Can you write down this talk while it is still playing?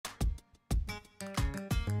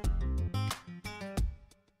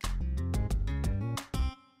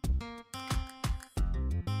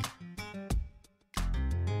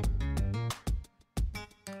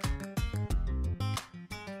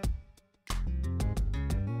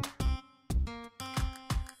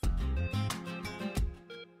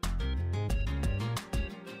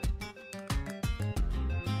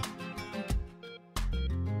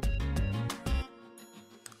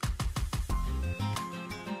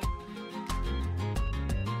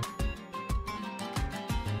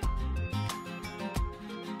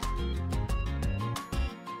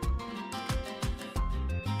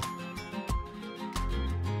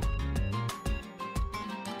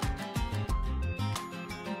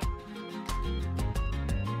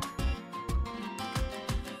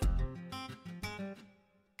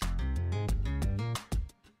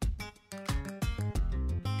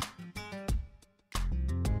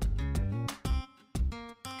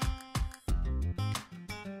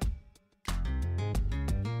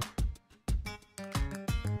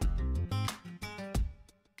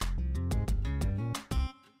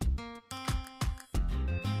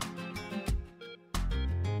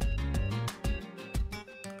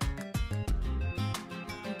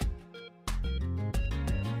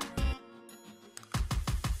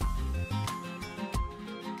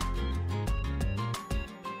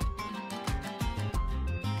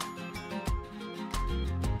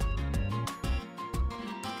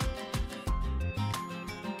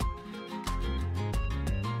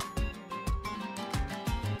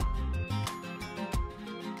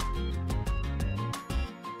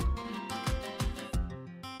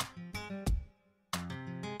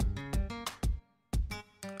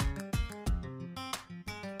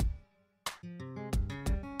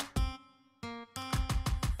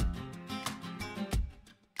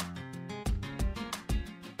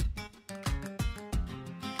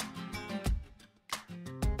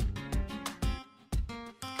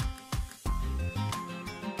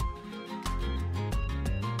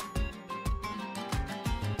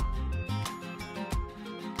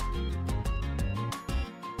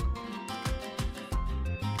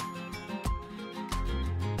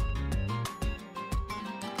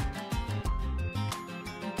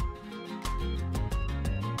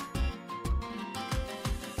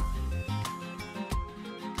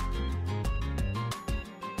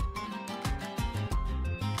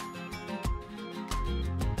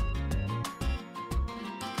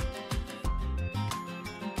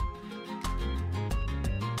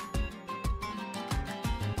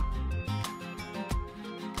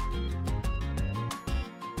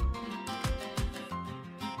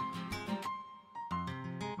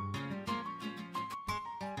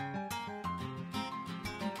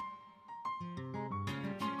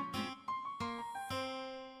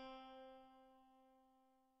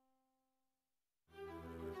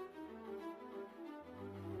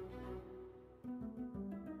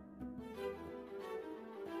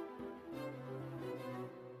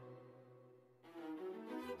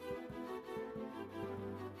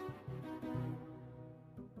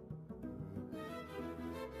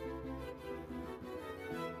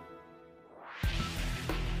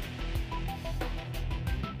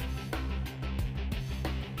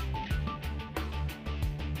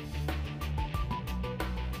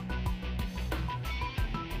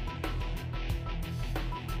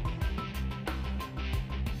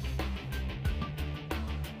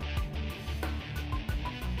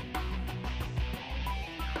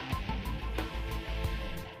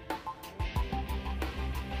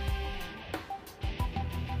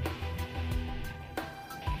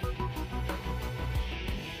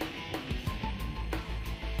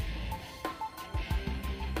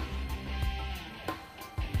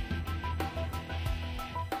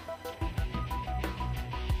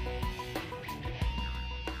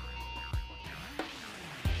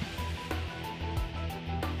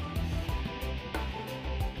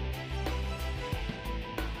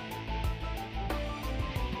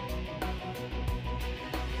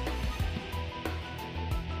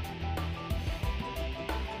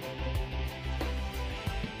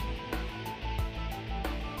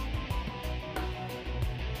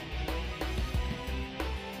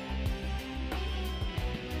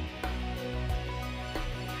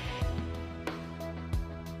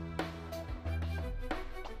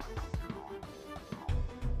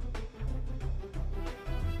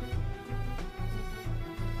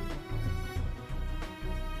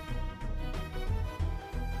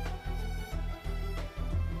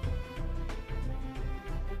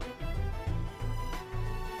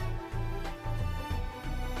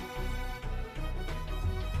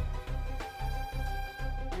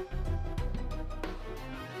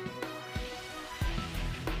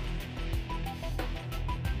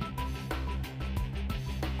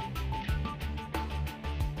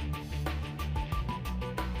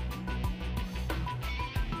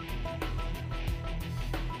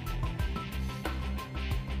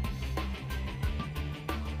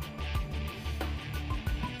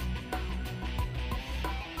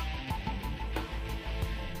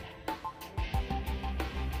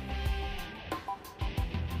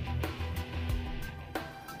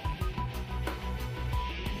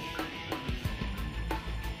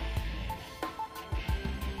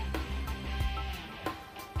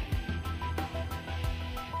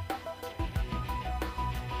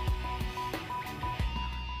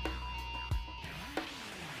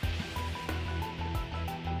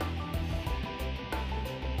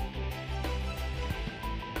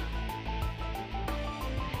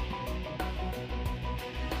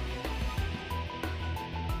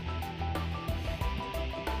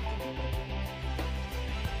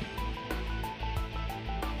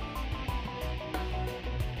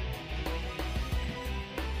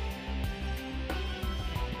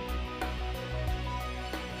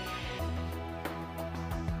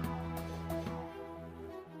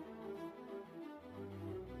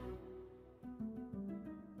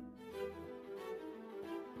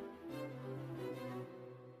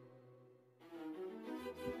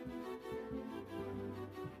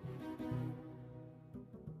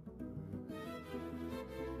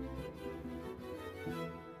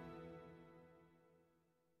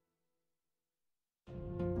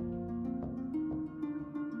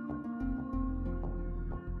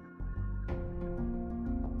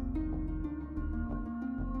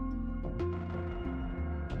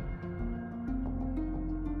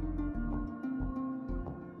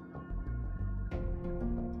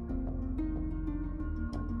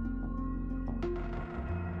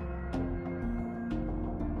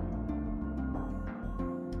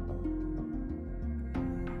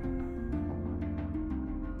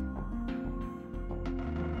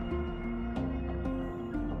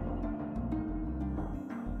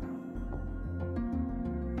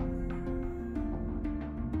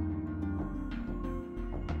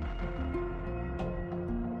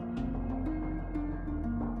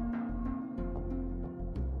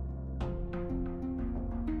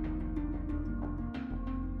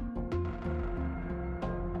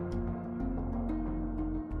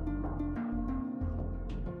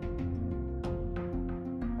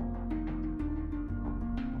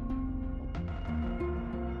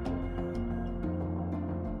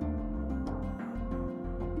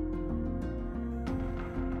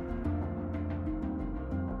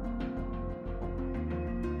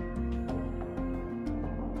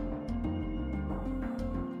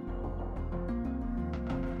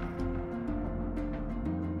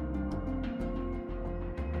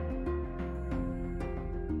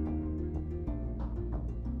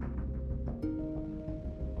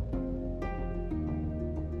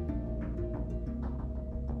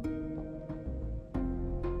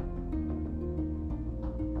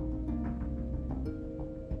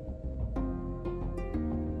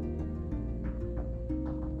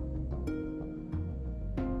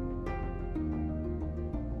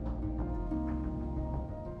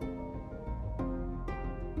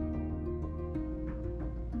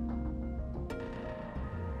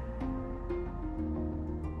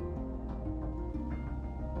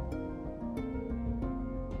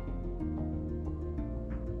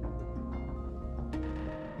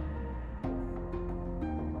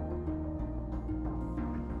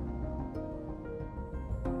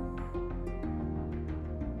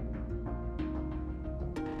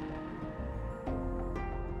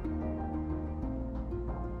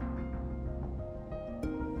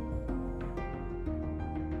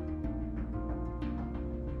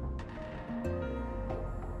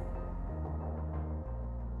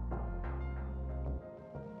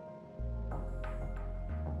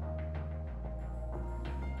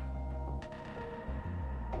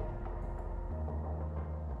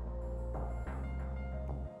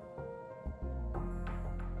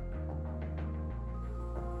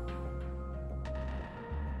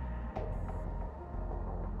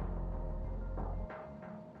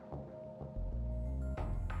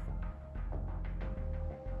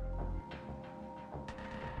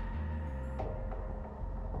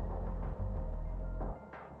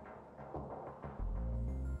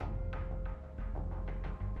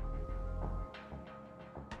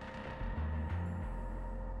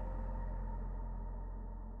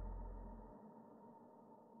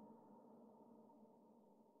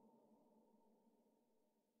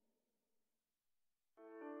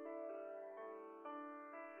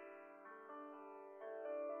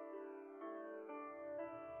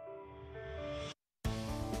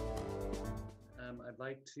I'd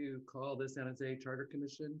like to call the San Jose Charter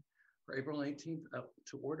Commission for April 19th up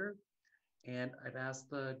to order. And I'd ask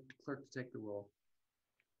the clerk to take the roll.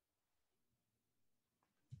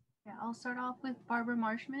 Yeah, I'll start off with Barbara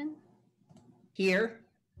Marshman. Here.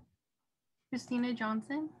 Christina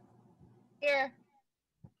Johnson. Here.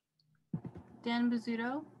 Dan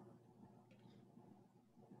Bizzuto.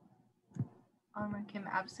 Alma Kim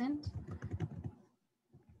absent.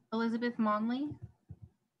 Elizabeth Monley.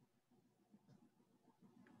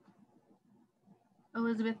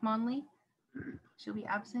 Elizabeth Monley. She'll be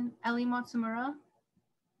absent. Ellie Matsumura.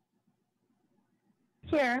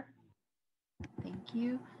 Here. Thank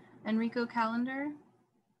you. Enrico Callender.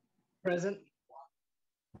 Present.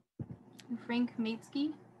 Frank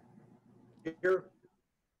Matesky. Here.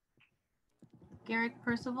 Garrick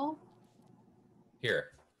Percival. Here.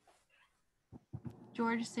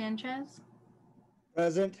 George Sanchez.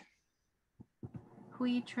 Present.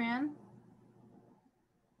 Hui Tran.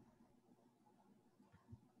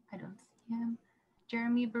 I don't see him.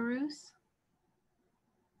 Jeremy Barus.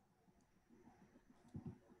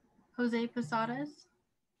 Jose Posadas.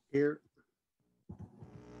 Here.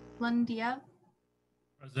 Lund Diep.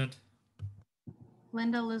 Present.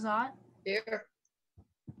 Linda Lizotte. Here.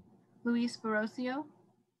 Luis Barrocio.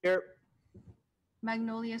 Here.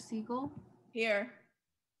 Magnolia Siegel. Here.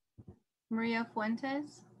 Maria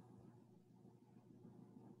Fuentes.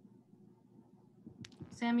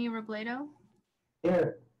 Sammy Robledo.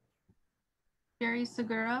 Here. Jerry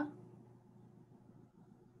Segura.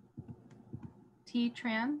 T.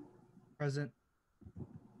 Tran. Present.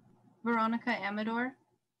 Veronica Amador.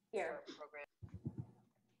 Here.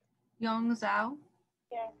 Yong Zhao.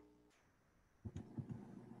 Here.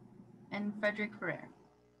 And Frederick Ferrer.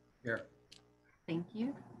 Here. Thank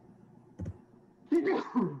you.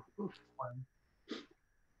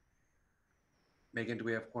 Megan, do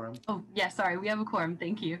we have quorum? Oh, yeah, sorry. We have a quorum.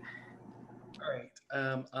 Thank you. All right.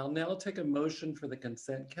 I'll now take a motion for the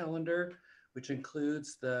consent calendar, which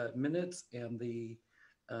includes the minutes and the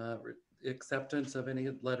acceptance of any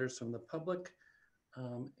letters from the public.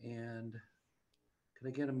 And can I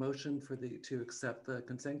get a motion for to accept the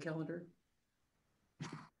consent calendar?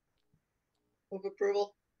 Move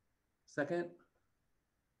approval. Second.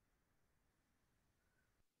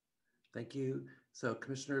 Thank you. So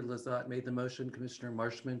Commissioner Lizotte made the motion. Commissioner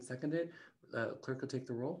Marshman seconded. Clerk will take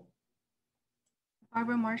the roll.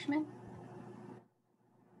 Barbara Marshman.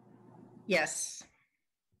 Yes.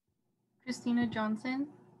 Christina Johnson.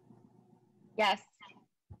 Yes.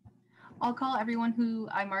 I'll call everyone who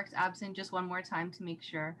I marked absent just one more time to make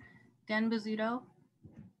sure. Dan Bizzuto.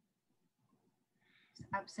 She's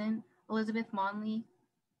absent. Elizabeth Monley.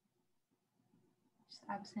 She's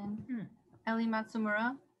absent. Ellie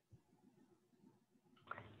Matsumura.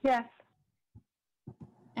 Yes.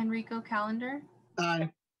 Enrico Callender. Aye.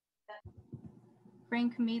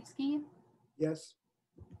 Frank Matesky. Yes.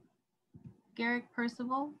 Garrick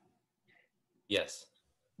Percival. Yes.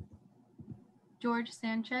 George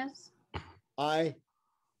Sanchez. Aye.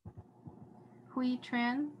 Hui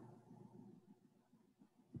Tran.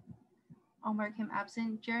 I'll mark him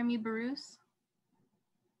absent. Jeremy Barus.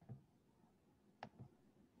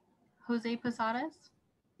 Jose Posadas.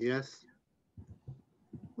 Yes.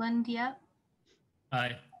 Lund Diep.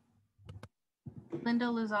 Aye. Linda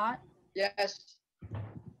Lizotte. Yes.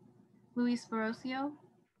 Luis Barrocio.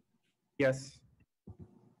 Yes.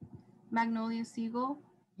 Magnolia Siegel.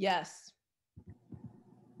 Yes.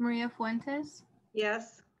 Maria Fuentes.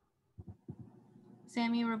 Yes.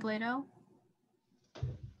 Sammy Robledo.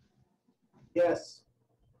 Yes.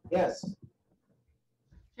 Yes.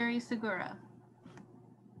 Jerry Segura.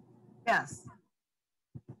 Yes.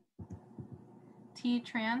 T.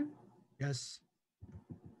 Tran. Yes.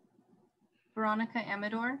 Veronica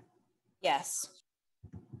Amador. Yes.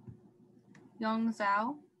 Yong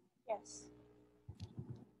Zhao. Yes.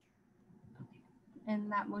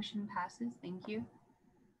 And that motion passes. Thank you.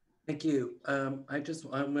 Thank you. I'm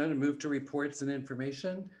going to move to reports and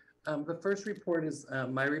information. The first report is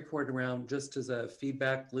my report around just as a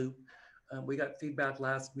feedback loop. We got feedback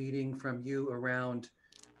last meeting from you around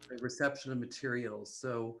the reception of materials.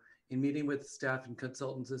 So in meeting with staff and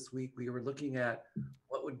consultants this week, we were looking at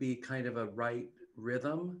what would be kind of a right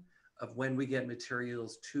rhythm of when we get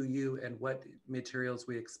materials to you and what materials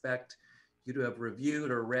we expect you to have reviewed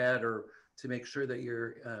or read, or to make sure that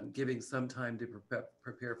you're giving some time to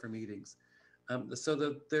prepare for meetings.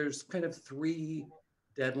 There's kind of three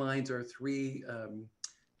deadlines or three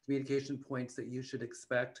communication points that you should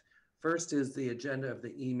expect. First is the agenda of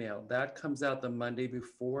the email. That comes out the Monday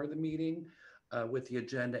before the meeting with the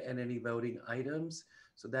agenda and any voting items.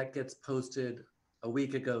 So that gets posted a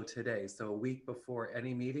week ago today. So a week before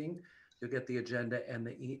any meeting, you'll get the agenda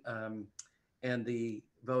and the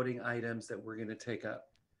voting items that we're going to take up.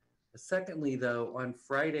 Secondly, though, on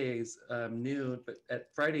Fridays noon, but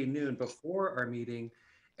at Friday noon before our meeting,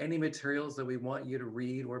 any materials that we want you to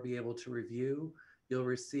read or be able to review, you'll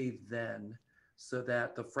receive then. So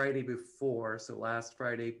that the Friday before, so last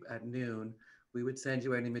Friday at noon, we would send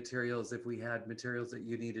you any materials if we had materials that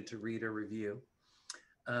you needed to read or review.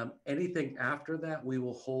 Anything after that, we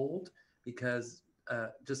will hold, because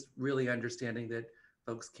just really understanding that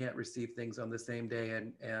folks can't receive things on the same day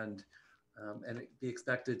and be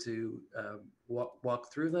expected to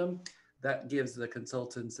walk through them. That gives the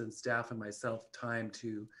consultants and staff and myself time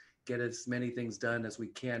to get as many things done as we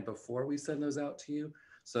can before we send those out to you.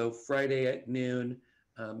 So Friday at noon,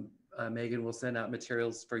 Megan will send out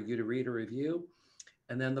materials for you to read or review.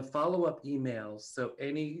 And then the follow-up emails. So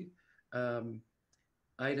any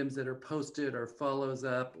items that are posted or follows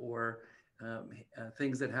up, or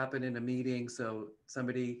things that happen in a meeting. So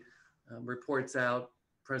somebody reports out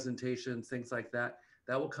presentations, things like that,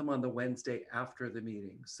 that will come on the Wednesday after the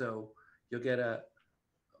meeting. So you'll get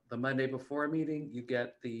the Monday before a meeting, you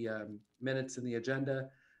get the minutes and the agenda.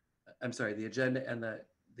 I'm sorry, the agenda and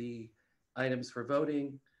the items for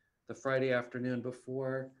voting. The Friday afternoon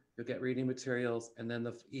before, you'll get reading materials, and then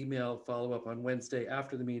the email follow-up on Wednesday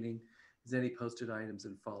after the meeting is any posted items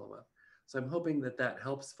and follow-up. So I'm hoping that that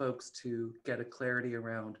helps folks to get a clarity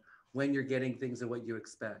around when you're getting things and what you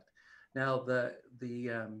expect. Now, the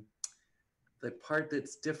part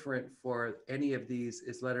that's different for any of these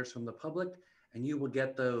is letters from the public, and you will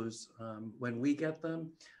get those when we get them.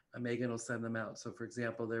 Megan will send them out. So for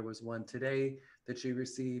example, there was one today that she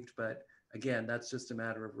received, but again, that's just a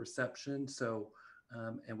matter of reception. So,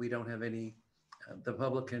 and we don't have any, the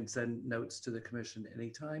public can send notes to the commission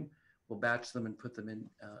anytime. We'll batch them and put them in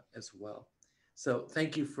as well. So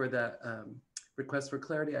thank you for that request for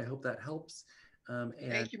clarity. I hope that helps. And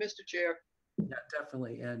thank you, Mr. Chair. yeah,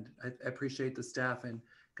 definitely. And I appreciate the staff and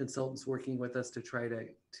consultants working with us to try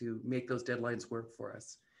to make those deadlines work for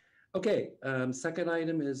us. Okay, second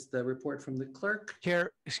item is the report from the clerk.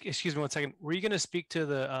 Chair, excuse me one second. Were you going to speak to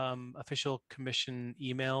the official commission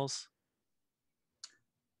emails?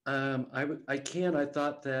 I can. I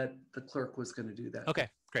thought that the clerk was going to do that. Okay,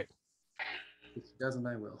 great. If she doesn't,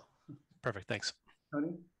 I will. Perfect, thanks.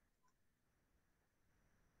 Tony?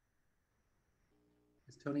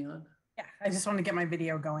 Is Tony on? Yeah, I just want to get my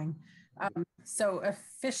video going. So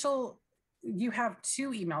official, you have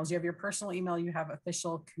two emails. You have your personal email, you have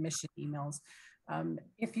official commission emails.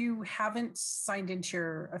 If you haven't signed into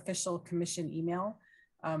your official commission email,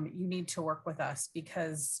 you need to work with us,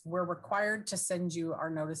 because we're required to send you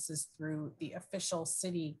our notices through the official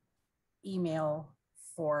city email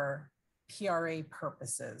for PRA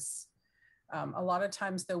purposes. A lot of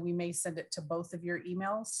times though, we may send it to both of your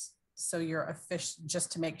emails, so you're official,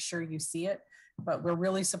 just to make sure you see it, but we're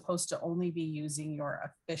really supposed to only be using your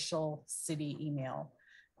official city email.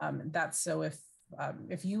 That's so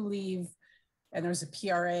if you leave and there's a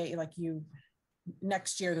PRA, like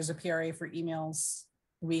next year there's a PRA for emails,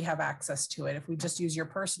 we have access to it. If we just use your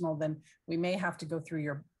personal, then we may have to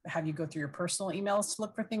have you go through your personal emails to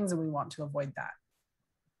look for things, and we want to avoid that.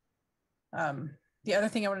 The other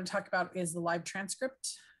thing I want to talk about is the live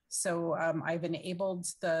transcript. So I've enabled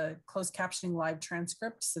the closed captioning live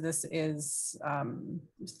transcript. So this is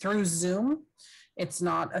through Zoom. It's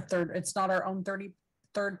not our own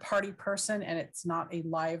third party person, and it's not a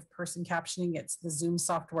live person captioning. It's the Zoom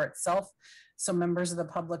software itself. So members of the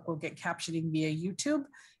public will get captioning via YouTube,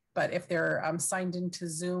 but if they're signed into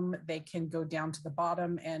Zoom, they can go down to the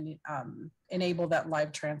bottom and enable that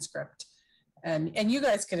live transcript. And you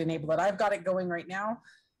guys can enable it. I've got it going right now.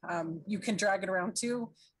 You can drag it around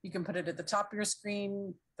too. You can put it at the top of your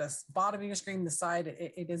screen, the bottom of your screen, the side,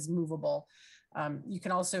 it is movable. You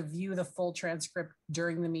can also view the full transcript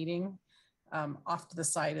during the meeting off to the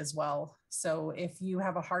side as well. So if you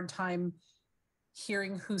have a hard time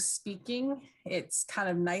hearing who's speaking, it's kind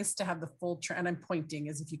of nice to have the full, and I'm pointing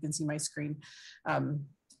as if you can see my screen.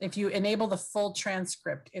 If you enable the full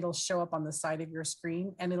transcript, it'll show up on the side of your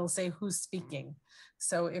screen and it'll say who's speaking.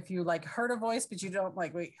 So if you heard a voice, but you don't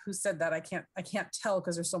wait, who said that? I can't tell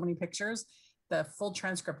because there's so many pictures. The full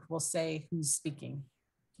transcript will say who's speaking.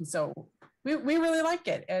 And so we really like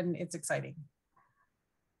it, and it's exciting.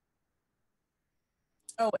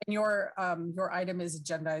 Oh, and your item is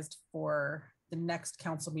agendized for the next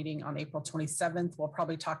council meeting on April 27th. We'll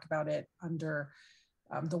probably talk about it under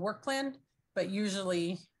the work plan, but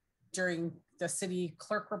usually during the city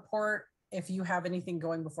clerk report if you have anything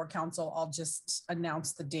going before council, I'll just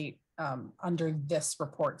announce the date under this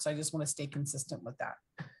report. So I just want to stay consistent with that.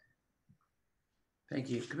 Thank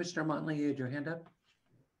you. Commissioner Motley, you had your hand up?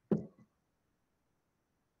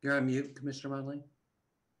 You're on mute, Commissioner Motley.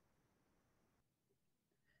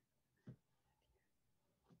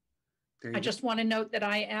 There you I go. just want to note that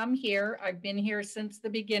I am here. I've been here since the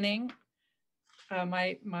beginning.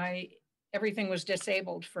 Everything was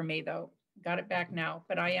disabled for me though. Got it back now,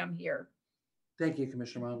 but I am here. Thank you,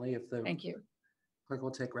 Commissioner Motley. If the Thank you. clerk will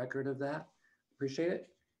take record of that, appreciate it.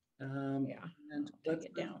 Yeah, And I'll let's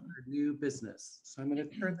take it move down. to our new business. So I'm going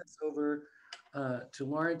to turn this over to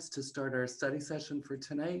Lawrence to start our study session for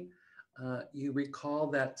tonight. You recall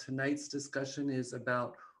that tonight's discussion is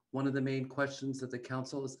about one of the main questions that the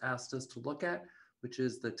council has asked us to look at, which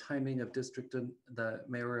is the timing of district and the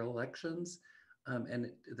mayoral elections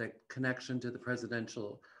and the connection to the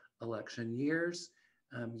presidential election years.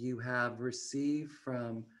 You have received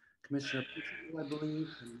from Commissioner Principal, I believe,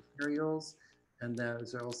 some materials, and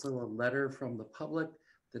there's also a letter from the public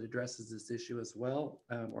that addresses this issue as well,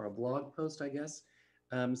 or a blog post, I guess.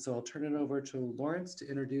 So I'll turn it over to Lawrence to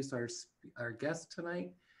introduce our guest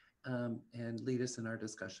tonight and lead us in our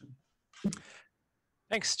discussion.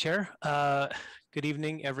 Thanks, Chair. Good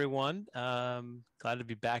evening, everyone. Glad to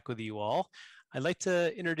be back with you all. I'd like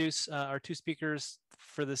to introduce our two speakers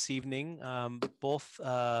for this evening, both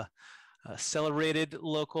celebrated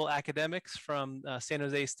local academics from San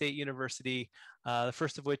Jose State University, the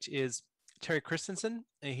first of which is Terry Christensen.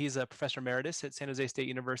 He's a professor emeritus at San Jose State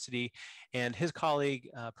University, and his colleague,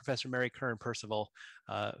 Professor Mary Curran Percival,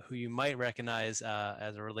 who you might recognize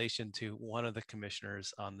as a relation to one of the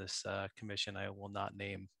commissioners on this commission. I will not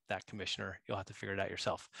name that commissioner. You'll have to figure it out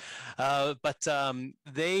yourself. But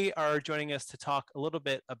they are joining us to talk a little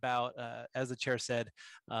bit about, as the chair said,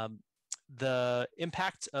 the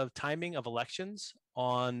impact of timing of elections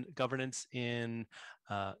on governance in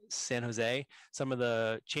San Jose, some of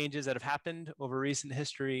the changes that have happened over recent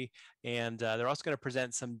history, and they're also going to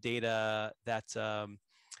present some data that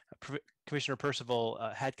Commissioner Percival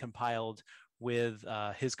had compiled with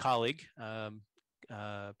his colleague,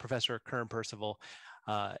 Professor Curran Percival,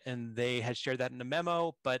 and they had shared that in a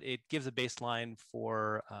memo, but it gives a baseline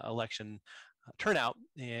for election turnout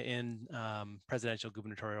in presidential,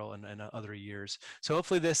 gubernatorial, and other years. So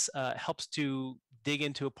hopefully this helps to dig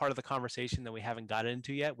into a part of the conversation that we haven't got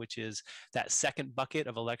into yet, which is that second bucket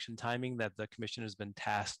of election timing that the commission has been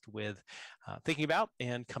tasked with thinking about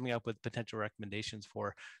and coming up with potential recommendations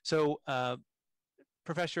for. So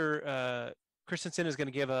Professor Christensen is going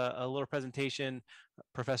to give a little presentation.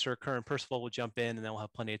 Professor Curran Percival will jump in, and then we'll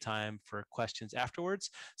have plenty of time for questions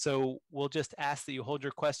afterwards. So we'll just ask that you hold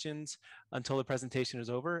your questions until the presentation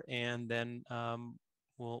is over, and then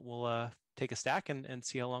we'll take a stack and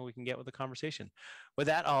see how long we can get with the conversation. With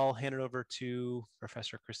that, I'll hand it over to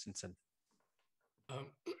Professor Christensen.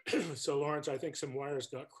 So Lawrence, I think some wires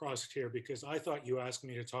got crossed here because I thought you asked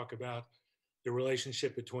me to talk about the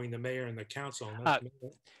relationship between the mayor and the council. And that's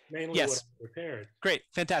mainly yes. what I prepared. Great,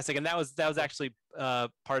 fantastic, and that was actually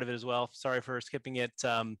part of it as well. Sorry for skipping it.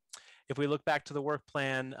 If we look back to the work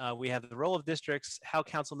plan, we have the role of districts, how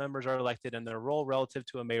council members are elected, and their role relative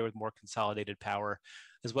to a mayor with more consolidated power,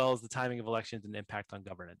 as well as the timing of elections and impact on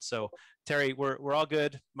governance. So, Terry, we're all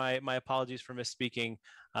good. My apologies for misspeaking.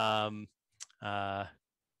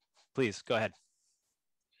 Please go ahead.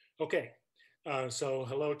 Okay. So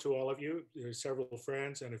hello to all of you. There's several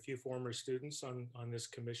friends and a few former students on this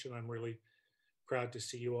commission. I'm really proud to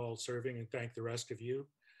see you all serving and thank the rest of you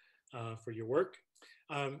for your work.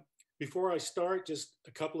 Before I start, just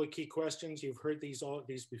a couple of key questions. You've heard these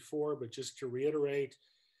before, but just to reiterate,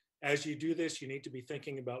 as you do this, you need to be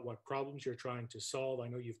thinking about what problems you're trying to solve. I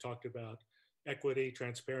know you've talked about equity,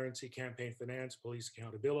 transparency, campaign finance, police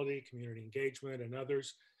accountability, community engagement, and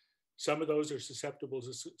others. Some of those are susceptible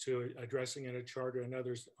to addressing in a charter and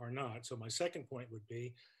others are not. So my second point would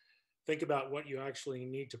be, think about what you actually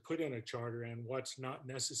need to put in a charter and what's not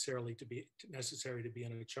necessary to be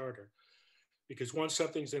in a charter. Because once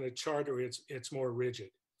something's in a charter, it's more rigid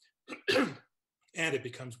and it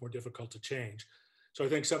becomes more difficult to change. So I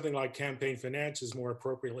think something like campaign finance is more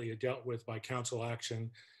appropriately dealt with by council action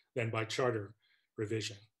than by charter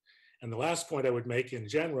revision. And the last point I would make in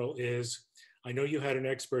general is, I know you had an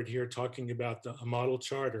expert here talking about a model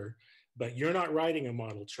charter, but you're not writing a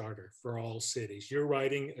model charter for all cities. You're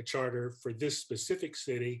writing a charter for this specific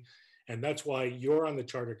city. And that's why you're on the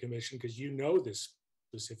charter commission, because you know this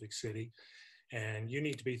specific city. And you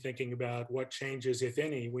need to be thinking about what changes, if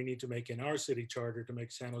any, we need to make in our city charter to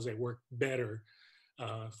make San Jose work better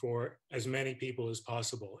for as many people as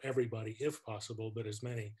possible, everybody if possible, but as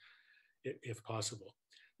many if possible.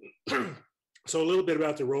 So a little bit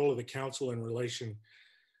about the role of the council in relation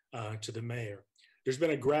to the mayor. There's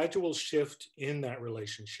been a gradual shift in that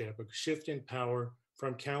relationship, a shift in power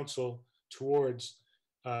from council towards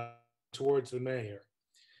the mayor.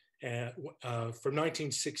 And from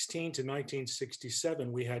 1916 to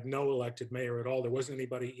 1967, we had no elected mayor at all. There wasn't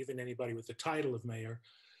even anybody with the title of mayor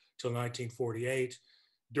till 1948.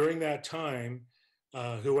 During that time,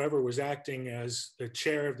 whoever was acting as the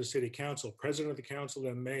chair of the city council, president of the council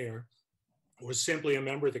and mayor, was simply a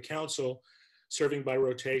member of the council serving by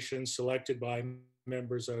rotation, selected by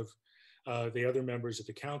members of the other members of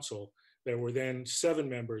the council. There were then 7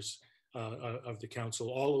 members of the council,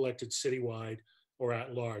 all elected citywide or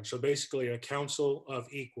at large. So basically a council of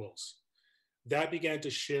equals. That began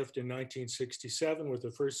to shift in 1967 with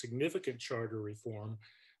the first significant charter reform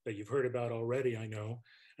that you've heard about already, I know,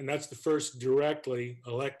 and that's the first directly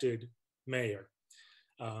elected mayor.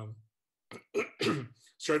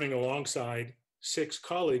 Serving alongside 6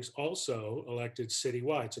 colleagues also elected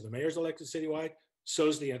citywide. So the mayor's elected citywide,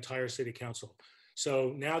 so's the entire city council.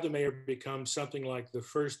 So now the mayor becomes something like the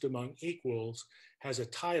first among equals, has a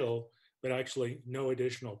title, but actually no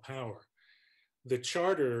additional power. The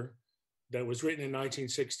charter that was written in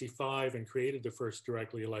 1965 and created the first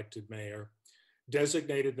directly elected mayor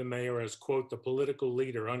designated the mayor as, quote, the political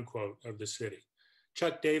leader, unquote, of the city.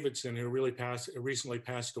 Chuck Davidson, who recently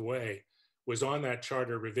passed away, was on that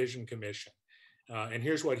charter revision commission. And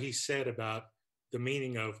here's what he said about the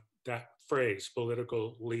meaning of that phrase,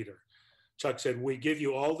 political leader. Chuck said, "We give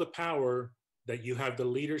you all the power that you have the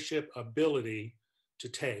leadership ability to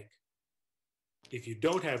take. If you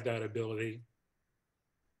don't have that ability,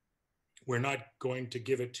 we're not going to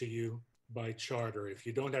give it to you by charter. If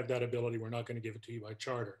you don't have that ability, we're not going to give it to you by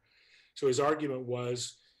charter." So his argument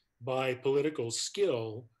was, by political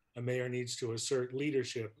skill, a mayor needs to assert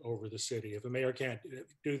leadership over the city. If a mayor can't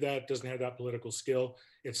do that, doesn't have that political skill,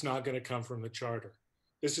 it's not going to come from the charter.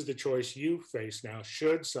 This is the choice you face now.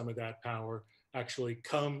 Should some of that power actually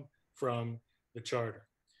come from the charter?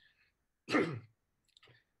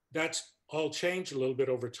 That's all changed a little bit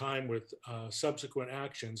over time with subsequent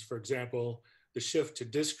actions. For example, the shift to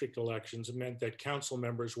district elections meant that council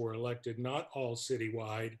members were elected not all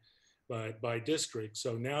citywide, but by district.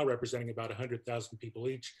 So now representing about 100,000 people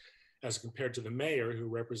each, as compared to the mayor, who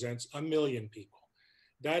represents 1 million people.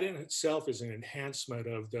 That in itself is an enhancement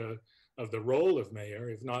of the role of mayor,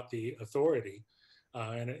 if not the authority,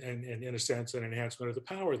 and in a sense, an enhancement of the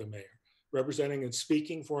power of the mayor. Representing and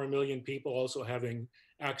speaking for 1 million people, also having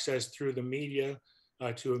access through the media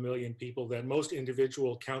to 1 million people that most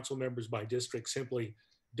individual council members by district simply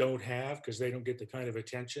don't have, because they don't get the kind of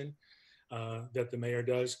attention that the mayor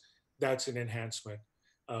does. That's an enhancement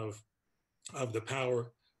of the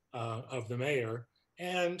power of the mayor.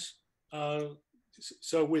 And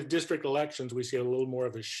so with district elections, we see a little more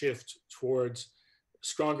of a shift towards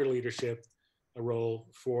stronger leadership, a role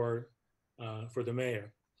for the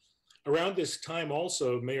mayor. Around this time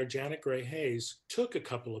also, Mayor Janet Gray Hayes took a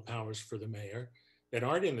couple of powers for the mayor that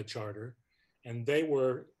aren't in the charter, and they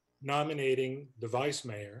were nominating the vice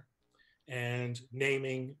mayor and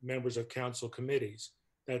naming members of council committees.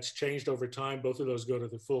 That's changed over time. Both of those go to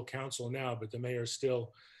the full council now, but the mayor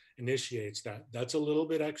still initiates that. That's a little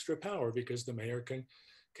bit extra power because the mayor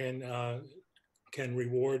can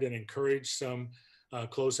reward and encourage some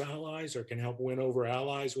close allies, or can help win over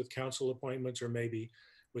allies with council appointments, or maybe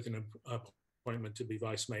with an appointment to be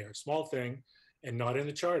vice mayor. Small thing, and not in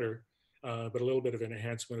the charter, but a little bit of an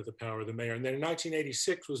enhancement of the power of the mayor. And then in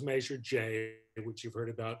 1986 was Measure J, which you've heard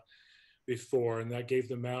about before, and that gave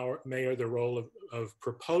the mayor the role of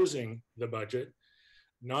proposing the budget,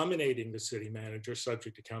 nominating the city manager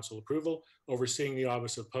subject to council approval, overseeing the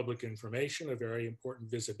Office of Public Information, a very important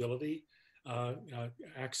visibility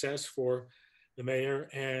access for the mayor,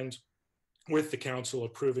 and with the council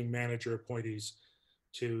approving manager appointees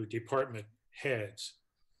to department heads.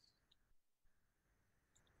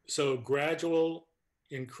 So gradual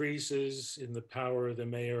increases in the power of the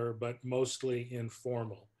mayor, but mostly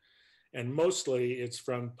informal. And mostly it's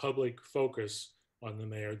from public focus on the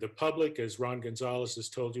mayor. The public, as Ron Gonzalez has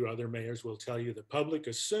told you, other mayors will tell you, the public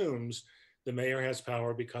assumes the mayor has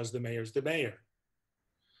power because the mayor's the mayor.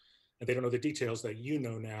 And they don't know the details that you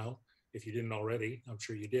know now, if you didn't already, I'm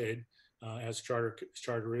sure you did, as Charter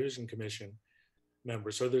Revision Commission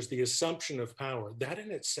member. So there's the assumption of power. That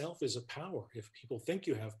in itself is a power. If people think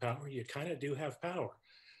you have power, you kind of do have power.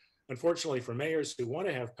 Unfortunately for mayors who want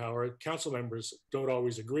to have power, council members don't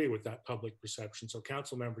always agree with that public perception. So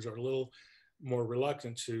council members are a little more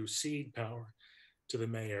reluctant to cede power to the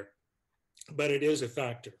mayor, but it is a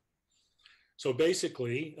factor. So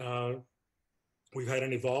basically, We've had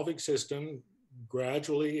an evolving system,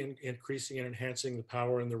 gradually increasing and enhancing the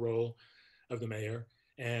power and the role of the mayor.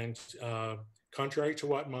 And contrary to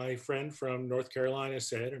what my friend from North Carolina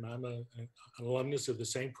said, and I'm an alumnus of the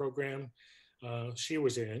same program she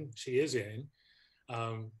is in,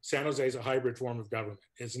 San Jose is a hybrid form of government.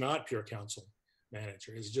 It's not pure council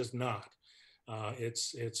manager. It's just not.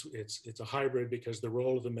 It's a hybrid because the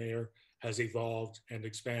role of the mayor has evolved and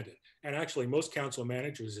expanded. And actually, most council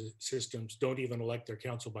managers systems don't even elect their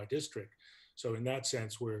council by district. So in that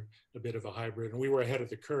sense, we're a bit of a hybrid, and we were ahead of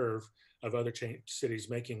the curve of other cities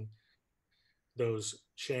making those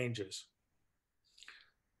changes.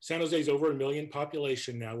 San Jose is over 1 million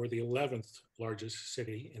population now. We're the 11th largest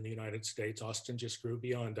city in the United States. Austin just grew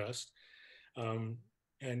beyond us.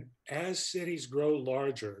 And as cities grow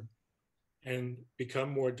larger and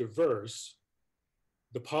become more diverse,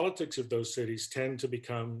 the politics of those cities tend to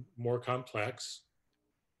become more complex.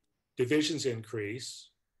 Divisions increase,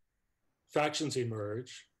 factions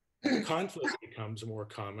emerge, conflict becomes more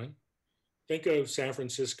common. Think of San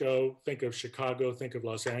Francisco, think of Chicago, think of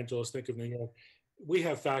Los Angeles, think of New York. We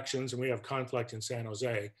have factions and we have conflict in San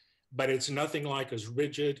Jose, but it's nothing like as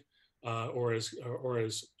rigid or as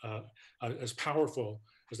powerful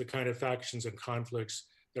as the kind of factions and conflicts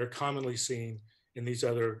that are commonly seen in these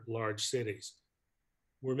other large cities.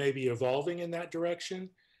 We're maybe evolving in that direction,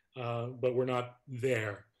 but we're not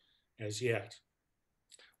there as yet.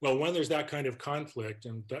 Well, when there's that kind of conflict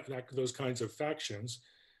and those kinds of factions,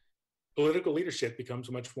 political leadership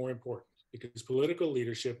becomes much more important because political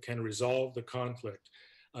leadership can resolve the conflict.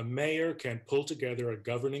 A mayor can pull together a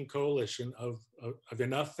governing coalition of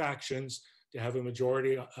enough factions to have a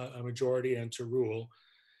majority and to rule,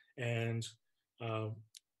 and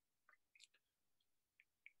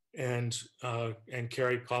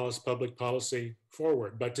carry public policy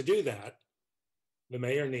forward. But to do that, the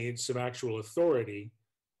mayor needs some actual authority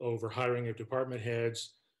over hiring of department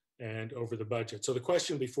heads and over the budget. So the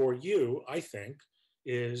question before you, I think,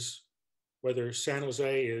 is whether San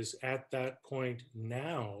Jose is at that point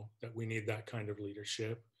now that we need that kind of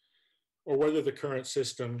leadership, or whether the current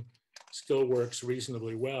system still works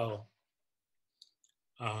reasonably well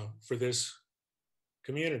for this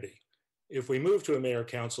community. If we move to a mayor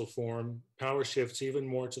council form, power shifts even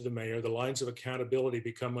more to the mayor. The lines of accountability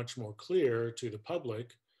become much more clear to the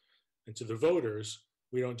public and to the voters.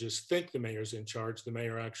 We don't just think the mayor's in charge, the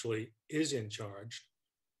mayor actually is in charge.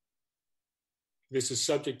 This is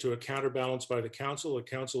subject to a counterbalance by the council. The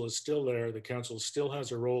council is still there. The council still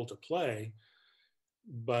has a role to play,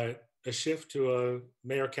 but a shift to a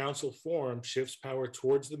mayor council form shifts power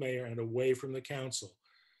towards the mayor and away from the council.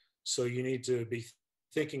 So you need to be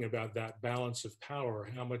thinking about that balance of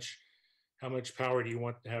power. How much power do you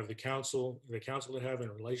want to have the council to have in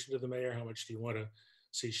relation to the mayor? How much do you want to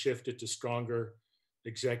see shifted to stronger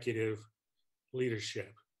executive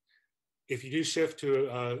leadership? If you do shift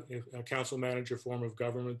to a council manager form of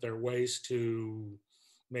government, there are ways to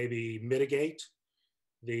maybe mitigate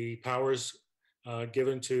the powers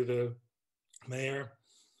given to the mayor.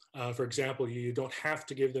 For example, you don't have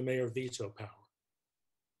to give the mayor veto power.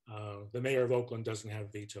 The mayor of Oakland doesn't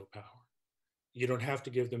have veto power. You don't have to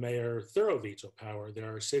give the mayor thorough veto power.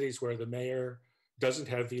 There are cities where the mayor doesn't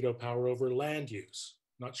have veto power over land use.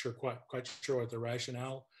 Not sure quite sure what the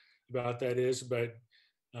rationale about that is, but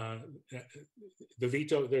the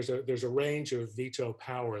veto, there's a range of veto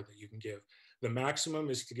power that you can give. The maximum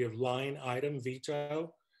is to give line item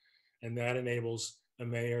veto, and that enables a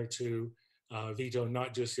mayor to veto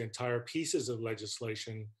not just entire pieces of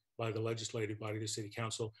legislation by the legislative body, the city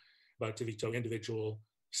council, but to veto individual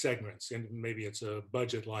segments. And maybe it's a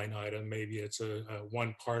budget line item, maybe it's a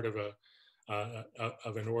one part of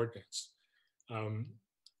an ordinance.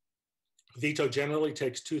 Veto generally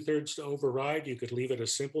takes 2/3 to override. You could leave it a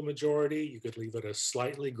simple majority. You could leave it a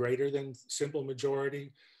slightly greater than simple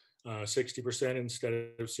majority, 60% instead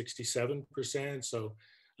of 67%. So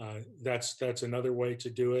that's another way to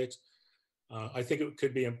do it. I think it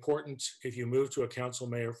could be important if you move to a council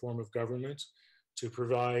mayor form of government to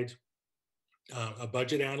provide a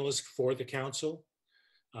budget analyst for the council.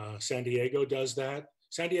 San Diego does that.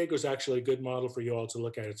 San Diego is actually a good model for you all to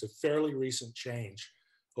look at. It's a fairly recent change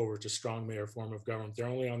over to strong mayor form of government. They're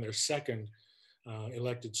only on their second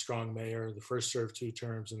elected strong mayor. The first served 2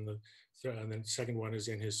 terms, and then the second one is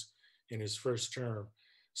in his first term.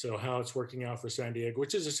 So how it's working out for San Diego,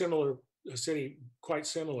 which is a city quite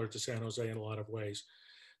similar to San Jose in a lot of ways,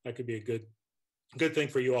 that could be a good thing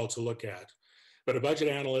for you all to look at. But a budget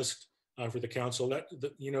analyst for the council,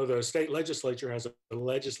 the state legislature has a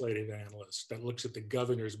legislative analyst that looks at the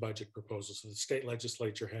governor's budget proposal. So the state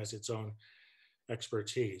legislature has its own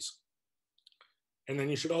expertise. And then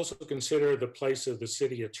you should also consider the place of the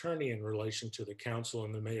city attorney in relation to the council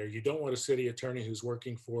and the mayor. You don't want a city attorney who's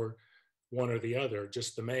working for one or the other,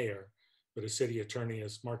 just the mayor, but a city attorney,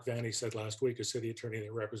 as Mark Vanny said last week, a city attorney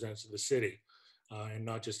that represents the city and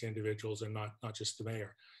not just individuals and not just the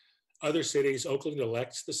mayor. Other cities, Oakland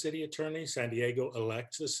elects the city attorney, San Diego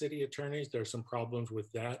elects the city attorneys. There are some problems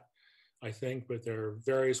with that, I think, but there are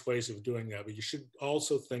various ways of doing that. But you should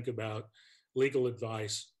also think about legal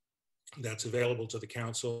advice that's available to the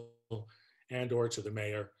council and or to the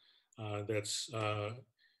mayor that's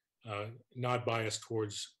not biased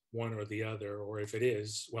towards one or the other, or if it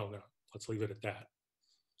is, well, no, let's leave it at that.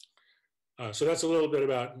 So that's a little bit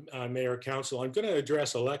about mayor council. I'm going to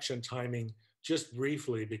address election timing just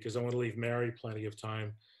briefly because I want to leave Mary plenty of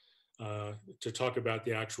time to talk about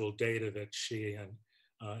the actual data that she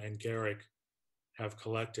and Garrick have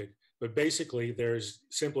collected. But basically, there's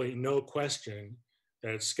simply no question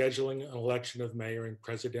that scheduling an election of mayor in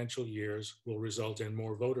presidential years will result in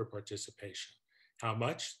more voter participation. How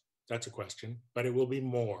much? That's a question, but it will be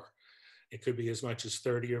more. It could be as much as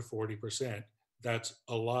 30 or 40%. That's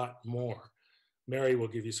a lot more. Mary will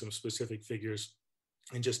give you some specific figures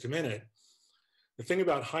in just a minute. The thing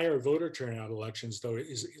about higher voter turnout elections, though,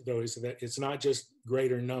 is that it's not just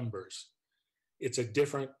greater numbers. It's a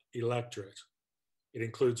different electorate. It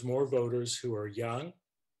includes more voters who are young,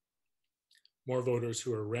 more voters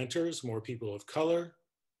who are renters, more people of color,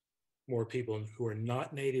 more people who are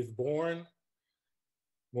not native born,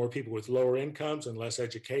 more people with lower incomes and less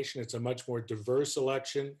education. It's a much more diverse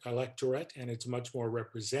electorate, and it's much more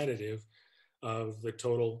representative of the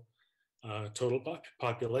total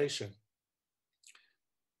population.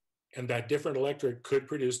 And that different electorate could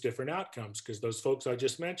produce different outcomes because those folks I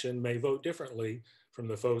just mentioned may vote differently from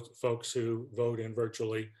the folks who vote in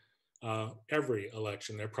virtually every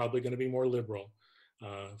election. They're probably going to be more liberal,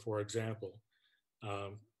 for example.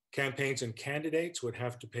 Campaigns and candidates would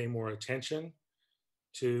have to pay more attention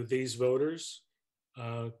to these voters.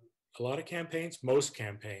 A lot of campaigns, most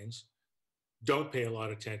campaigns, don't pay a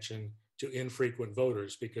lot of attention to infrequent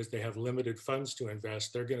voters because they have limited funds to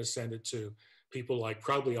invest. They're going to send it to people like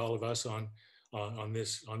probably all of us on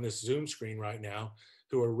this Zoom screen right now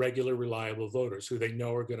who are regular, reliable voters who they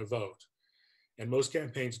know are going to vote. And most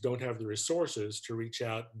campaigns don't have the resources to reach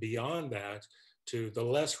out beyond that to the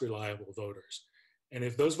less reliable voters. And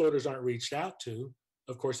if those voters aren't reached out to,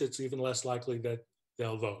 of course, it's even less likely that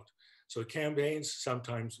they'll vote. So campaigns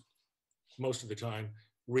sometimes, most of the time,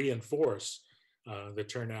 reinforce the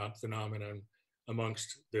turnout phenomenon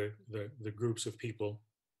amongst the groups of people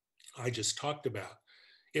I just talked about.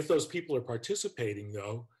 If those people are participating,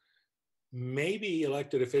 though, maybe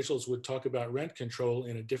elected officials would talk about rent control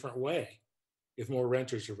in a different way if more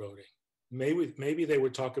renters are voting. Maybe they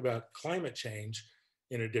would talk about climate change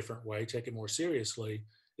in a different way, take it more seriously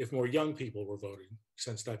if more young people were voting,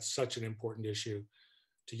 since that's such an important issue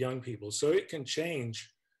to young people. So it can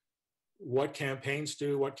change what campaigns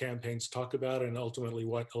do, what campaigns talk about, and ultimately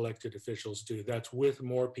what elected officials do. That's with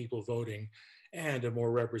more people voting and a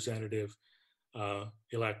more representative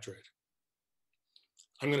electorate.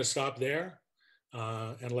 I'm going to stop there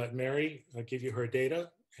and let Mary give you her data,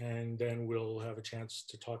 and then we'll have a chance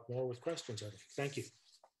to talk more with questions, I think. Thank you.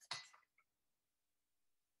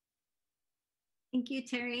 Thank you,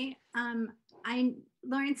 Terry.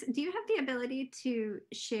 Lawrence, do you have the ability to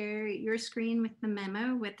share your screen with the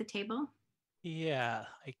memo with the table? Yeah,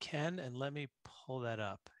 I can. And let me pull that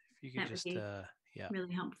up. If you could That just, would be yeah.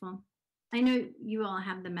 really helpful. I know you all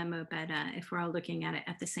have the memo, but if we're all looking at it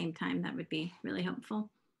at the same time, that would be really helpful.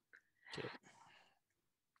 Okay.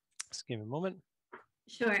 Just give me a moment.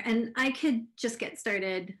 Sure, and I could just get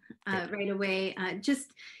started right away. Just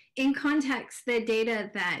in context, the data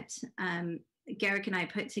that Garrick and I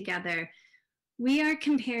put together, we are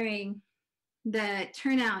comparing the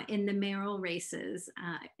turnout in the mayoral races,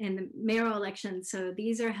 in the mayoral elections. So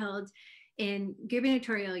these are held in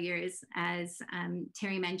gubernatorial years, as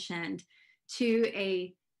Terry mentioned, to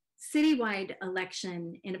a citywide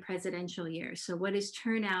election in a presidential year. So what is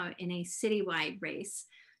turnout in a citywide race?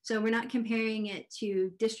 So we're not comparing it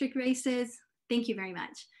to district races. Thank you very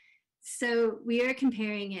much. So we are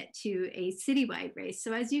comparing it to a citywide race.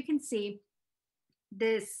 So as you can see,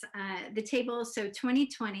 this the table, so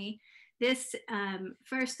 2020, this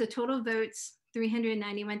first, the total votes,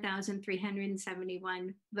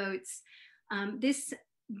 391,371 votes.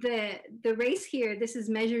 The race here, this is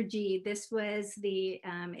Measure G. This was the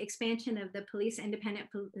expansion of the Independent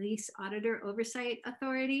Police Auditor Oversight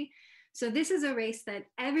Authority. So this is a race that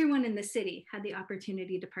everyone in the city had the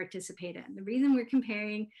opportunity to participate in. The reason we're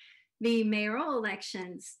comparing the mayoral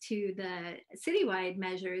elections to the citywide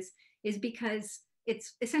measures is because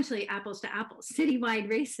it's essentially apples to apples, citywide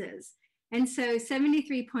races. And so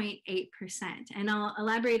 73.8%. And I'll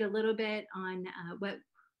elaborate a little bit on what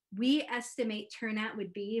we estimate turnout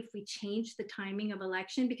would be if we change the timing of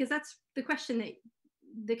election, because that's the question that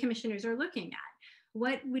the commissioners are looking at.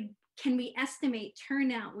 Can we estimate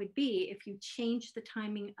turnout would be if you change the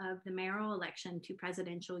timing of the mayoral election to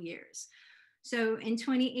presidential years? So in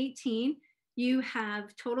 2018, you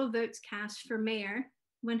have total votes cast for mayor,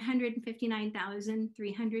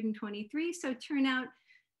 159,323. So turnout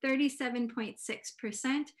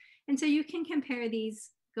 37.6%. And so you can compare these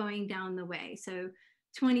going down the way. So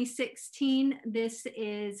 2016, this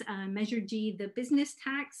is Measure G, the business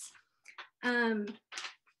tax.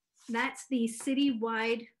 That's the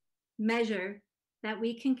citywide measure that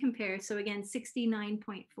we can compare. So again,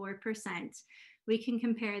 69.4%. We can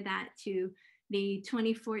compare that to the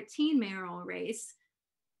 2014 mayoral race,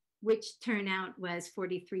 which turnout was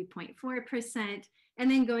 43.4%. And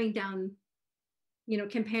then going down,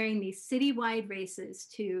 comparing these citywide races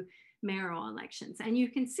to mayoral elections. And you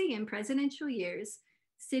can see in presidential years,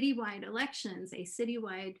 citywide elections, a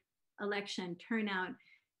citywide election turnout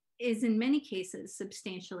is in many cases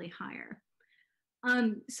substantially higher.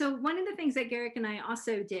 So one of the things that Garrick and I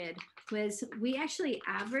also did was we actually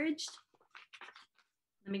averaged,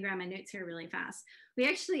 let me grab my notes here really fast. We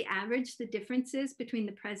actually averaged the differences between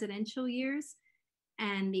the presidential years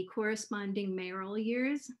and the corresponding mayoral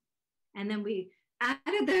years. And then we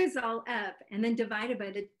added those all up and then divided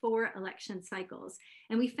by the 4 election cycles.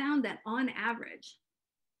 And we found that on average,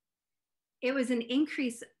 it was an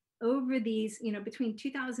increase over these, between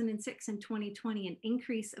 2006 and 2020, an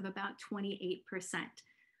increase of about 28%.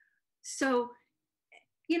 So,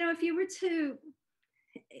 if you were to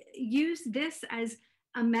use this as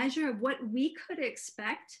a measure of what we could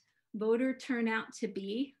expect voter turnout to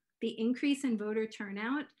be, the increase in voter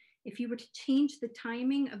turnout, if you were to change the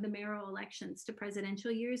timing of the mayoral elections to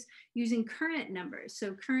presidential years using current numbers,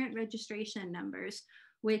 so current registration numbers,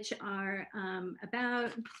 which are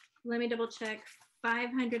about, let me double check,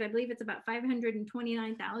 500, I believe it's about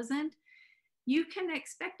 529,000, you can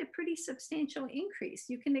expect a pretty substantial increase.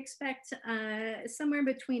 You can expect somewhere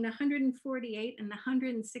between 148 and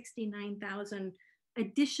 169,000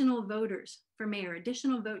 additional voters for mayor,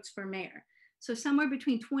 additional votes for mayor. So somewhere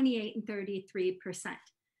between 28 and 33%.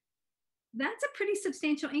 That's a pretty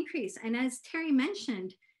substantial increase. And as Terry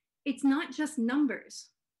mentioned, it's not just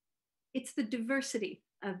numbers, it's the diversity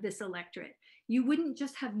of this electorate. You wouldn't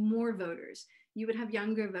just have more voters, you would have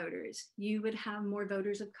younger voters, you would have more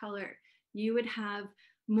voters of color, you would have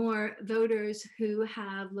more voters who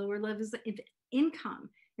have lower levels of income.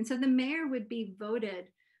 And so the mayor would be elected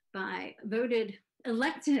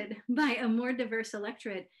by a more diverse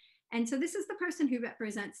electorate. And so this is the person who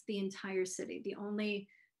represents the entire city, the only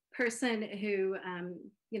person who,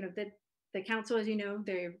 the council, as you know,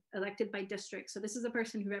 they're elected by district. So this is a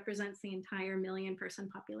person who represents the entire 1 million person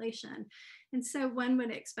population. And so one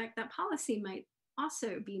would expect that policy might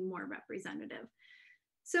also be more representative.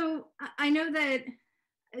 So I know that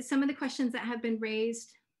some of the questions that have been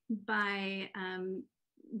raised by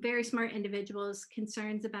very smart individuals,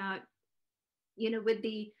 concerns about, would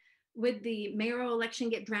the mayoral election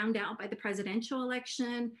get drowned out by the presidential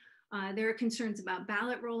election? There are concerns about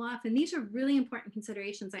ballot roll-off, and these are really important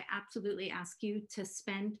considerations I absolutely ask you to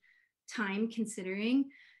spend time considering.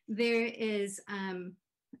 There is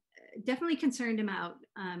definitely concerned about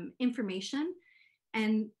information,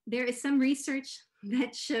 and there is some research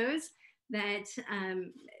that shows that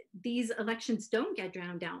these elections don't get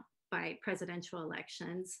drowned out by presidential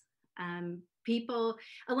elections. A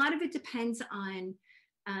lot of it depends on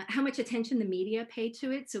how much attention the media pay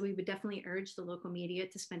to it. So we would definitely urge the local media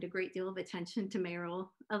to spend a great deal of attention to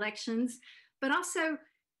mayoral elections, but also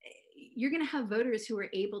you're going to have voters who are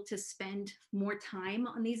able to spend more time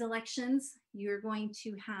on these elections. You're going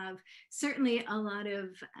to have certainly a lot of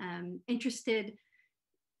interested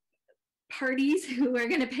parties who are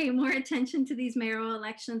going to pay more attention to these mayoral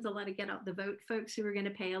elections, a lot of get out the vote folks who are going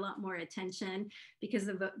to pay a lot more attention because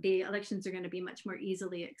the elections are going to be much more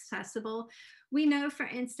easily accessible. We know, for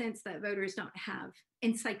instance, that voters don't have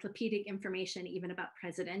encyclopedic information even about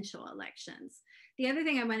presidential elections. The other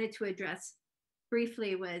thing I wanted to address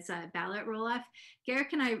briefly was ballot roll-off.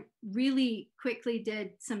 Garrick and I really quickly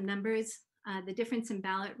did some numbers, the difference in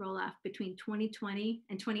ballot roll-off between 2020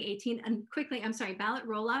 and 2018. And quickly, I'm sorry, ballot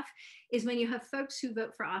roll-off is when you have folks who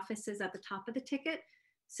vote for offices at the top of the ticket.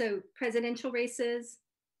 So presidential races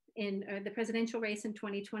the presidential race in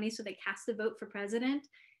 2020, so they cast a vote for president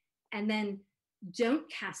and then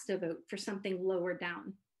don't cast a vote for something lower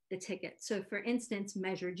down the ticket. So for instance,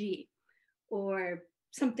 Measure G or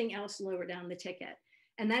something else lower down the ticket.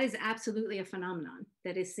 And that is absolutely a phenomenon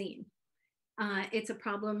that is seen. It's a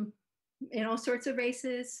problem in all sorts of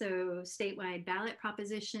races. So statewide ballot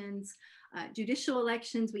propositions, judicial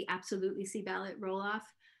elections, we absolutely see ballot roll-off.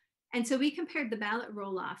 And so we compared the ballot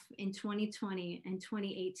roll-off in 2020 and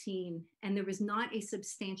 2018, and there was not a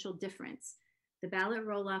substantial difference. The ballot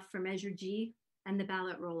roll-off for Measure G and the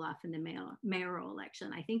ballot roll-off in the mayoral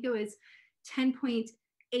election. I think it was 10.8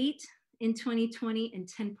 in 2020 and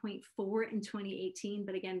 10.4 in 2018.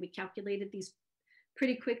 But again, we calculated these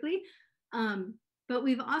pretty quickly. But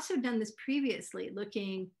we've also done this previously,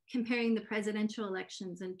 comparing the presidential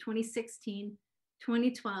elections in 2016,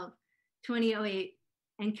 2012, 2008,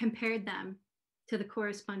 and compared them to the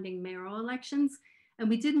corresponding mayoral elections. And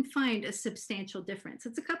we didn't find a substantial difference.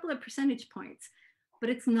 It's a couple of percentage points, but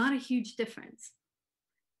it's not a huge difference.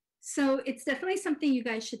 So it's definitely something you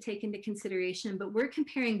guys should take into consideration, but we're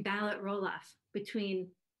comparing ballot roll-off between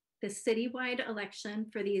the citywide election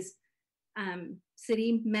for these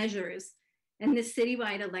city measures and the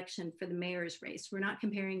citywide election for the mayor's race. We're not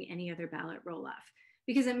comparing any other ballot roll-off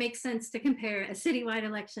because it makes sense to compare a citywide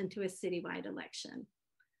election to a citywide election.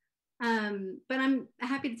 But I'm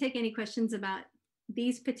happy to take any questions about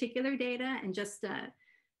these particular data and just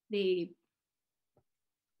the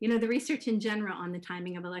research in general on the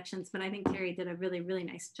timing of elections. But I think Terry did a really, really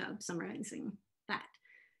nice job summarizing that.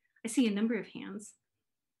 I see a number of hands.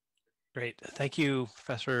 Great. Thank you,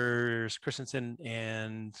 Professors Christensen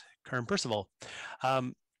and Kern Percival.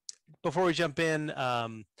 Before we jump in,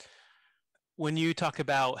 when you talk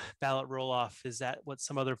about ballot roll-off, is that what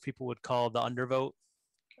some other people would call the undervote?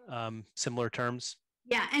 Similar terms?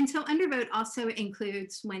 Yeah, and so undervote also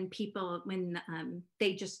includes when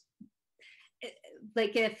they just,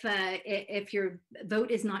 like if your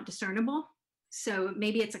vote is not discernible. So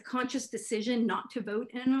maybe it's a conscious decision not to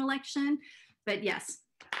vote in an election, but yes,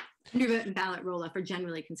 undervote and ballot roll-off are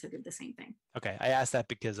generally considered the same thing. Okay, I asked that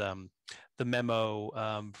because the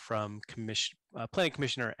memo from Planning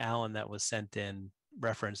Commissioner Allen that was sent in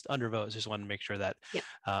referenced undervotes. Just wanted to make sure that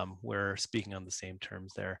we're speaking on the same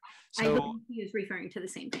terms there. So, I believe he was referring to the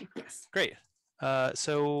same thing, yes. Great.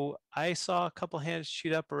 So I saw a couple hands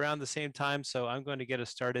shoot up around the same time, so I'm going to get us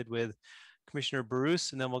started with Commissioner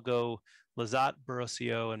Bruce, and then we'll go Lazat,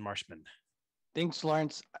 Barocio, and Marshman. Thanks,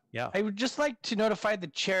 Lawrence. Yeah. I would just like to notify the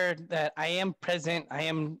chair that I am present. I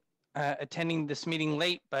am attending this meeting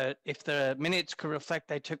late, but if the minutes could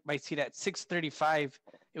reflect I took my seat at 6:35,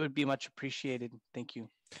 it would be much appreciated. Thank you.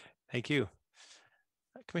 Thank you.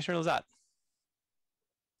 Commissioner Lazat.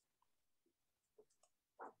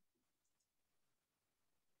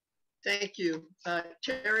 Thank you.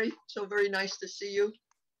 Terry, so very nice to see you.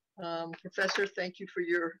 Professor, thank you for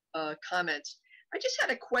your comments. I just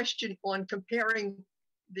had a question on comparing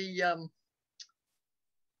the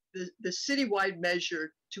citywide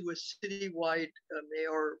measure to a citywide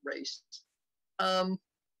mayor race. And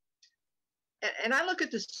I look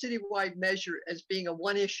at the citywide measure as being a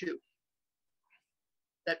one issue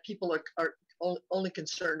that people are only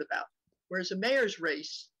concerned about. Whereas a mayor's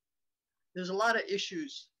race, there's a lot of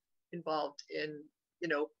issues involved in,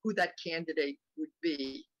 who that candidate would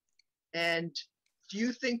be. And do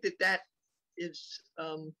you think that that is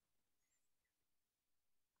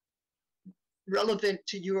relevant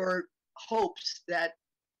to your hopes that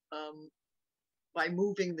by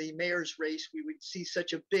moving the mayor's race, we would see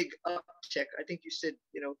such a big uptick? I think you said,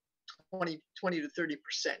 20 to 30%.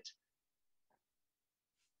 I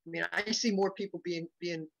mean, I see more people being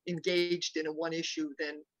engaged in a one issue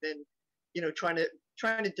than trying to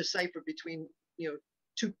decipher between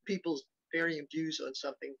two people's varying views on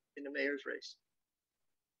something in the mayor's race.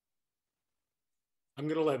 I'm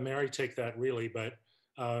going to let Mary take that really, but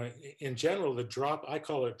in general, I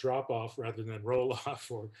call it drop off rather than roll off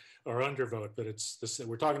or undervote, but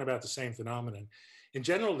we're talking about the same phenomenon. In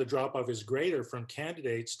general, the drop off is greater from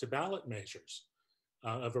candidates to ballot measures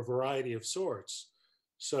of a variety of sorts.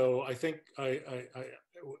 So I think,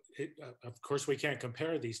 of course, we can't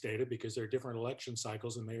compare these data because there are different election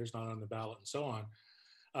cycles and mayor's not on the ballot and so on.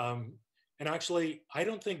 And actually, I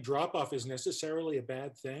don't think drop off is necessarily a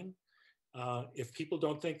bad thing. If people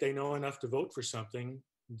don't think they know enough to vote for something,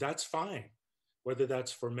 that's fine, whether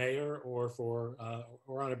that's for mayor or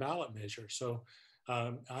on a ballot measure. So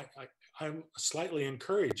I'm slightly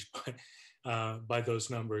encouraged by those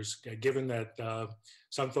numbers, given that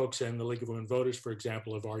some folks in the League of Women Voters, for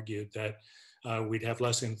example, have argued that we'd have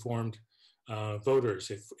less informed voters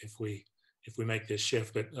if we make this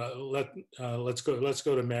shift. But let's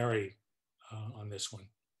go to Mary on this one.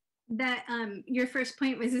 That your first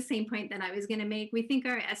point was the same point that I was going to make. We think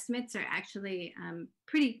our estimates are actually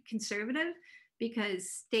pretty conservative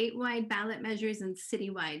because statewide ballot measures and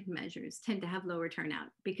citywide measures tend to have lower turnout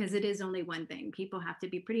because it is only one thing. People have to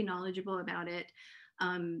be pretty knowledgeable about it.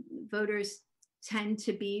 Voters tend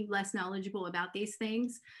to be less knowledgeable about these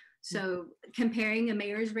things. So comparing a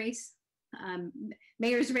mayor's race,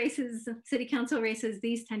 mayor's races, city council races,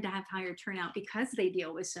 these tend to have higher turnout because they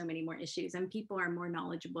deal with so many more issues and people are more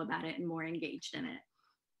knowledgeable about it and more engaged in it.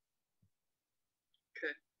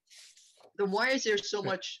 Okay. Then why is there so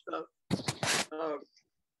much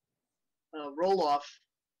roll off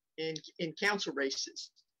in council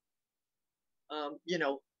races? You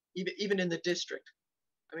know, even in the district.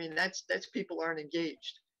 I mean, that's people aren't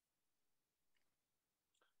engaged.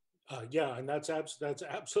 Yeah, and that's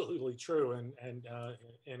absolutely true, and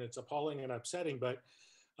it's appalling and upsetting. But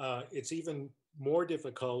it's even more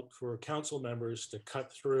difficult for council members to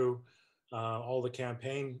cut through all the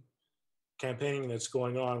campaigning that's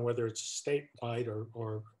going on, whether it's statewide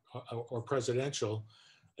or presidential.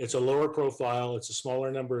 It's a lower profile. It's a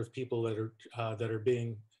smaller number of people that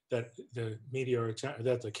the media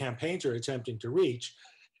that the campaigns are attempting to reach,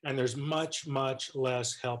 and there's much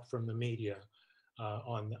less help from the media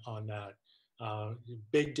on that.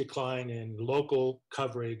 Big decline in local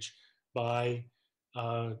coverage by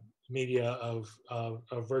media of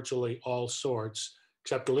virtually all sorts,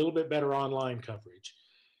 except a little bit better online coverage.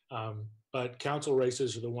 But council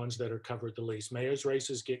races are the ones that are covered the least. Mayor's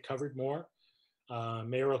races get covered more.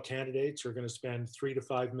 Mayoral candidates are going to spend $3 to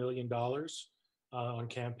 $5 million on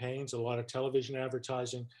campaigns, a lot of television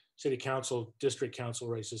advertising. City council, district council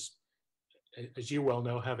races, as you well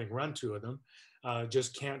know, having run two of them,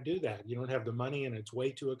 just can't do that. You don't have the money and it's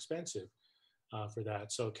way too expensive for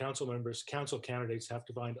that. So council members, council candidates have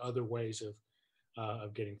to find other ways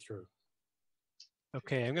of getting through.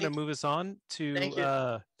 Okay, I'm going to move us on to,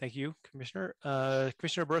 thank you, Commissioner.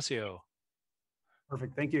 Commissioner Brosio.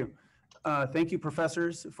 Perfect, thank you. Thank you,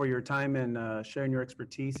 professors, for your time and sharing your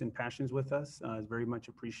expertise and passions with us. It's very much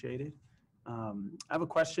appreciated. I have a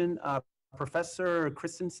question. Professor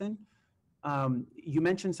Christensen, you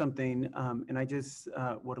mentioned something, and I just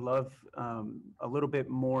would love a little bit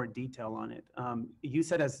more detail on it. You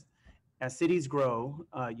said as cities grow,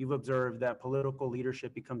 you've observed that political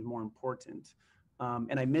leadership becomes more important.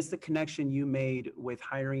 And I missed the connection you made with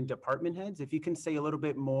hiring department heads. If you can say a little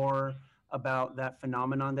bit more about that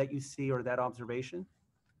phenomenon that you see or that observation.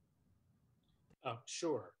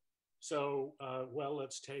 Sure. So, well,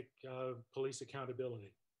 let's take police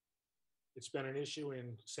accountability. It's been an issue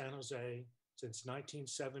in San Jose since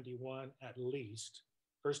 1971 at least.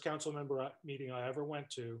 First council member meeting I ever went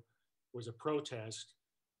to was a protest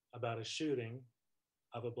about a shooting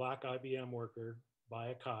of a Black IBM worker by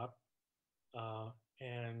a cop.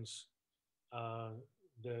 And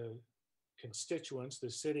the constituents, the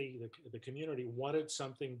city, the community wanted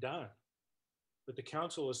something done, but the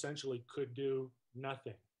council essentially could do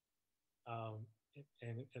nothing,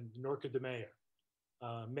 and nor could the mayor.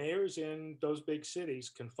 Mayors in those big cities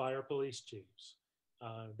can fire police chiefs.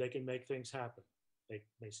 They can make things happen. They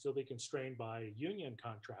may still be constrained by union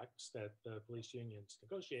contracts that the police unions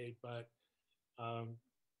negotiate, but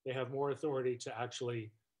they have more authority to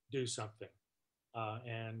actually do something.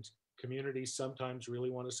 And communities sometimes really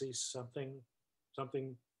want to see something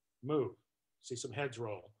move, see some heads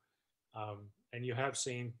roll. And you have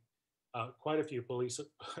seen quite a few police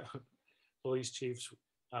chiefs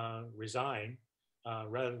resign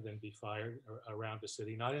rather than be fired around the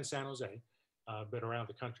city, not in San Jose, but around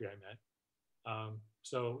the country, I meant.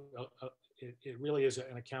 So it really is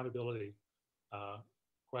an accountability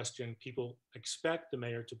question. People expect the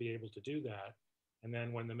mayor to be able to do that. And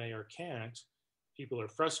then when the mayor can't, people are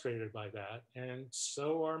frustrated by that. And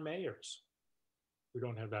so are mayors who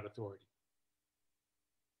don't have that authority.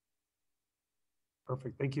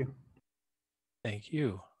 Perfect, thank you. Thank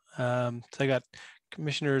you. So I got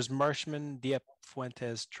Commissioners Marshman, Dieppe,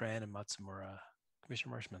 Fuentes, Tran, and Matsumura.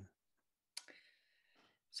 Commissioner Marshman.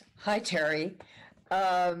 Hi, Terry.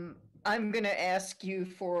 I'm going to ask you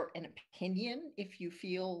for an opinion if you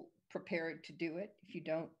feel prepared to do it. If you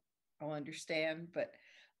don't, I'll understand. But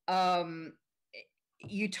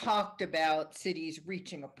you talked about cities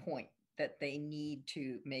reaching a point that they need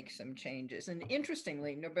to make some changes. And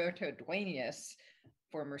interestingly, Norberto Duenas,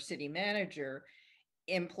 former city manager,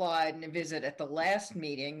 implied in a visit at the last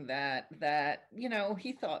meeting that you know,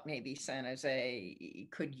 he thought maybe San Jose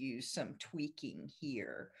could use some tweaking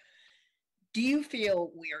here. Do you feel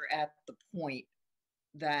we're at the point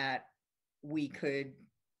that we could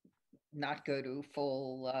not go to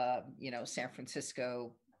full, you know, San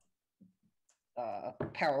Francisco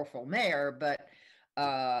powerful mayor,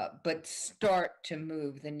 but start to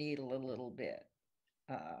move the needle a little bit?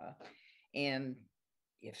 And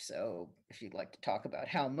if so, if you'd like to talk about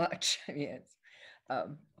how much, I mean, it's,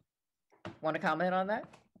 want to comment on that?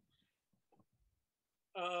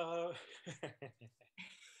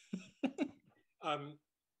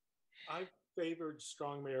 I've favored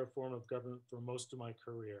strong mayor form of government for most of my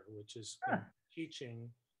career, which is teaching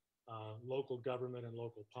local government and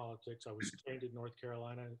local politics. I was trained in North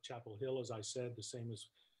Carolina, Chapel Hill, as I said, the same as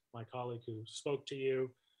my colleague who spoke to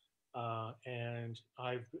you. And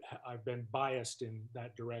I've been biased in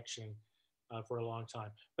that direction for a long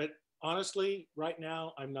time. But honestly, right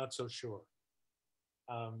now, I'm not so sure.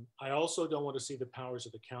 I also don't want to see the powers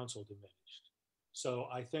of the council diminished. So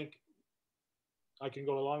I think I can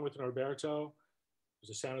go along with Norberto, who's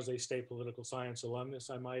a San Jose State political science alumnus,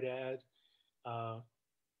 I might add.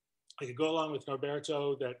 I could go along with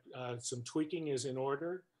Norberto that some tweaking is in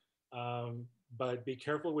order, but be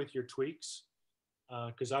careful with your tweaks,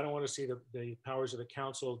 because I don't want to see the powers of the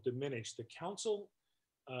council diminished. The council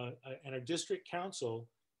and a district council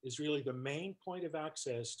is really the main point of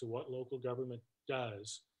access to what local government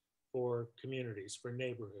does for communities, for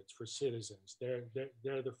neighborhoods, for citizens. They're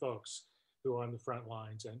the folks who are on the front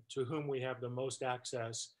lines and to whom we have the most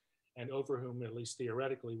access and over whom, at least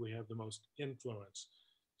theoretically, we have the most influence.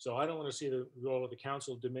 So I don't want to see the role of the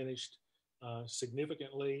council diminished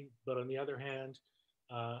significantly, but on the other hand,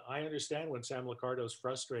 I understand when Sam Liccardo is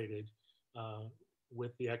frustrated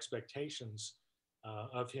with the expectations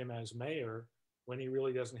of him as mayor when he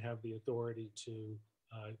really doesn't have the authority to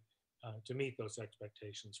meet those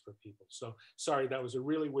expectations for people. So sorry, that was a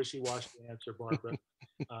really wishy-washy answer, Barbara,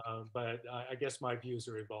 but I guess my views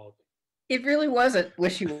are evolving. It really wasn't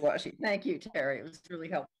wishy-washy. Thank you, Terry. It was really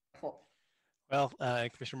helpful. Well,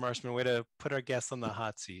 Commissioner Marshman, way to put our guests on the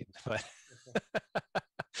hot seat. But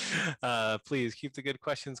please keep the good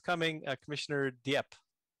questions coming. Commissioner Dieppe.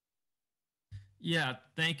 Yeah,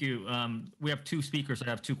 thank you. We have two speakers. I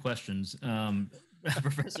have two questions.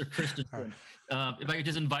 Professor Christensen, if I could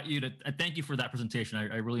just invite you to thank you for that presentation.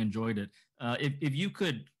 I really enjoyed it. If you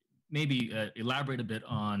could maybe elaborate a bit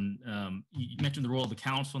on, you mentioned the role of the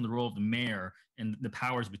council and the role of the mayor and the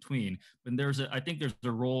powers between, but I think there's a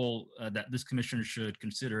role that this commission should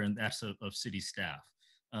consider, and that's of city staff.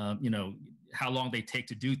 You know, how long they take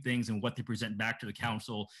to do things and what they present back to the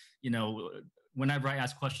council. You know, whenever I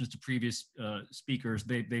ask questions to previous speakers,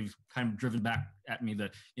 they've kind of driven back at me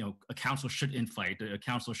that, you know, a council should infight, a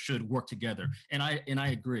council should work together. And I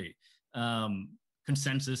agree.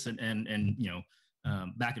 Consensus and you know,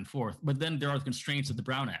 back and forth. But then there are the constraints of the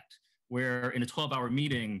Brown Act, where in a 12-hour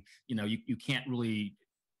meeting, you know, you can't really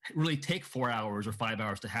take 4 hours or 5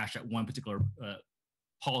 hours to hash out one particular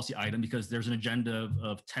policy item, because there's an agenda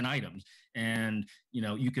of 10 items. And, you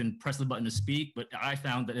know, you can press the button to speak, but I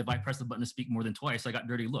found that if I press the button to speak more than twice, I got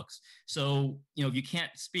dirty looks. So, you know, if you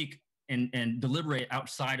can't speak and deliberate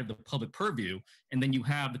outside of the public purview, and then you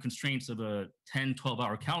have the constraints of a 10,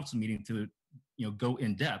 12-hour council meeting to, you know, go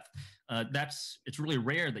in depth, it's really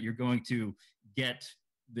rare that you're going to get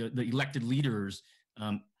the elected leaders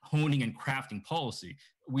honing and crafting policy.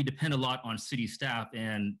 We depend a lot on city staff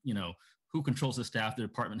and, you know, who controls the staff, the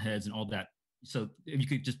department heads, and all that. So if you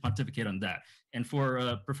could just pontificate on that. And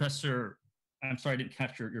for Professor, I'm sorry, I didn't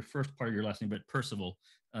catch your first part of your last name, but Percival,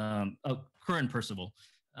 Curran Percival,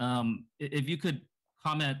 if you could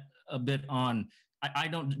comment a bit on, I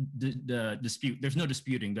don't dispute, there's no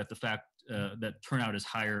disputing that the fact that turnout is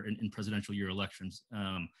higher in presidential year elections.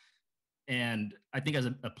 And I think as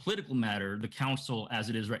a political matter, the council as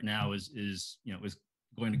it is right now is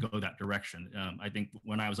going to go that direction. I think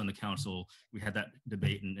when I was on the council, we had that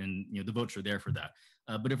debate, and you know, the votes are there for that.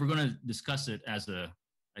 But if we're going to discuss it as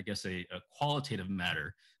I guess a qualitative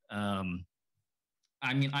matter, I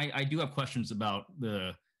mean, I do have questions about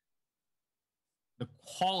the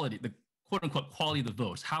quality, the quote unquote quality of the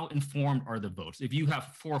votes. How informed are the votes? If you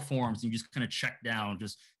have 4 forms and you just kind of check down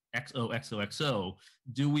just XO, XO, XO,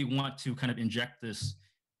 do we want to kind of inject this,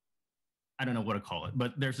 I don't know what to call it,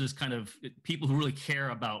 but there's this kind of people who really care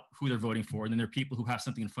about who they're voting for, and then there are people who have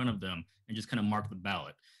something in front of them and just kind of mark the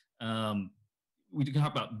ballot. We can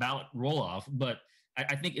talk about ballot roll-off, but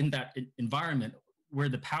I think in that environment where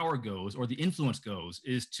the power goes or the influence goes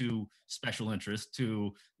is to special interests,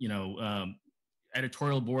 to, you know,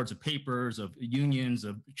 editorial boards of papers, of unions,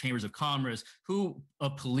 of chambers of commerce,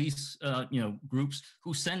 of police, you know, groups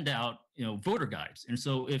who send out, you know, voter guides. And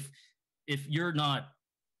so if you're not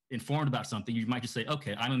informed about something, you might just say,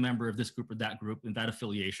 okay, I'm a member of this group or that group and that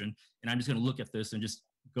affiliation, and I'm just going to look at this and just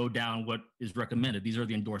go down what is recommended. These are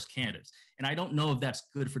the endorsed candidates. And I don't know if that's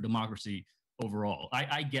good for democracy overall.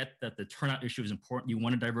 I get that the turnout issue is important. You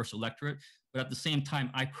want a diverse electorate, but at the same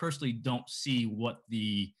time, I personally don't see what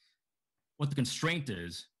the what the constraint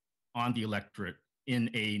is on the electorate in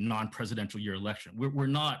a non-presidential year election. We're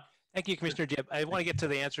not. Thank you, Commissioner Gibb. I want to get to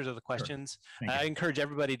the answers of the questions. Sure. I encourage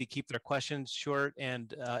everybody to keep their questions short,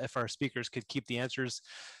 and if our speakers could keep the answers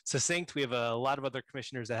succinct. We have a lot of other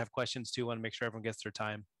commissioners that have questions too. Want to make sure everyone gets their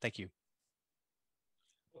time. Thank you.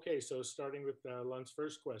 Okay, so starting with Lun's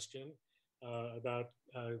first question about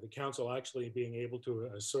the council actually being able to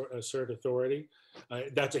assert authority.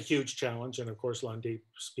 That's a huge challenge, and of course, Lundeep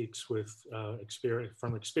speaks with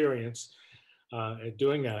experience at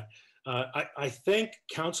doing that. I think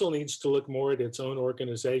council needs to look more at its own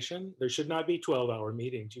organization. There should not be 12-hour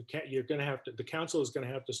meetings. The council is going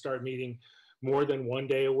to have to start meeting more than one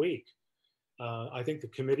day a week. I think the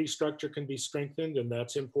committee structure can be strengthened, and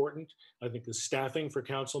that's important. I think the staffing for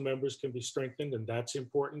council members can be strengthened, and that's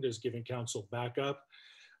important, as giving council backup.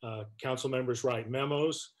 Council members write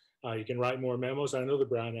memos. You can write more memos. I know the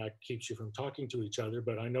Brown Act keeps you from talking to each other,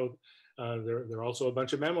 but I know there are also a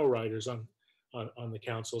bunch of memo writers on the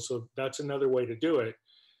council. So that's another way to do it.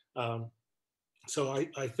 So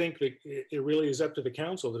I think that it really is up to the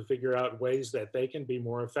council to figure out ways that they can be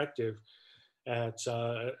more effective at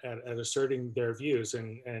asserting their views.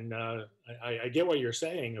 And I get what you're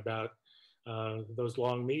saying about those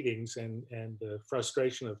long meetings and the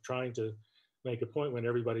frustration of trying to make a point when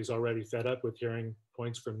everybody's already fed up with hearing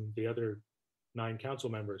points from the other 9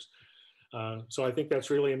 council members. So I think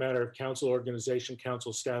that's really a matter of council organization,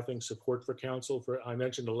 council staffing, support for council. I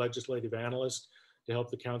mentioned a legislative analyst to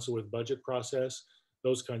help the council with budget process.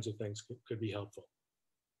 Those kinds of things could be helpful.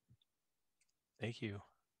 Thank you.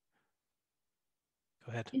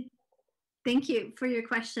 Go ahead. Thank you for your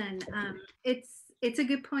question. It's a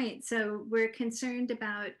good point. So we're concerned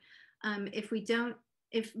about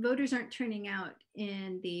if voters aren't turning out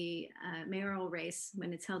in the mayoral race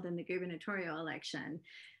when it's held in the gubernatorial election,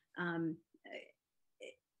 and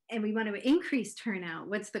we want to increase turnout,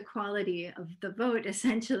 what's the quality of the vote,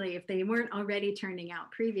 essentially, if they weren't already turning out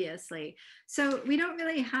previously? So we don't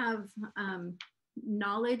really have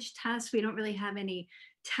knowledge tests. We don't really have any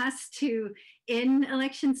tests in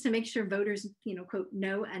elections to make sure voters, quote,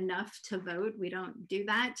 know enough to vote. We don't do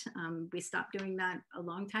that. We stopped doing that a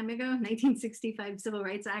long time ago. 1965 Civil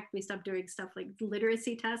Rights Act, we stopped doing stuff like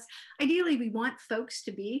literacy tests. Ideally, we want folks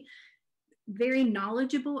to be very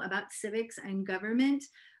knowledgeable about civics and government,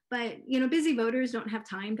 but busy voters don't have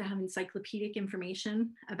time to have encyclopedic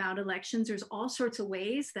information about elections. There's all sorts of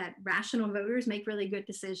ways that rational voters make really good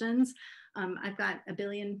decisions. I've got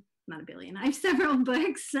I have several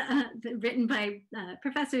books written by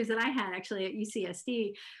professors that I had actually at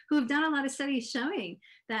UCSD who have done a lot of studies showing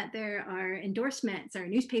that there are endorsements, or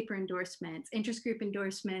newspaper endorsements, interest group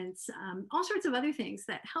endorsements, all sorts of other things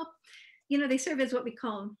that help. They serve as what we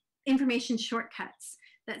call information shortcuts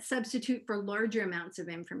that substitute for larger amounts of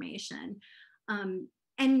information.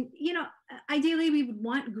 Ideally, we would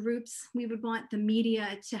want the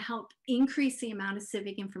media to help increase the amount of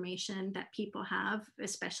civic information that people have,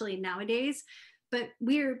 especially nowadays. But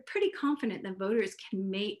we're pretty confident that voters can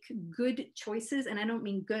make good choices. And I don't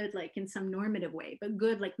mean good like in some normative way, but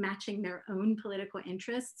good like matching their own political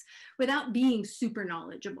interests without being super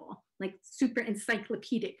knowledgeable, like super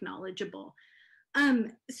encyclopedic knowledgeable.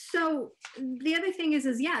 So the other thing is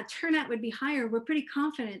yeah, turnout would be higher. We're pretty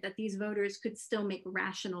confident that these voters could still make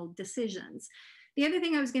rational decisions. The other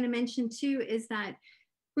thing I was going to mention too is that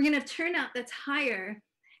we're going to have turnout that's higher,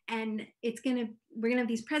 and we're going to have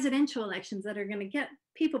these presidential elections that are going to get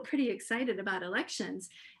people pretty excited about elections,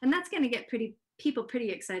 and that's going to get people pretty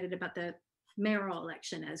excited about the mayoral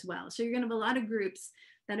election as well. So you're going to have a lot of groups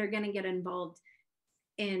that are going to get involved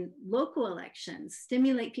in local elections,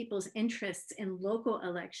 stimulate people's interests in local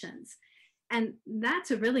elections. And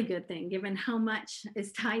that's a really good thing, given how much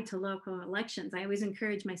is tied to local elections. I always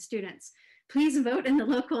encourage my students, please vote in the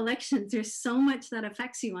local elections. There's so much that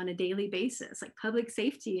affects you on a daily basis, like public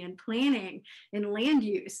safety and planning and land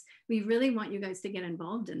use. We really want you guys to get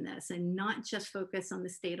involved in this and not just focus on the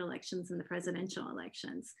state elections and the presidential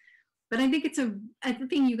elections. But I think it's a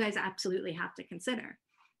thing you guys absolutely have to consider.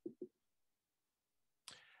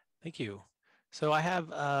 Thank you. So I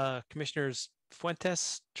have Commissioners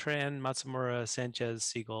Fuentes, Tran, Matsumura, Sanchez,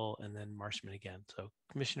 Siegel, and then Marshman again. So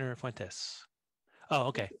Commissioner Fuentes. Oh,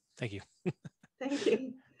 okay. Thank you. Thank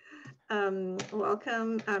you.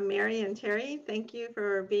 Welcome, Mary and Terry. Thank you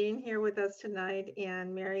for being here with us tonight.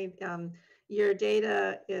 And Mary, your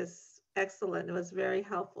data is excellent. It was very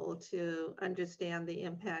helpful to understand the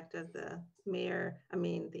impact of the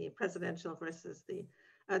the presidential versus the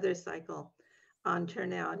other cycle on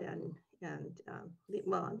turnout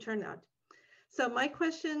on turnout. So my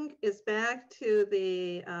question is back to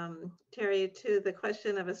the, Terry, to the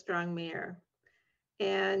question of a strong mayor.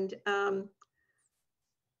 And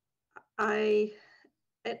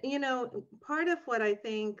you know, part of what I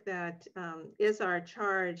think that is our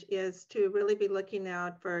charge is to really be looking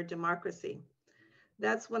out for democracy.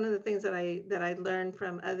 That's one of the things that I learned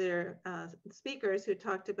from other speakers who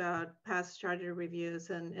talked about past charter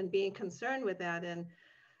reviews and being concerned with that, and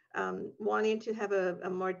wanting to have a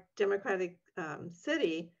more democratic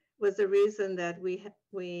city was the reason that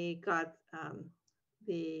we got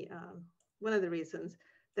one of the reasons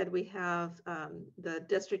that we have the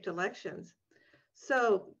district elections.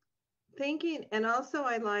 So thinking, and also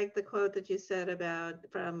I like the quote that you said about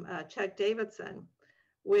from Chuck Davidson,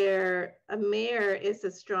 where a mayor is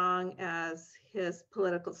as strong as his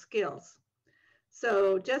political skills.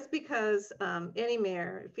 So just because any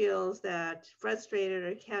mayor feels that frustrated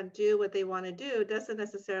or can't do what they want to do doesn't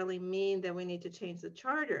necessarily mean that we need to change the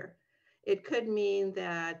charter. It could mean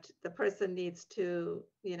that the person needs to,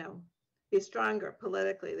 you know, be stronger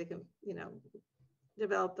politically. They can, you know,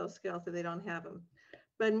 develop those skills if they don't have them.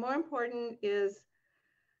 But more important is,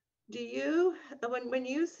 do you, when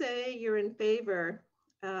you say you're in favor,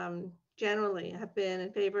 generally have been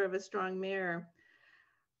in favor of a strong mayor,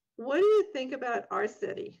 what do you think about our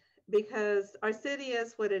city? Because our city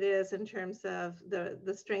is what it is in terms of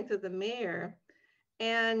the strength of the mayor.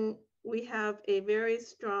 And we have a very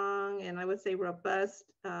strong and I would say robust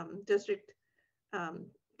district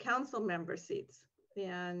council member seats.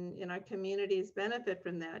 And our communities benefit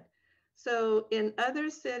from that. So in other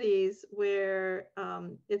cities where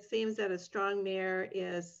it seems that a strong mayor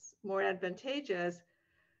is more advantageous,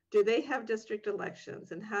 do they have district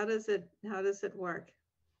elections, and how does it work?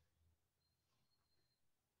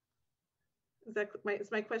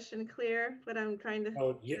 Is my question clear? What I'm trying to?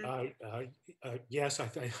 Oh yeah, yes, I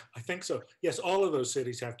think so. Yes, all of those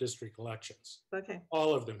cities have district elections. Okay.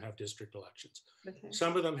 All of them have district elections. Okay.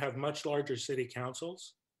 Some of them have much larger city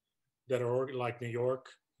councils that are like New York,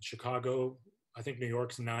 Chicago. I think New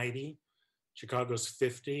York's 90, Chicago's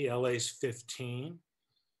 50, LA's 15.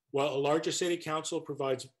 Well, a larger city council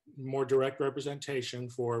provides more direct representation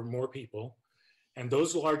for more people. And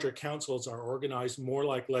those larger councils are organized more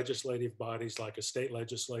like legislative bodies, like a state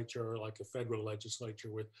legislature or like a federal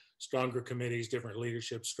legislature, with stronger committees, different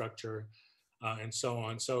leadership structure, and so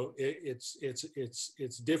on. So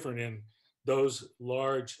it's different in those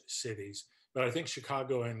large cities. But I think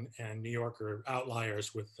Chicago and New York are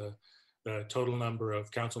outliers with the total number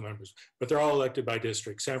of council members. But they're all elected by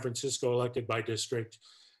district. San Francisco elected by district.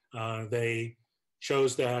 They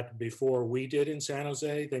chose that before we did in San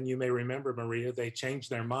Jose. Then you may remember, Maria, they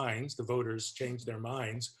changed their minds. The voters changed their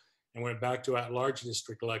minds and went back to at-large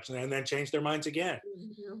district election, and then changed their minds again.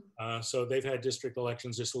 So they've had district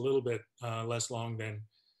elections just a little bit less long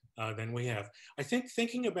than we have. I think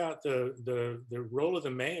thinking about the role of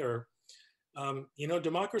the mayor, you know,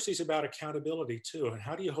 democracy is about accountability too. And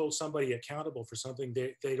how do you hold somebody accountable for something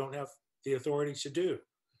they don't have the authority to do?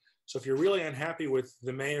 So if you're really unhappy with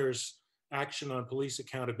the mayor's action on police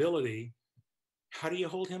accountability, how do you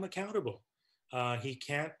hold him accountable? He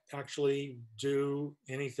can't actually do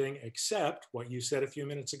anything except what you said a few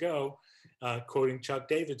minutes ago, quoting Chuck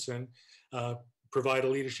Davidson, provide a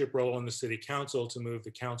leadership role in the city council to move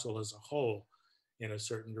the council as a whole in a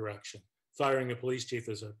certain direction. Firing a police chief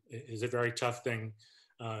is a very tough thing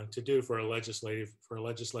to do for a legislative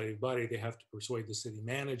body. They have to persuade the city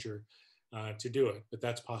manager to do it, but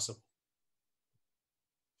that's possible.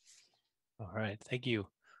 All right, thank you.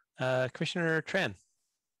 Commissioner Tran.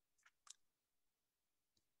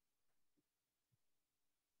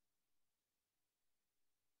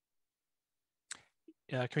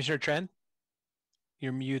 Commissioner Tran,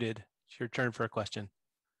 you're muted. It's your turn for a question.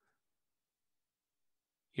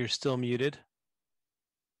 You're still muted.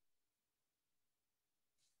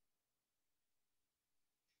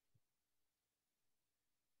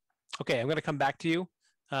 Okay, I'm going to come back to you.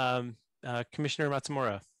 Commissioner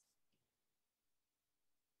Matsumura.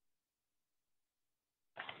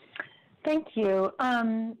 Thank you.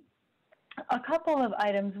 A couple of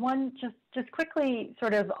items. One, just quickly,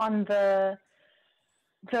 sort of on the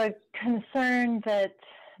concern that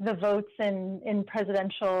the votes in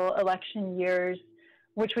presidential election years,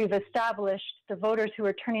 which we've established, the voters who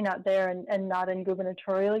are turning out there and not in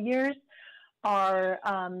gubernatorial years, are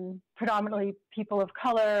predominantly people of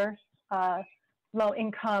color, low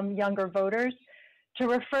income, younger voters. To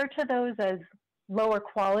refer to those as lower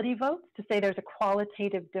quality votes, to say there's a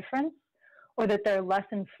qualitative difference or that they're less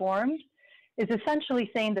informed, is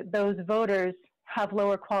essentially saying that those voters have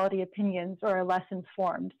lower quality opinions or are less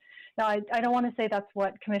informed. Now, I don't want to say that's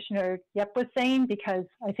what Commissioner Yep was saying, because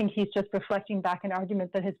I think he's just reflecting back an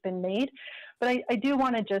argument that has been made. But I do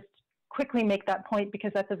want to just quickly make that point,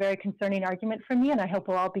 because that's a very concerning argument for me, and I hope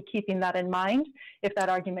we'll all be keeping that in mind if that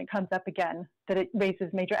argument comes up again, that it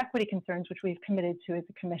raises major equity concerns, which we've committed to as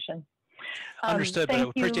a commission. Understood, but I would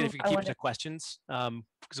appreciate you. if you could keep it to questions,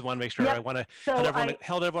 because I want to make sure Yep. I want to So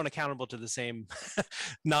held everyone accountable to the same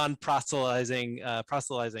non-proselytizing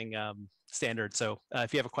standard. So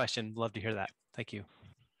if you have a question, love to hear that. Thank you.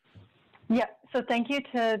 Yeah, so thank you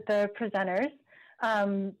to the presenters,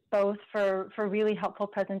 both for really helpful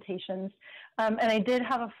presentations. And I did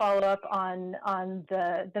have a follow-up on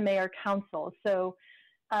the mayor council. So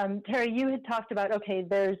Terry, you had talked about, okay,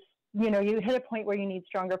 you hit a point where you need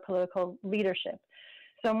stronger political leadership.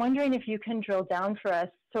 So I'm wondering if you can drill down for us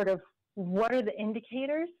sort of what are the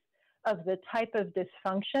indicators of the type of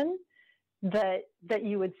dysfunction that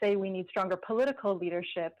you would say we need stronger political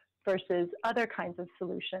leadership versus other kinds of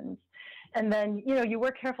solutions. And then, you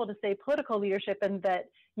were careful to say political leadership, and that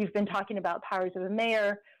you've been talking about powers of the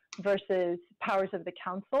mayor versus powers of the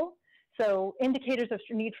council. So indicators of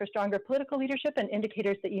need for stronger political leadership and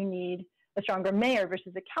indicators that you need a stronger mayor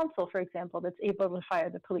versus a council, for example, that's able to fire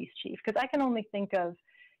the police chief. Because I can only think of,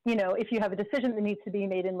 if you have a decision that needs to be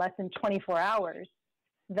made in less than 24 hours,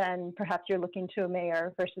 then perhaps you're looking to a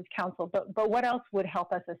mayor versus council. But what else would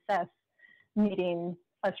help us assess needing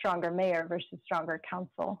a stronger mayor versus stronger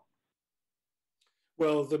council?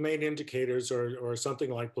 Well, the main indicators are something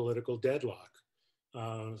like political deadlock,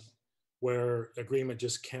 where agreement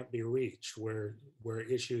just can't be reached, where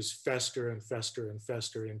issues fester and fester and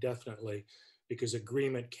fester indefinitely because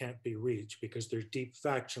agreement can't be reached, because there's deep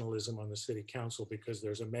factionalism on the city council, because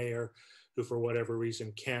there's a mayor who, for whatever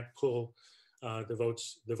reason, can't pull the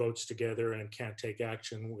votes together and can't take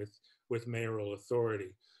action with mayoral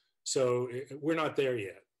authority. So we're not there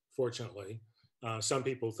yet, fortunately. Some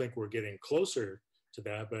people think we're getting closer to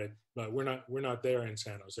that, but we're not there in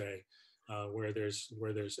San Jose, where there's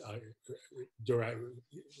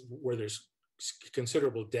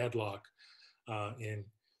considerable deadlock in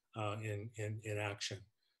action.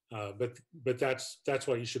 But that's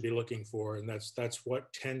what you should be looking for, and that's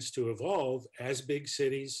what tends to evolve as big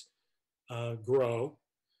cities grow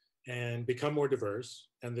and become more diverse,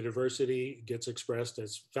 and the diversity gets expressed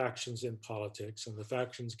as factions in politics, and the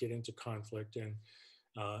factions get into conflict, and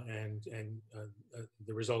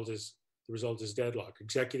the result is deadlock.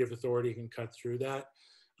 Executive authority can cut through that.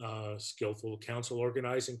 Skillful council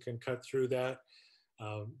organizing can cut through that.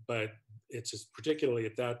 But it's particularly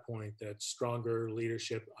at that point that stronger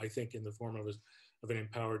leadership, I think, in the form of an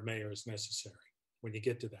empowered mayor is necessary when you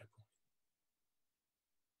get to that point.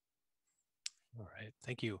 All right,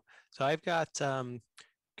 thank you. So I've got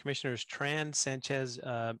Commissioners Tran, Sanchez,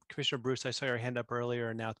 Commissioner Bruce, I saw your hand up earlier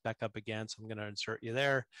and now it's back up again, so I'm going to insert you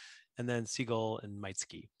there, and then Siegel and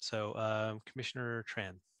Meitsky. So Commissioner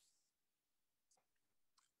Tran.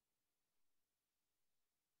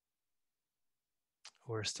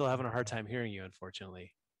 We're still having a hard time hearing you,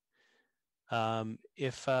 unfortunately.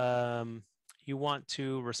 If you want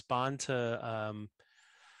to respond to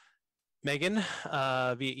Megan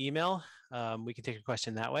via email, we can take a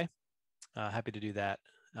question that way. Happy to do that.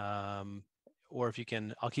 Or if you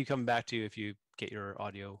can, I'll keep coming back to you if you get your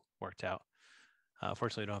audio worked out.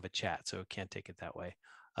 Fortunately, I don't have a chat, so can't take it that way.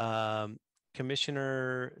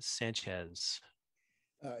 Commissioner Sanchez.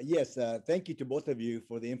 Yes, thank you to both of you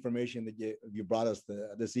for the information that you brought us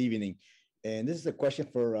this evening. And this is a question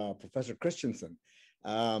for Professor Christensen.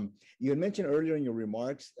 You had mentioned earlier in your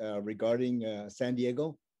remarks regarding San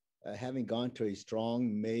Diego having gone to a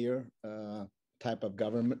strong mayor type of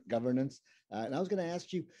governance. And I was going to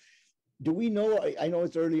ask you, do we know, I know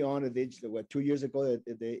it's early on, what, 2 years ago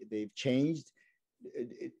that they've changed.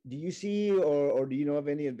 Do you see or do you know of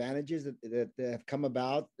any advantages that have come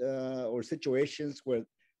about or situations where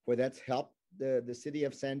that's helped the city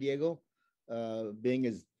of San Diego being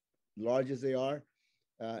as large as they are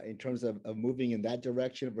in terms of moving in that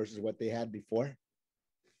direction versus what they had before?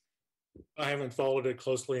 I haven't followed it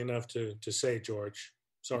closely enough to say, George.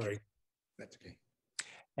 Sorry. Okay. That's okay.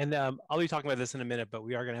 And I'll be talking about this in a minute, but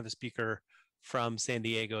we are going to have a speaker from San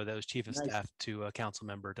Diego that was chief of staff to a council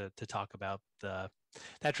member to talk about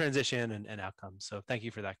that transition and outcomes. So thank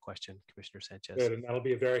you for that question, Commissioner Sanchez. Good, and that'll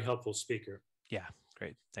be a very helpful speaker. Yeah,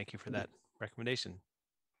 great. Thank you for that recommendation,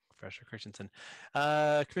 Professor Christensen.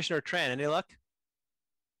 Commissioner Tran, any luck?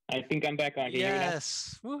 I think I'm back on. Can you hear me now?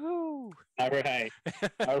 Yes. Woohoo. All right.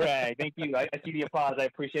 All right. Thank you. I see the applause. I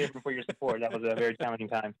appreciate it for your support. That was a very challenging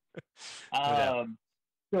time.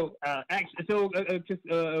 Just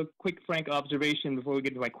a quick, frank observation before we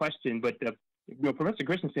get to my question. But Professor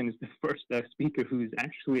Christensen is the first speaker who's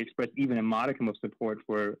actually expressed even a modicum of support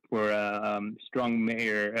for strong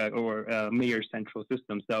mayor or mayor central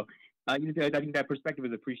system. So I think that perspective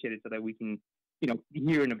is appreciated, so that we can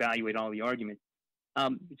hear and evaluate all the arguments.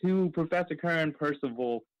 To Professor Kern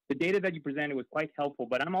Percival, the data that you presented was quite helpful,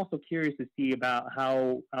 but I'm also curious to see about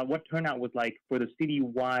how what turnout was like for the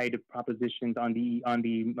citywide propositions on the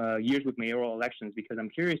years with mayoral elections, because I'm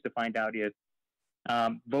curious to find out if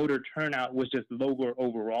voter turnout was just lower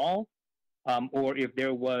overall, or if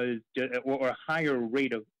there was or a higher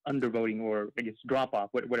rate of undervoting, or I guess drop off,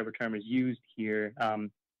 whatever term is used here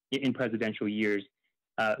in presidential years.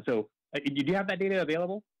 Do you have that data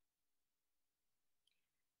available?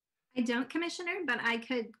 I don't, Commissioner, but I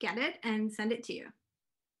could get it and send it to you.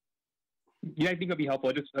 Yeah, I think it'd be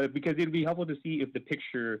helpful, just because it'd be helpful to see if the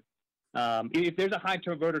picture, if there's a high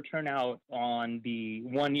voter turnout on the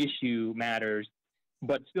one issue matters,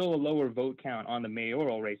 but still a lower vote count on the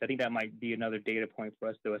mayoral race. I think that might be another data point for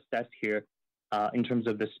us to assess here in terms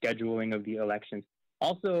of the scheduling of the elections.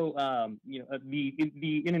 Also,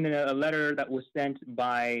 in a letter that was sent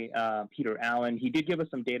by Peter Allen, he did give us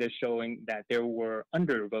some data showing that there were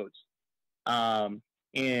undervotes. My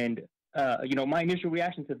initial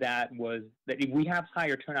reaction to that was that if we have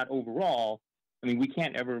higher turnout overall, I mean, we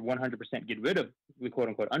can't ever 100% get rid of the quote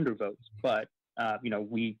unquote undervotes, but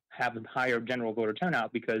we have a higher general voter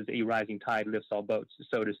turnout because a rising tide lifts all boats,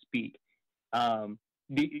 so to speak. Were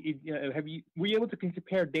you able to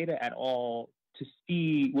compare data at all to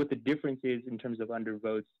see what the difference is in terms of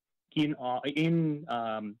undervotes in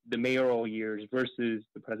the mayoral years versus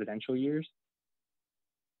the presidential years?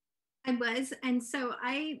 I was, and so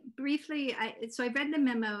I read the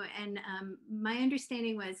memo, and my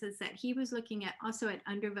understanding is that he was looking at also at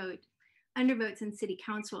undervotes in city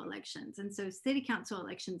council elections, and so city council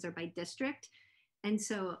elections are by district, and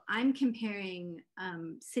so I'm comparing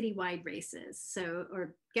citywide races.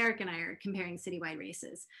 Or Garrick and I are comparing citywide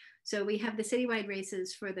races. So we have the citywide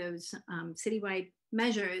races for those citywide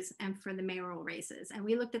measures and for the mayoral races, and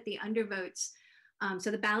we looked at the undervotes. So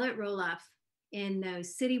the ballot roll-off in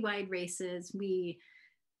those citywide races, we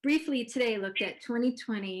briefly today looked at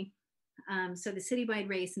 2020, so the citywide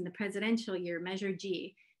race in the presidential year, Measure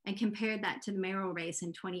G, and compared that to the mayoral race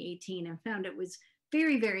in 2018 and found it was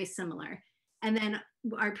very, very similar. And then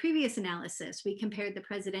our previous analysis, we compared the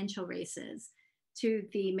presidential races to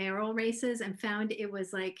the mayoral races and found it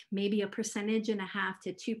was like maybe 1.5%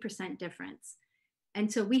 to 2% difference.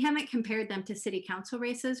 And so we haven't compared them to city council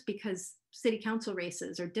races because city council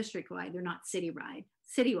races are district-wide, they're not citywide.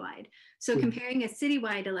 So comparing a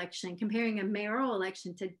citywide election, comparing a mayoral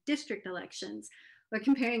election to district elections, or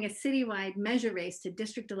comparing a citywide measure race to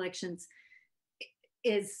district elections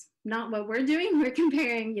is not what we're doing. We're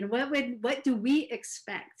comparing, what do we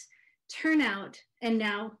expect turnout? And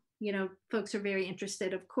now, folks are very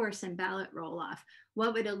interested, of course, in ballot roll-off.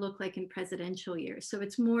 What would it look like in presidential years? So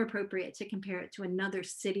it's more appropriate to compare it to another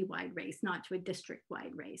citywide race, not to a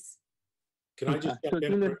district-wide race. Can I just jump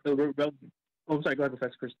in? Oh, sorry, go ahead,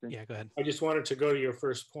 Professor Kristen. Yeah, go ahead. I just wanted to go to your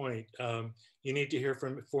first point. You need to hear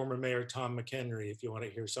from former Mayor Tom McHenry if you want to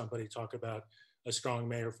hear somebody talk about a strong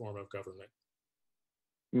mayor form of government.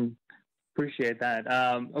 Appreciate that.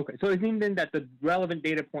 Okay, so it seems then that the relevant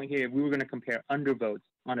data point here, if we were going to compare undervotes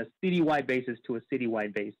on a citywide basis to a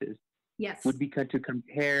citywide basis, yes, would be to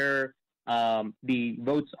compare the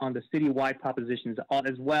votes on the citywide propositions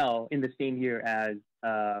as well in the same year as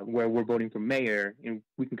where we're voting for mayor, and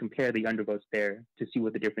we can compare the undervotes there to see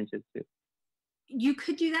what the difference is too. You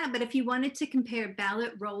could do that, but if you wanted to compare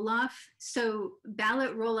ballot roll-off, so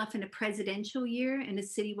ballot roll-off in a presidential year in a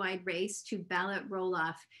citywide race to ballot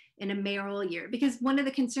roll-off in a mayoral year, because one of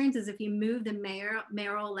the concerns is if you move the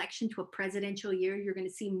mayoral election to a presidential year, you're going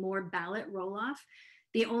to see more ballot roll-off.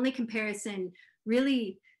 The only comparison,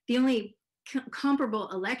 really, the only comparable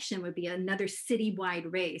election would be another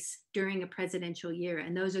citywide race during a presidential year.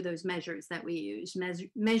 And those are those measures that we use.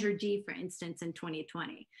 Measure G, for instance, in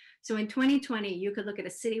 2020. So in 2020, you could look at a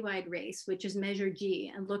citywide race, which is Measure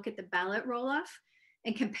G, and look at the ballot roll-off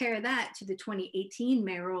and compare that to the 2018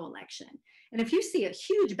 mayoral election. And if you see a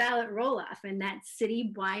huge ballot roll-off in that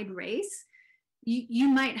citywide race, you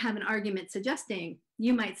might have an argument suggesting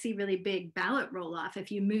you might see really big ballot roll-off if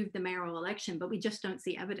you move the mayoral election, but we just don't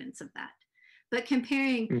see evidence of that. But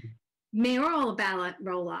comparing mayoral ballot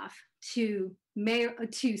roll-off to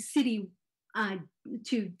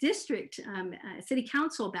district city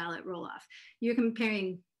council ballot roll-off, you're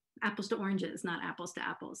comparing apples to oranges, not apples to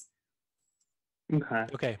apples. Okay.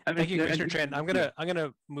 Okay. I mean, Thank you, I- Commissioner I- Tran. I'm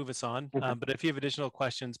gonna move us on. Okay. But if you have additional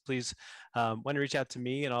questions, please want to reach out to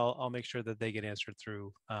me, and I'll make sure that they get answered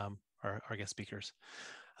through our guest speakers.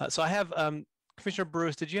 So I have Commissioner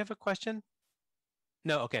Bruce. Did you have a question?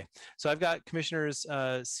 No. Okay. So I've got Commissioners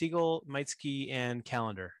Siegel, Meitsky, and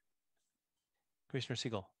Calendar. Commissioner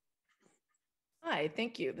Siegel. Hi,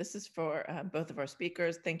 thank you. This is for both of our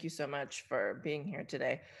speakers. Thank you so much for being here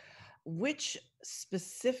today. Which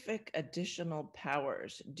specific additional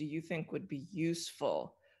powers do you think would be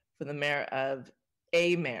useful for the mayor of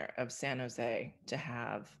San Jose to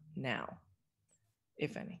have now,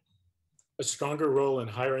 if any? A stronger role in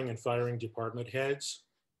hiring and firing department heads,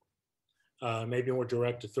 maybe more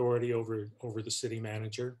direct authority over the city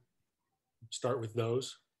manager. Start with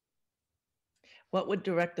those. What would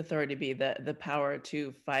direct authority be? The power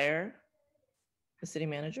to fire the city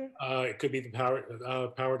manager? It could be the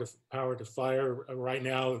power to fire. Right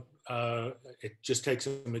now, it just takes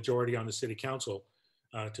a majority on the city council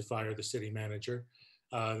to fire the city manager.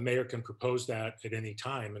 The mayor can propose that at any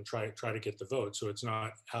time and try to get the vote, so it's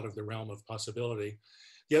not out of the realm of possibility.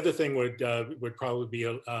 The other thing would probably be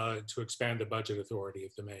to expand the budget authority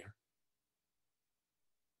of the mayor.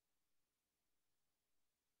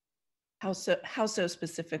 How so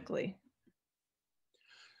specifically?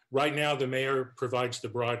 Right now, the mayor provides the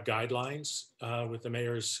broad guidelines with the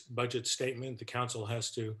mayor's budget statement. The council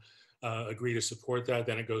has to agree to support that.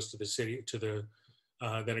 Then it goes to the city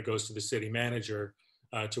then it goes to the city manager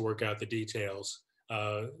to work out the details.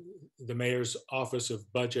 The mayor's office of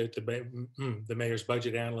budget, the mayor's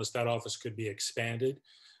budget analyst, that office could be expanded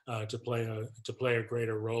to play a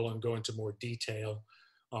greater role and go into more detail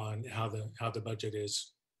on how the budget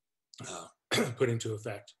is put into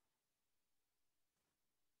effect.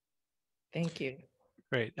 Thank you.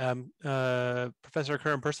 Great. Professor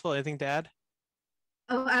Curran Percival, anything to add?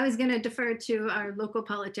 Oh, I was going to defer to our local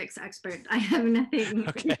politics expert. I have nothing.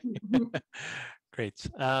 Okay. Great.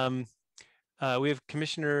 We have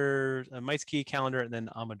Commissioner Meitsky, Calendar, and then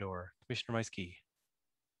Amador. Commissioner Meitsky.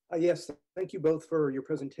 Yes, thank you both for your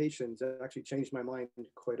presentations. It actually changed my mind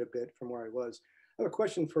quite a bit from where I was. I have a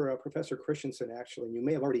question for Professor Christensen, actually. You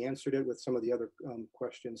may have already answered it with some of the other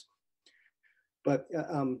questions. But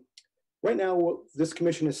right now, this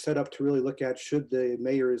commission is set up to really look at should the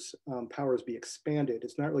mayor's powers be expanded.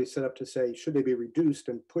 It's not really set up to say, should they be reduced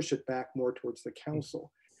and push it back more towards the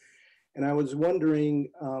council. And I was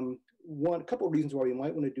wondering, a couple of reasons why we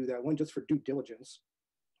might want to do that. One, just for due diligence,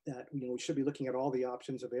 that we should be looking at all the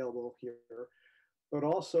options available here. But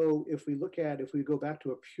also, if we go back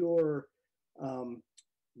to a pure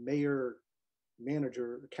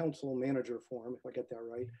council manager form, if I get that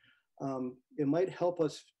right, it might help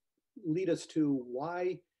us lead us to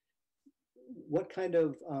what kind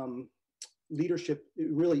of leadership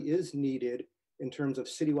really is needed in terms of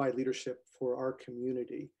citywide leadership for our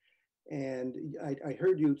community. And I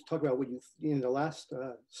heard you talk about in the last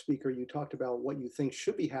speaker, you talked about what you think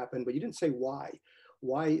should be happened, but you didn't say why.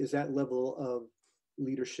 Why is that level of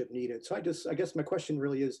leadership needed? So I guess my question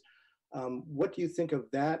really is, what do you think of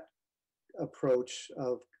that approach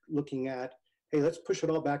of looking at, hey, let's push it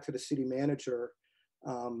all back to the city manager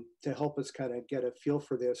to help us kind of get a feel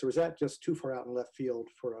for this? Or is that just too far out in left field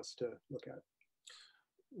for us to look at?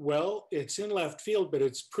 Well, it's in left field, but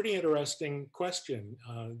it's a pretty interesting question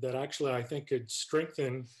that actually I think could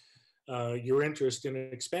strengthen your interest in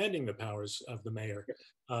expanding the powers of the mayor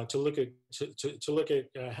to look at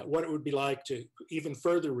what it would be like to even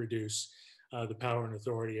further reduce the power and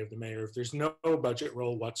authority of the mayor if there's no budget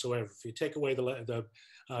role whatsoever. If you take away the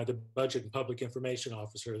budget and public information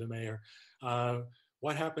officer of the mayor,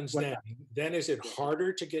 what happens then? Then is it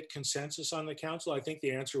harder to get consensus on the council? I think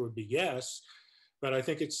the answer would be yes. But I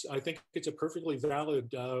think it's a perfectly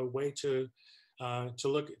valid way to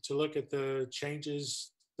look at the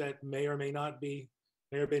changes that may or may not be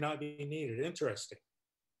needed. Interesting.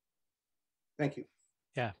 Thank you.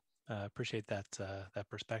 Yeah, appreciate that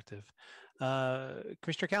perspective.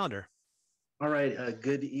 Commissioner Calendar. All right.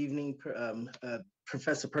 Good evening,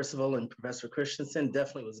 Professor Percival and Professor Christensen.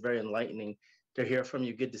 Definitely was very enlightening to hear from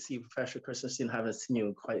you. Good to see you, Professor Christensen. I haven't seen you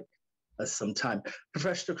in quite some time.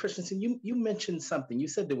 Professor Christensen, you mentioned something. You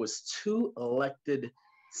said there was 2 elected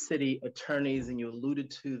city attorneys, and you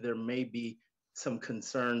alluded to there may be some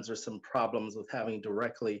concerns or some problems with having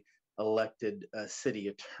directly elected city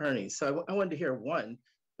attorneys. So I wanted to hear, one,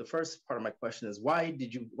 the first part of my question is why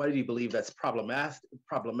did you believe that's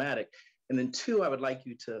problematic? And then 2, I would like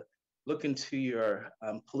you to look into your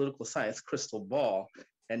political science crystal ball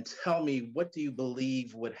and tell me, what do you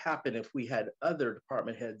believe would happen if we had other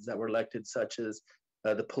department heads that were elected, such as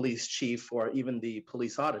the police chief or even the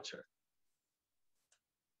police auditor?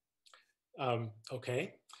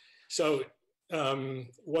 Okay, so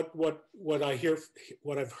what I hear,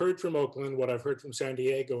 what I've heard from Oakland, what I've heard from San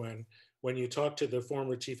Diego, and when you talk to the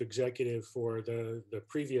former chief executive for the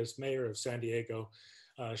previous mayor of San Diego,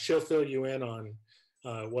 she'll fill you in on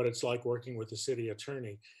what it's like working with the city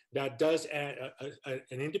attorney. That does add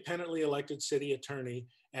an independently elected city attorney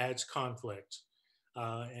adds conflict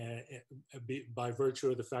by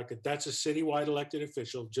virtue of the fact that that's a citywide elected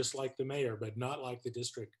official, just like the mayor, but not like the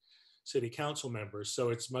district city council members. So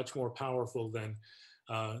it's much more powerful than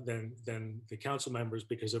the council members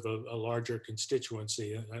because of a larger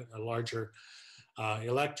constituency, a larger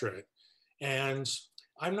electorate. And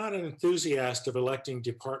I'm not an enthusiast of electing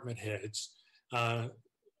department heads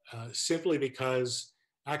simply because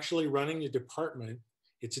actually running a department,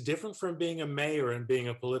 it's different from being a mayor and being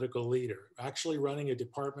a political leader. Actually running a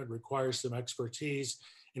department requires some expertise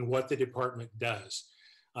in what the department does.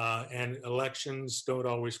 And elections don't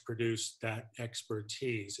always produce that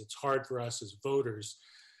expertise. It's hard for us as voters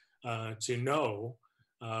to know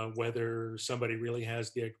whether somebody really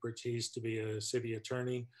has the expertise to be a city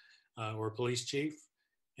attorney or police chief,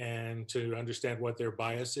 and to understand what their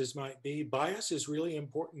biases might be. Bias is really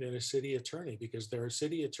important in a city attorney because there are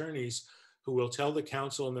city attorneys who will tell the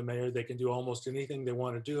council and the mayor they can do almost anything they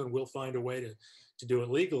want to do and we'll find a way to do it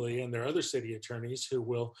legally. And there are other city attorneys who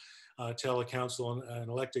will tell a council, an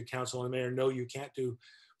elected council and mayor, no, you can't do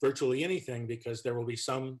virtually anything because there will be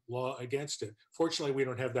some law against it. Fortunately, we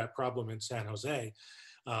don't have that problem in San Jose,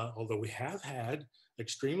 although we have had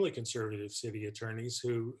extremely conservative city attorneys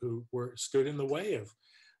who stood in the way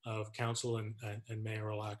of council and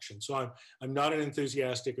mayoral action. So I'm not an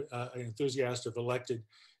enthusiast of elected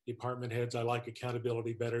department heads. I like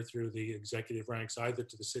accountability better through the executive ranks, either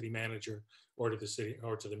to the city manager or to the city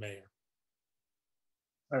or to the mayor.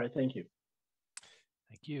 All right, thank you.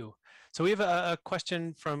 Thank you. So we have a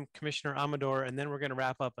question from Commissioner Amador, and then we're going to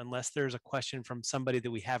wrap up unless there's a question from somebody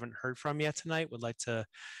that we haven't heard from yet tonight. Would like to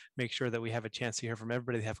make sure that we have a chance to hear from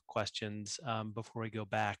everybody that have questions before we go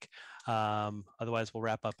back. Otherwise, we'll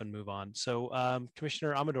wrap up and move on. So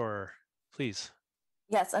Commissioner Amador, please.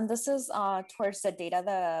 Yes, and this is towards the data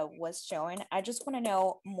that was shown. I just want to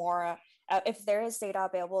know more if there is data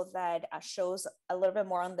available that shows a little bit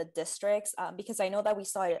more on the districts, because I know that we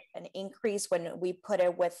saw an increase when we put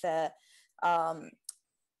it with a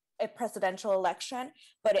presidential election,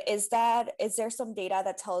 but is there some data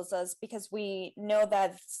that tells us, because we know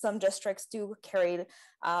that some districts do carry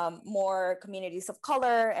more communities of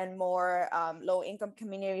color and more low-income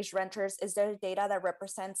communities, renters, is there data that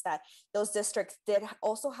represents that those districts did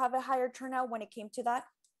also have a higher turnout when it came to that?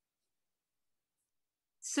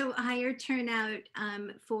 So higher turnout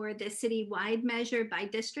for the citywide measure by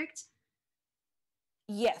district?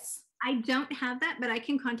 Yes. I don't have that, but I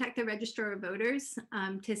can contact the Register of Voters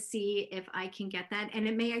to see if I can get that. And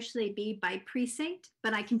it may actually be by precinct,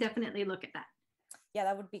 but I can definitely look at that. Yeah,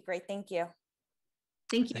 that would be great. Thank you.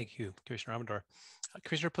 Thank you. Thank you, Commissioner Amador.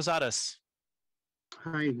 Commissioner Posadas.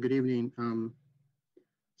 Hi, good evening.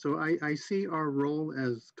 So I see our role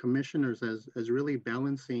as commissioners as really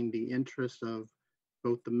balancing the interests of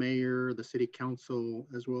both the mayor, the city council,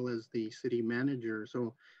 as well as the city manager.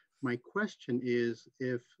 So my question is,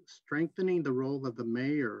 if strengthening the role of the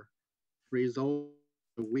mayor results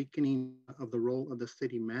in a weakening of the role of the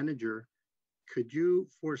city manager, could you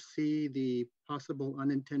foresee the possible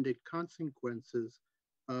unintended consequences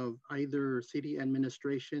of either city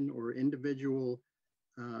administration or individual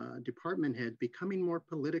department head becoming more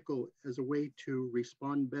political as a way to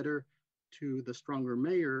respond better to the stronger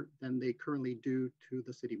mayor than they currently do to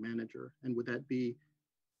the city manager? And would that be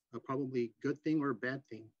a probably good thing or a bad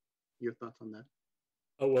thing? Your thoughts on that?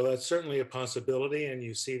 Oh, well, that's certainly a possibility. And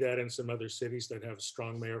you see that in some other cities that have a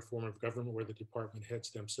strong mayor form of government where the department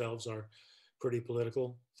heads themselves are pretty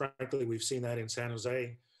political. Frankly, we've seen that in San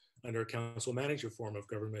Jose under a council manager form of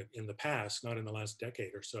government in the past, not in the last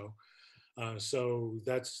decade or so. So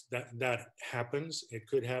that happens. It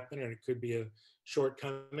could happen, and it could be a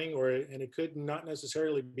shortcoming, and it could not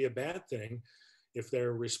necessarily be a bad thing if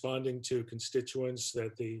they're responding to constituents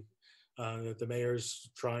that the mayor's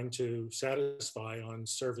trying to satisfy on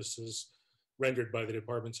services rendered by the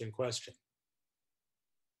departments in question.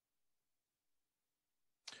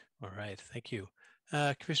 All right, thank you.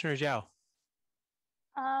 Commissioner Zhao.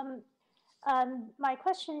 My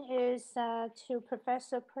question is to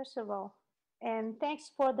Professor Percival, and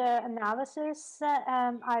thanks for the analysis.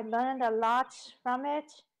 I learned a lot from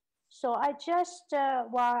it. So I just,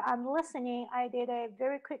 while I'm listening, I did a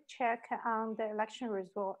very quick check on the election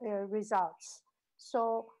results.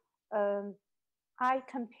 So I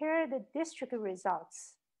compared the district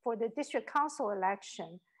results for the district council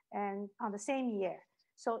election and on the same year.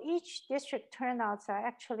 So each district turnouts are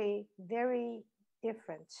actually very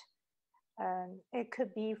different. It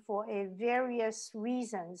could be for a various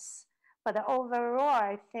reasons, but overall,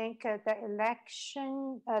 I think the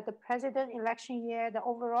election, the president election year, the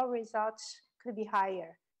overall results could be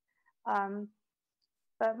higher.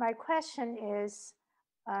 But my question is,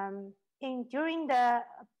 during the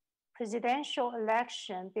presidential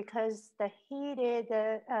election, because the heated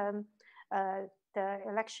the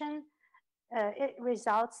election, it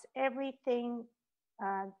results everything,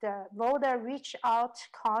 the voter reach out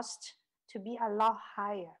cost to be a lot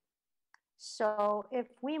higher. So if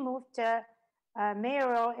we move the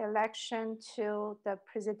mayoral election to the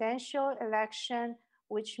presidential election,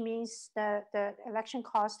 which means the election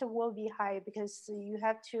cost will be high because you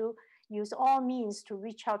have to use all means to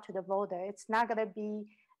reach out to the voter. It's not going to be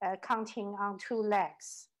counting on two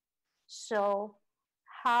legs. So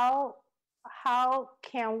how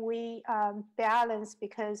can we balance,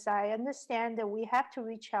 because I understand that we have to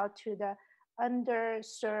reach out to the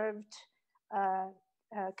underserved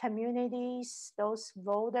communities, those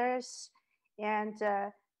voters, and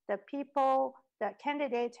the people, the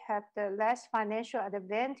candidates have the less financial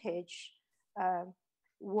advantage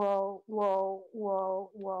will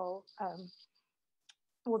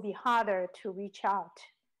be harder to reach out.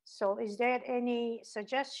 So is there any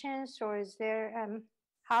suggestions, or is there,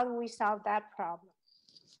 how do we solve that problem?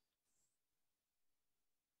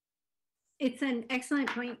 It's an excellent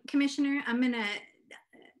point, Commissioner. I'm going to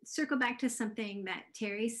circle back to something that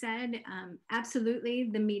Terry said. Absolutely,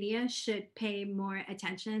 the media should pay more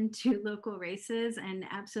attention to local races, and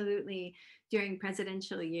absolutely during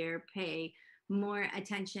presidential year, pay more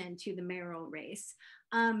attention to the mayoral race.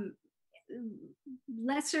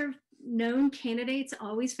 Lesser known candidates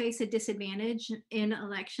always face a disadvantage in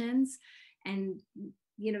elections, and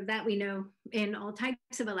that we know in all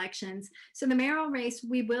types of elections. So the mayoral race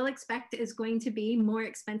we will expect is going to be more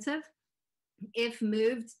expensive if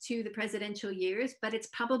moved to the presidential years, but it's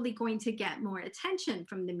probably going to get more attention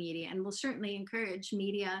from the media, and will certainly encourage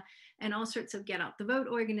media and all sorts of get out the vote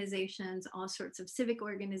organizations, all sorts of civic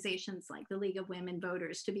organizations like the League of Women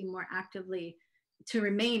Voters to be more actively, to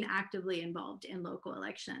remain actively involved in local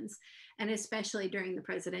elections, and especially during the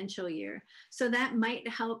presidential year. So that might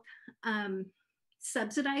help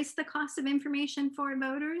subsidize the cost of information for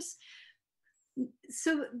voters.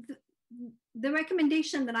 So the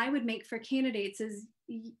recommendation that I would make for candidates is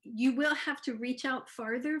you will have to reach out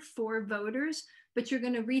farther for voters, but you're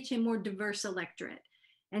going to reach a more diverse electorate.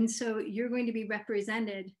 And so you're going to be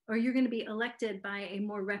represented, or you're going to be elected by a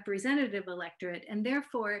more representative electorate. And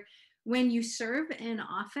therefore, when you serve in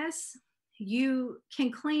office, you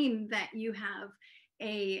can claim that you have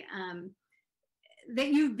that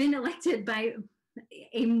you've been elected by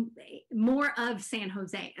more of San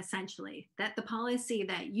Jose, essentially, that the policy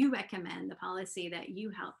that you recommend, the policy that you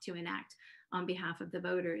help to enact on behalf of the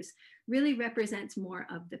voters really represents more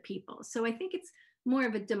of the people. So I think it's more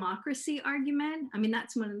of a democracy argument. I mean,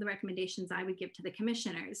 that's one of the recommendations I would give to the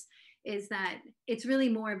commissioners, is that it's really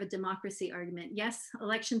more of a democracy argument. Yes,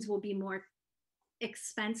 elections will be more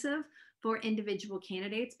expensive for individual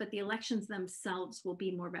candidates, but the elections themselves will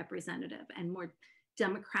be more representative and more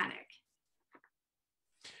democratic.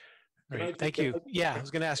 Great, thank you. Yeah, I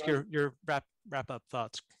was going to ask your wrap up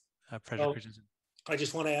thoughts, President Christensen. I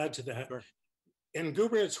just want to add to that. Sure. In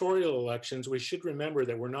gubernatorial elections, we should remember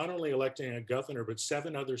that we're not only electing a governor, but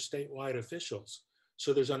 7 other statewide officials.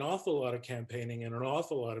 So there's an awful lot of campaigning and an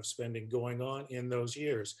awful lot of spending going on in those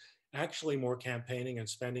years. Actually, more campaigning and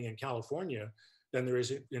spending in California than there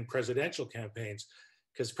is in presidential campaigns,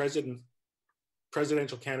 because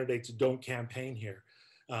presidential candidates don't campaign here.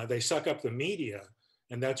 They suck up the media,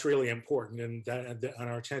 and that's really important, and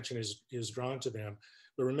our attention is drawn to them.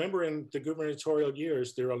 But remember, in the gubernatorial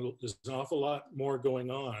years, there's an awful lot more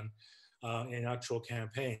going on in actual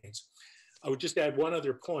campaigns. I would just add one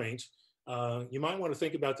other point. You might want to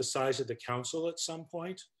think about the size of the council at some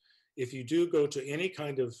point. If you do go to any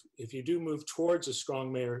kind of, if you do move towards a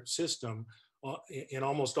strong mayor system, in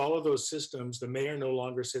almost all of those systems, the mayor no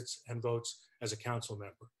longer sits and votes as a council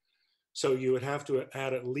member. So you would have to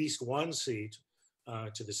add at least 1 seat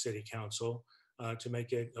to the city council to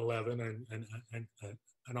make it 11 and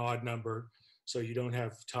an odd number, so you don't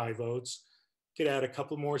have tie votes. Could add a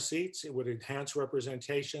couple more seats. It would enhance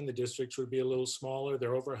representation. The districts would be a little smaller.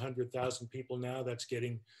 They're over 100,000 people now. That's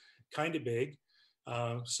getting kind of big.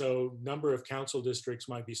 So number of council districts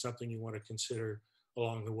might be something you want to consider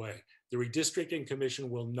along the way. The redistricting commission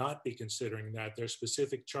will not be considering that. Their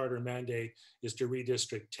specific charter mandate is to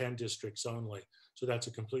redistrict 10 districts only. So that's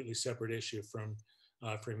a completely separate issue from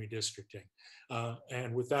for redistricting.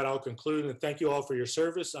 And with that, I'll conclude and thank you all for your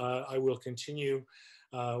service. I will continue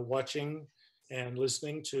watching and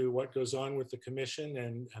listening to what goes on with the commission,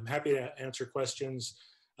 and I'm happy to answer questions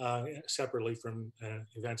separately from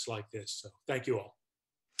events like this. So thank you all.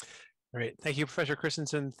 Great. Thank you, Professor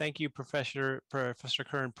Christensen. Thank you, Professor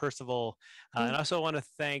Kern Percival. And I also want to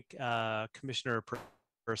thank Commissioner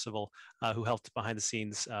Percival, who helped behind the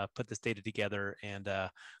scenes put this data together. And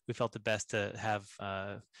we felt it best to have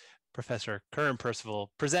Professor Kern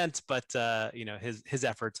Percival present, but you know, his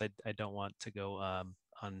efforts I don't want to go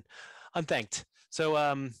unthanked. So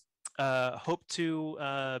hope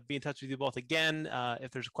to be in touch with you both again.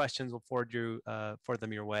 If there's questions, we'll forward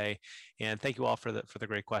them your way. And thank you all for the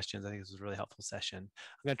great questions. I think this was a really helpful session.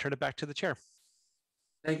 I'm going to turn it back to the chair.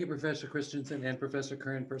 Thank you, Professor Christensen and Professor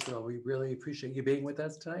Kern Percival. We really appreciate you being with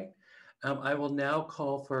us tonight. I will now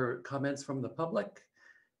call for comments from the public.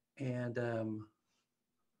 And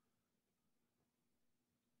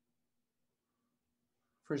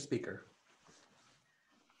first speaker.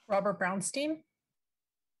 Robert Brownstein.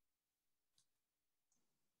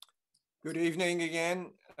 Good evening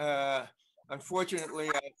again.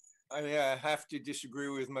 Unfortunately, I have to disagree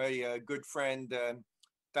with my good friend,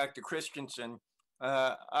 Dr. Christensen.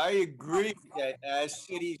 I agree that as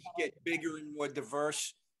cities get bigger and more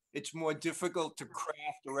diverse, it's more difficult to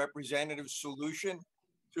craft a representative solution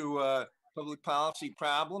to public policy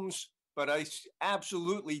problems. But I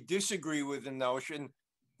absolutely disagree with the notion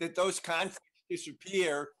that those conflicts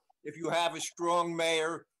disappear if you have a strong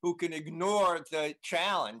mayor who can ignore the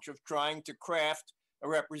challenge of trying to craft a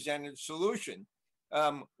representative solution.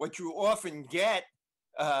 What you often get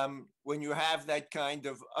when you have that kind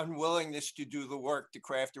of unwillingness to do the work to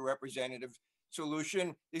craft a representative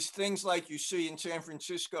solution is things like you see in San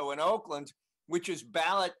Francisco and Oakland, which is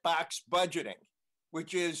ballot box budgeting,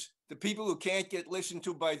 which is the people who can't get listened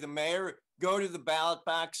to by the mayor go to the ballot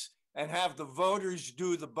box and have the voters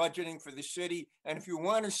do the budgeting for the city. And if you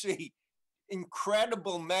want to see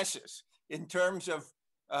incredible messes in terms of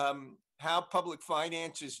how public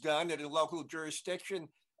finance is done at a local jurisdiction,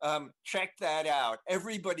 check that out.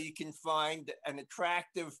 Everybody can find an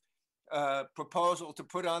attractive proposal to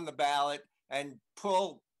put on the ballot and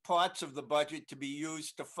pull parts of the budget to be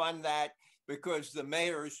used to fund that because the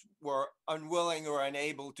mayors were unwilling or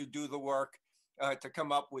unable to do the work to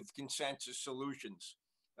come up with consensus solutions.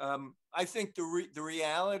 I think the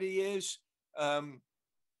reality is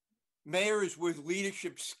mayors with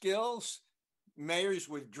leadership skills, mayors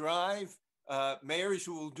with drive, mayors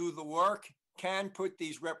who will do the work can put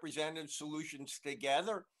these representative solutions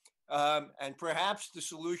together. And perhaps the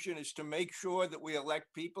solution is to make sure that we elect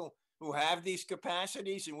people who have these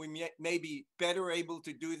capacities, and we may be better able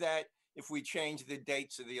to do that if we change the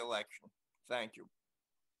dates of the election. Thank you.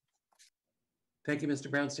 Thank you, Mr.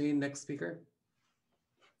 Brownstein. Next speaker.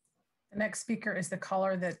 The next speaker is the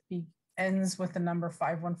caller that ends with the number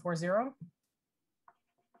 5140.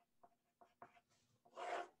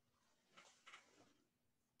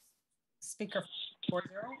 Speaker 40.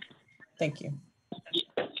 Thank you.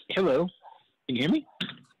 Hello, can you hear me?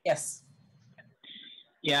 Yes.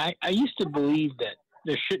 Yeah, I used to believe that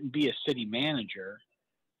there shouldn't be a city manager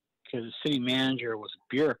because the city manager was a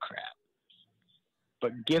bureaucrat.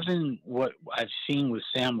 But given what I've seen with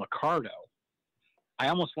Sam Liccardo, I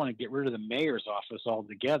almost want to get rid of the mayor's office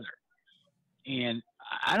altogether. And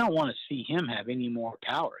I don't want to see him have any more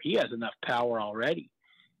power. He has enough power already.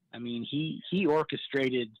 I mean, he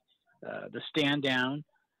orchestrated the stand down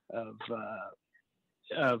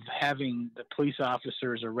of having the police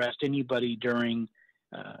officers arrest anybody during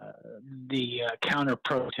the counter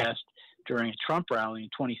protest during a Trump rally in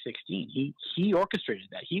 2016. He orchestrated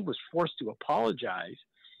that. He was forced to apologize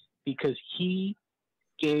because he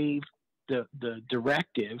gave the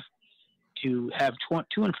directive to have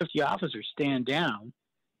 250 officers stand down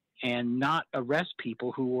and not arrest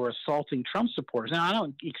people who were assaulting Trump supporters. Now, I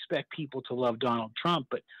don't expect people to love Donald Trump,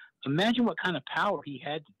 but imagine what kind of power he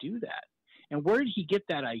had to do that. And where did he get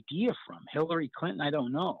that idea from? Hillary Clinton? I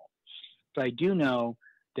don't know. But I do know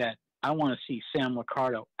that I want to see Sam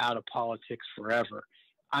Liccardo out of politics forever.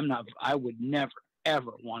 I would never,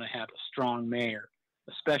 ever want to have a strong mayor,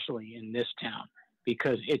 especially in this town,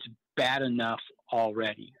 because it's bad enough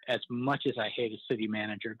already, as much as I hate a city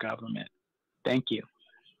manager government. Thank you.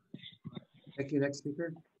 Thank you. Next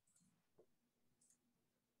speaker.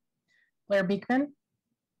 Blair Beekman.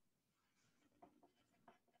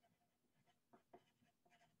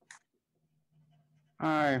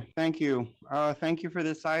 Hi, thank you. Thank you for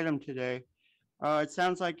this item today. It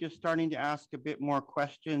sounds like you're starting to ask a bit more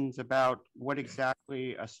questions about what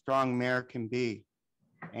exactly a strong mayor can be.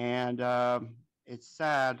 And it's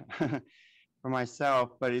sad for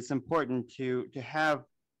myself, but it's important to have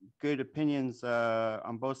good opinions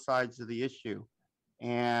on both sides of the issue.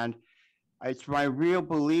 And it's my real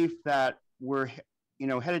belief that we're,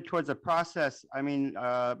 headed towards a process. I mean,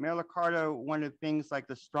 Mayor Liccardo wanted things like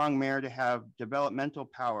the strong mayor to have developmental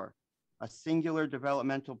power, a singular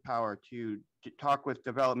developmental power to talk with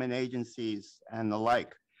development agencies and the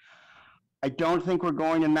like. I don't think we're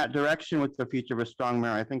going in that direction with the future of a strong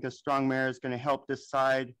mayor. I think a strong mayor is going to help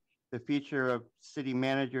decide the future of city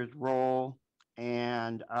manager's role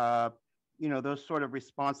and, those sort of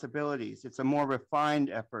responsibilities. It's a more refined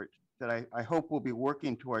effort that I hope we'll be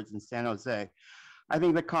working towards in San Jose. I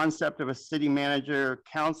think the concept of a city manager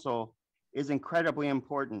council is incredibly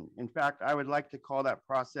important. In fact, I would like to call that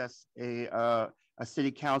process a city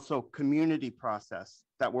council community process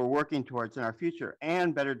that we're working towards in our future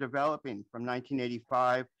and better developing from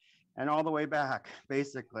 1985 and all the way back,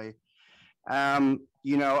 basically. Good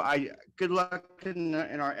luck in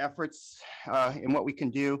our efforts in what we can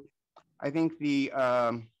do. I think it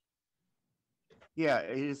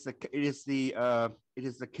is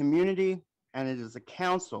the community and it is the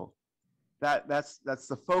council that's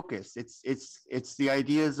the focus. It's the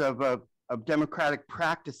ideas of democratic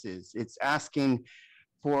practices. It's asking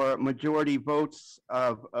for majority votes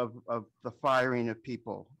of the firing of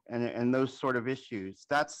people and those sort of issues.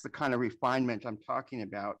 That's the kind of refinement I'm talking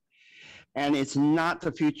about. And it's not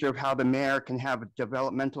the future of how the mayor can have a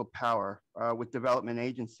developmental power with development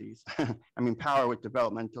agencies. I mean, power with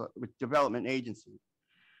development agencies.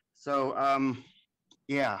 So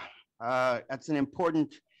that's an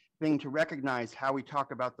important thing to recognize how we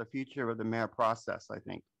talk about the future of the mayor process, I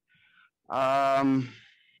think.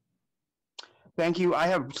 Thank you. I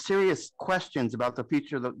have serious questions about the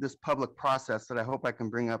future of this public process that I hope I can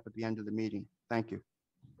bring up at the end of the meeting. Thank you.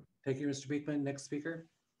 Thank you, Mr. Beekman. Next speaker.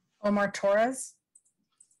 Omar Torres.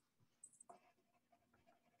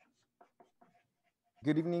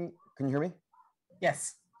 Good evening. Can you hear me?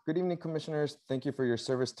 Yes. Good evening, commissioners. Thank you for your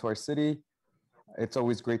service to our city. It's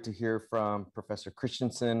always great to hear from Professor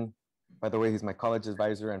Christensen. By the way, he's my college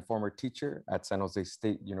advisor and former teacher at San Jose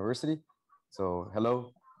State University. So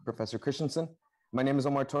hello, Professor Christensen. My name is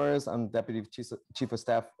Omar Torres. I'm Deputy Chief of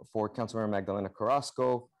Staff for Councilmember Magdalena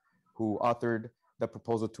Carrasco, who authored the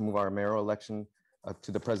proposal to move our mayoral election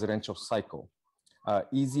to the presidential cycle.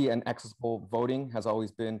 Easy and accessible voting has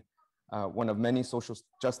always been one of many social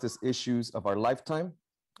justice issues of our lifetime.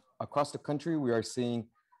 Across the country, we are seeing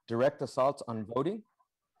direct assaults on voting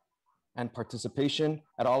and participation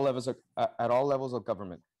at all levels of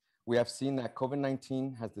government. We have seen that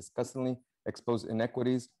COVID-19 has disgustingly exposed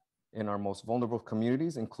inequities in our most vulnerable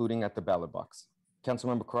communities, including at the ballot box.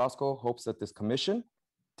 Councilmember Carrasco hopes that this commission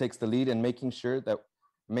takes the lead in making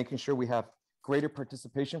sure we have greater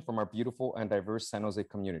participation from our beautiful and diverse San Jose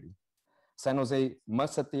community. San Jose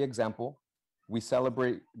must set the example. We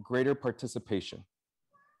celebrate greater participation.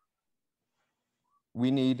 We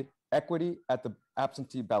need equity at the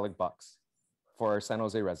absentee ballot box for our San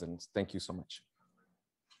Jose residents. Thank you so much.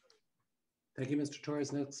 Thank you, Mr.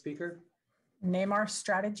 Torres. Next speaker. Neymar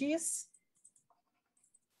Strategies.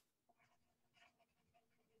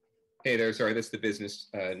 Hey there, sorry, that's the business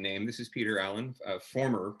name. This is Peter Allen,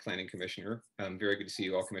 former planning commissioner. Very good to see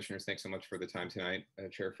you all, commissioners. Thanks so much for the time tonight,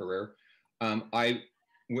 Chair Ferrer. I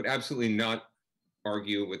would absolutely not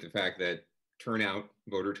argue with the fact that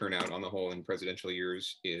voter turnout on the whole in presidential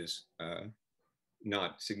years is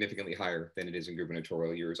not significantly higher than it is in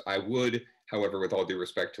gubernatorial years. I would, however, with all due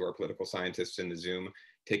respect to our political scientists in the Zoom,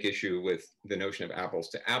 take issue with the notion of apples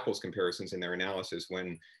to apples comparisons in their analysis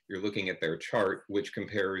when you're looking at their chart, which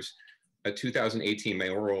compares a 2018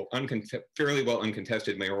 mayoral, fairly well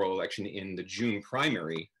uncontested mayoral election in the June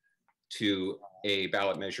primary to a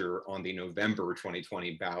ballot measure on the November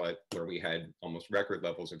 2020 ballot, where we had almost record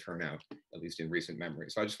levels of turnout, at least in recent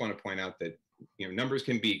memory. So I just want to point out that numbers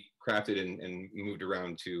can be crafted and moved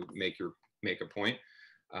around to make a point,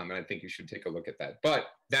 and I think you should take a look at that. But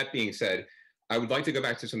that being said, I would like to go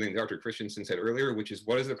back to something Dr. Christensen said earlier, which is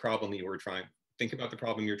what is the problem you were think about the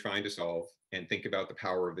problem you're trying to solve and think about the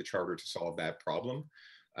power of the charter to solve that problem.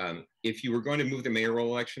 If you were going to move the mayoral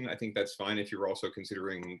election, I think that's fine if you're also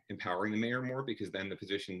considering empowering the mayor more, because then the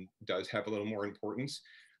position does have a little more importance.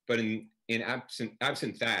 But in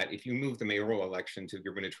absent that, if you move the mayoral election to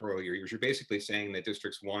gubernatorial years, you're basically saying that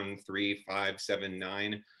districts 1, 3, 5, 7,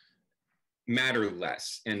 9 matter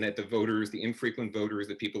less, and that the voters, the infrequent voters,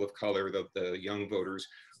 the people of color, the young voters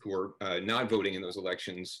who are not voting in those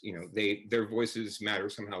elections, their voices matter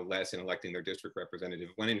somehow less in electing their district representative,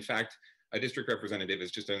 when in fact, a district representative is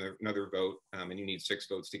just another vote, and you need 6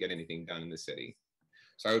 votes to get anything done in the city.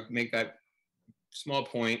 So I would make that small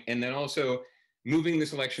point. And then also moving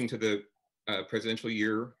this election to the presidential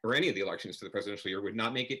year, or any of the elections to the presidential year, would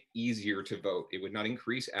not make it easier to vote. It would not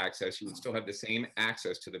increase access. You would still have the same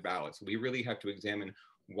access to the ballots. We really have to examine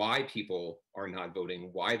why people are not voting,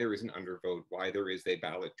 why there is an undervote, why there is a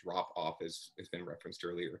ballot drop off, as has been referenced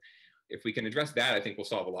earlier. If we can address that, I think we'll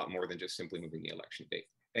solve a lot more than just simply moving the election date.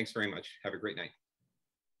 Thanks very much. Have a great night.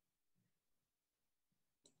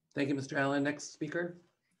 Thank you, Mr. Allen. Next speaker.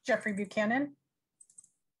 Jeffrey Buchanan.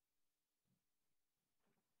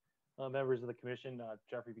 Members of the commission,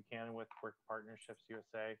 Jeffrey Buchanan with Work Partnerships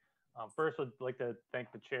USA. First, I'd like to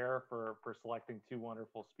thank the chair for selecting two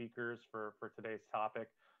wonderful speakers for today's topic.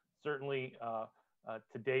 Certainly,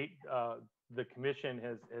 to date, the commission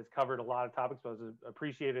has covered a lot of topics, but it's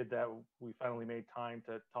appreciated that we finally made time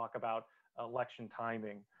to talk about election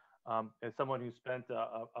timing. As someone who spent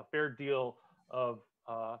a fair deal of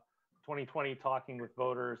 2020 talking with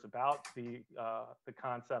voters about the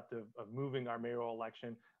concept of moving our mayoral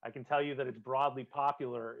election, I can tell you that it's broadly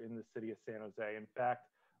popular in the city of San Jose. In fact,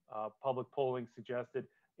 public polling suggested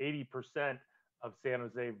 80% of San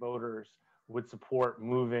Jose voters would support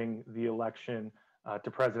moving the election to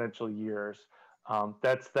presidential years.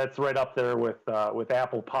 That's right up there with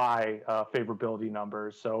apple pie favorability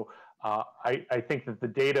numbers. So I think that the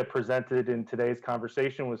data presented in today's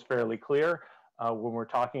conversation was fairly clear. When we're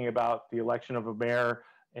talking about the election of a mayor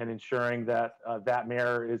and ensuring that that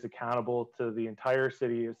mayor is accountable to the entire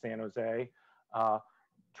city of San Jose,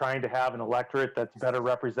 trying to have an electorate that's better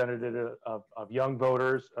representative of young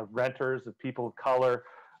voters, of renters, of people of color,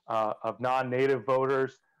 of non-native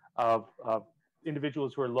voters, of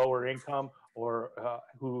individuals who are lower income or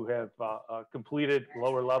who have completed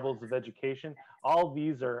lower levels of education. All of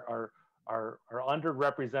these are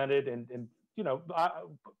underrepresented and you know,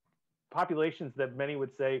 populations that many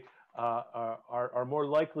would say are more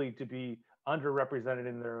likely to be underrepresented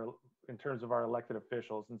in terms of our elected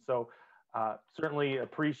officials. And so certainly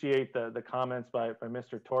appreciate the comments by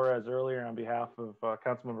Mr. Torres earlier on behalf of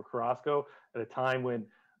Councilmember Carrasco at a time when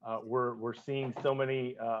we're seeing so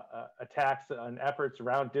many attacks and efforts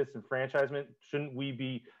around disenfranchisement. Shouldn't we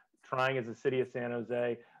be trying as a city of San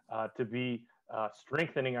Jose to be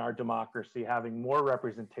strengthening our democracy, having more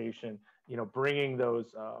representation, you know, bringing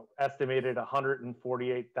those estimated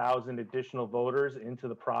 148,000 additional voters into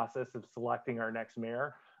the process of selecting our next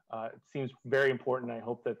mayor? It seems very important. I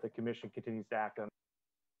hope that the commission continues to act on it.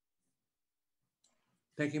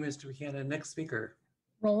 Thank you, Mr. Buchanan. Next speaker.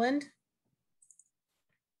 Roland.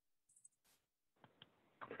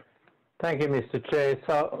 Thank you, Mr. Chair.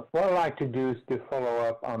 So what I'd like to do is to follow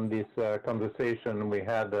up on this conversation we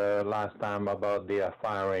had last time about the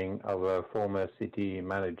firing of a former city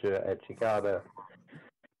manager at Chicago.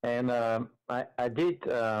 And I did,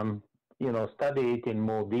 you know, study it in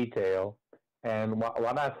more detail. And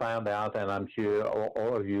what I found out, and I'm sure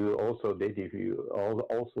all of you also did if you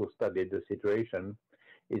also studied the situation,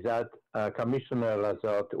 is that Commissioner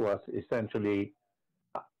Lazot was essentially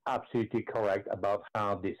absolutely correct about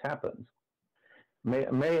how this happens.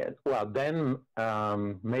 Mayor-elect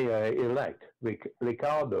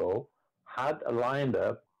Ricardo had lined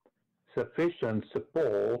up sufficient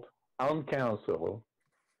support on council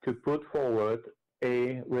to put forward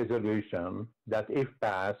a resolution that, if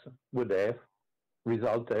passed, would have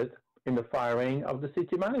resulted in the firing of the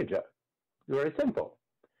city manager. Very simple.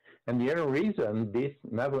 And the only reason this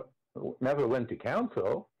never went to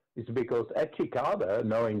council is because Ed Chicago,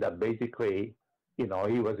 knowing that basically, you know,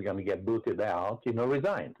 he was going to get booted out, you know,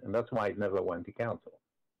 resigned. And that's why it never went to council.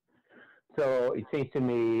 So it seems to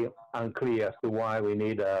me unclear as to why we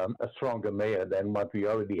need a stronger mayor than what we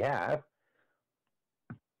already have,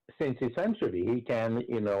 since essentially he can,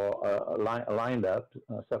 you know, line up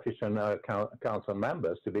sufficient council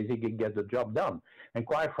members to basically get the job done. And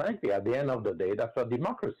quite frankly, at the end of the day, that's what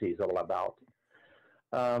democracy is all about.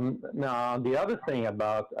 Now, the other thing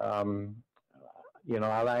about, you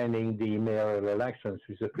know, aligning the mayoral elections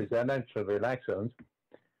with the presidential elections,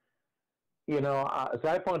 you know, as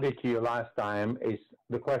I pointed to you last time, is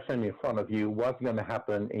the question in front of you, what's going to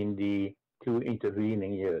happen in the 2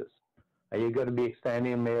 intervening years? Are you going to be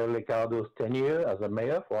extending Mayor Ricardo's tenure as a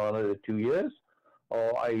mayor for another 2 years?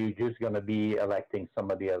 Or are you just going to be electing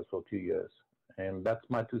somebody else for 2 years? And that's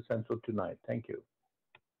my 2 cents for tonight. Thank you.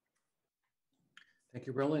 Thank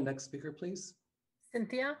you, Roland. Next speaker, please.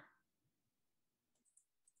 Cynthia.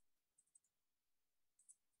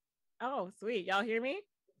 Oh, sweet. Y'all hear me?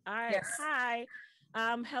 All right. Yes. Hi.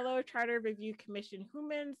 Hello, Charter Review Commission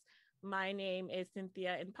humans. My name is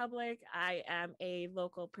Cynthia in public. I am a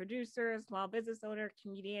local producer, small business owner,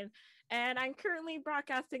 comedian, And I'm currently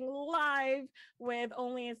broadcasting live with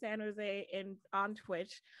Only in San Jose on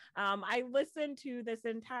Twitch. I listened to this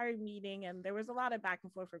entire meeting, and there was a lot of back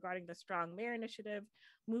and forth regarding the Strong Mayor Initiative,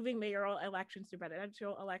 moving mayoral elections to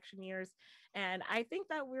presidential election years. And I think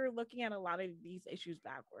that we're looking at a lot of these issues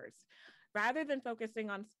backwards. Rather than focusing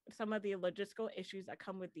on some of the logistical issues that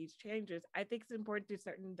come with these changes, I think it's important to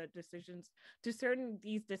certain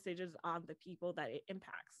these decisions on the people that it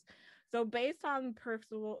impacts. So based on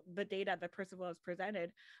the data that Percival has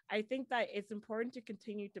presented, I think that it's important to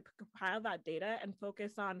continue to compile that data and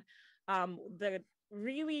focus on the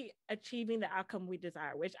really achieving the outcome we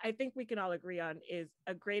desire, which I think we can all agree on is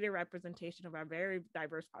a greater representation of our very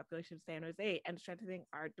diverse population of San Jose and strengthening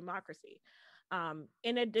our democracy.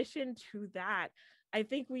 In addition to that, I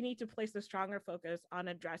think we need to place a stronger focus on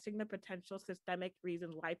addressing the potential systemic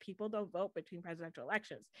reasons why people don't vote between presidential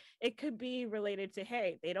elections. It could be related to,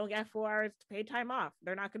 hey, they don't get 4 hours to pay time off,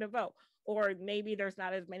 they're not going to vote. Or maybe there's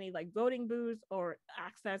not as many like voting booths or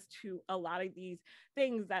access to a lot of these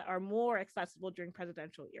things that are more accessible during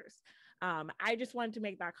presidential years. I just wanted to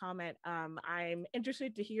make that comment. I'm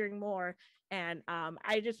interested to hearing more. And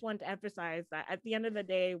I just want to emphasize that at the end of the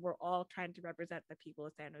day, we're all trying to represent the people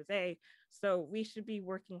of San Jose. So we should be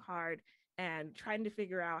working hard and trying to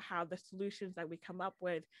figure out how the solutions that we come up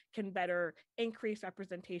with can better increase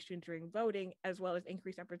representation during voting, as well as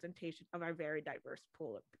increase representation of our very diverse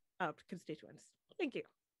pool of constituents. Thank you.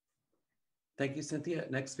 Thank you, Cynthia.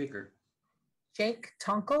 Next speaker. Jake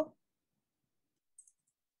Tonkel.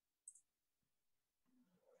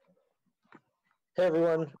 Hey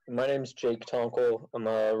everyone, my name is Jake Tonkel. I'm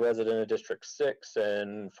a resident of District 6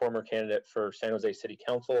 and former candidate for San Jose City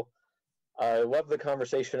Council. I love the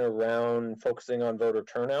conversation around focusing on voter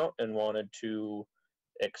turnout and wanted to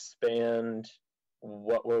expand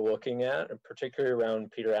what we're looking at, particularly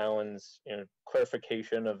around Peter Allen's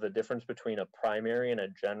clarification of the difference between a primary and a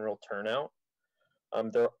general turnout.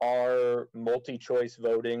 There are multi-choice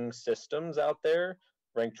voting systems out there,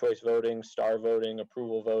 ranked choice voting, star voting,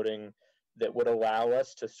 approval voting, that would allow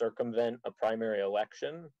us to circumvent a primary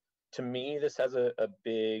election. To me, this has a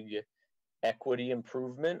big equity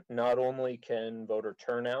improvement. Not only can voter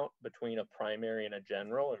turnout between a primary and a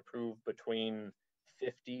general improve between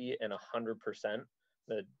 50 and 100%.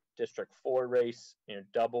 The District 4 race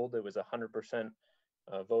doubled. It was 100%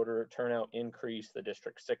 voter turnout increase. The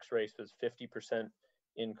District 6 race was 50%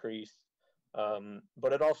 increase.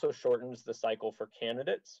 But it also shortens the cycle for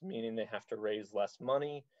candidates, meaning they have to raise less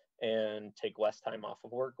money and take less time off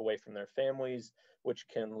of work away from their families, which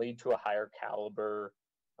can lead to a higher caliber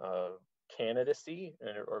candidacy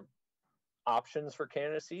or options for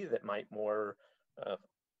candidacy that might more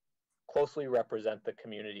closely represent the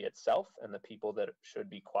community itself and the people that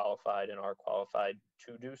should be qualified and are qualified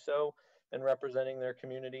to do so in representing their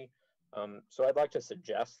community. So I'd like to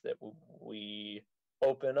suggest that we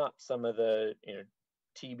open up some of the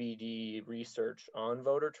TBD research on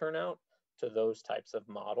voter turnout to those types of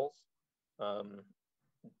models.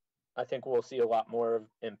 I think we'll see a lot more of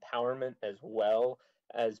empowerment as well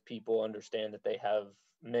as people understand that they have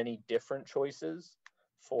many different choices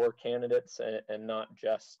for candidates and not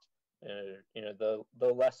just, the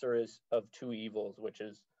lesser is of two evils, which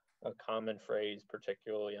is a common phrase,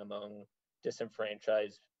 particularly among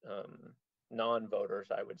disenfranchised non-voters,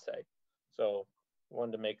 I would say. So I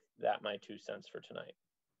wanted to make that my 2 cents for tonight.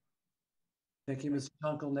 Thank you, Mr.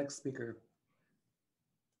 Tonkel. Next speaker.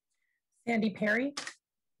 Sandy Perry.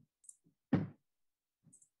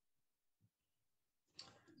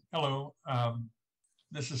 Hello,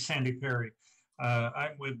 this is Sandy Perry.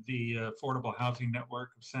 I'm with the Affordable Housing Network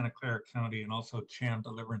of Santa Clara County and also Chan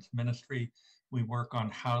Deliverance Ministry. We work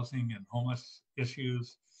on housing and homeless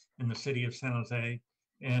issues in the city of San Jose.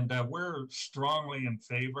 And we're strongly in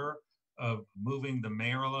favor of moving the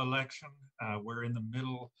mayoral election. We're in the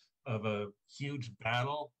middle of a huge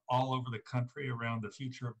battle all over the country around the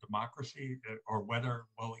future of democracy, or whether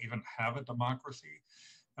we'll even have a democracy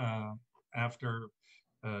after,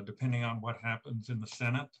 depending on what happens in the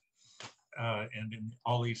Senate and in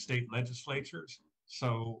all these state legislatures.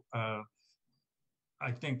 So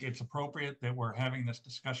I think it's appropriate that we're having this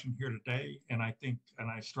discussion here today. And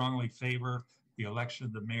I strongly favor the election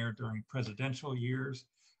of the mayor during presidential years.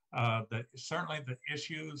 Certainly the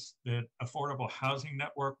issues that Affordable Housing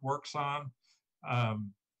Network works on,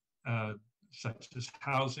 such as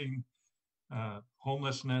housing,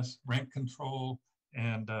 homelessness, rent control,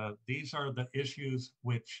 and these are the issues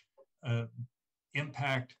which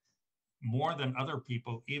impact more than other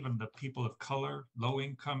people, even the people of color,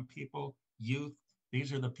 low-income people, youth.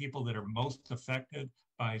 These are the people that are most affected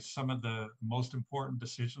by some of the most important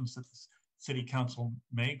decisions that the city council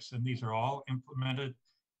makes, and these are all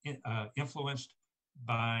influenced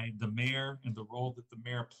by the mayor and the role that the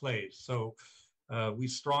mayor plays. So we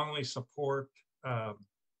strongly support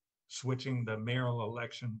switching the mayoral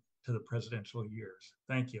election to the presidential years.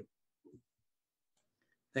 Thank you.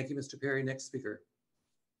 Thank you, Mr. Perry. Next speaker.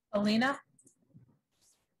 Alina?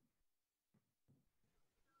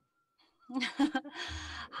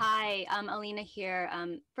 Hi, Alina here.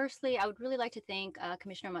 Firstly, I would really like to thank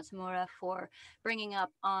Commissioner Matsumura for bringing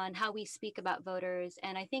up on how we speak about voters.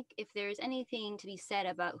 And I think if there's anything to be said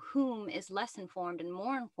about whom is less informed and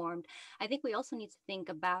more informed, I think we also need to think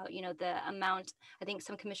about, you know, the amount. I think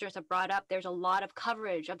some commissioners have brought up, there's a lot of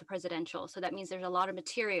coverage of the presidential. So that means there's a lot of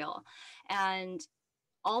material. And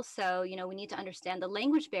also, you know, we need to understand the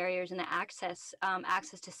language barriers and the access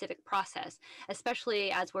to civic process,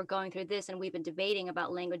 especially as we're going through this and we've been debating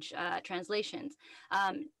about language translations.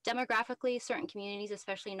 Demographically, certain communities,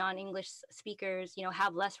 especially non-English speakers, you know,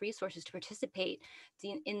 have less resources to participate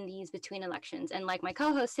in these between elections. And like my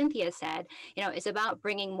co-host Cynthia said, you know, it's about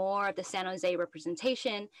bringing more of the San Jose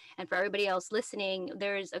representation. And for everybody else listening,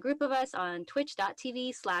 there's a group of us on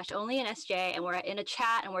twitch.tv/onlyansj, and we're in a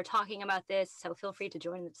chat and we're talking about this. So feel free to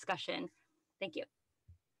join the discussion. Thank you.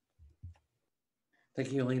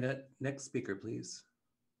 Thank you, Alina. Next speaker, please.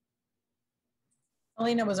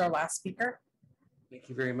 Alina was our last speaker. Thank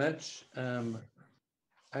you very much.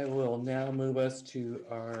 I will now move us to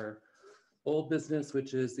our old business,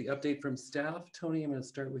 which is the update from staff. Tony, I'm going to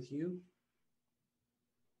start with you.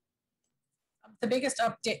 The biggest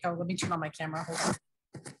update, oh, let me turn on my camera. Hold on.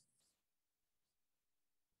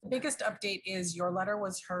 The biggest update is your letter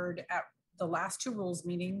was heard at the last two rules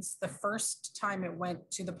meetings. The first time it went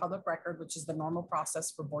to the public record, which is the normal process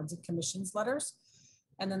for boards and commissions letters.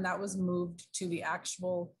 And then that was moved to the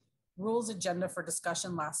actual rules agenda for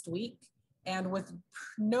discussion last week. And with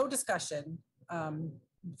no discussion,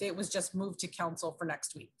 it was just moved to council for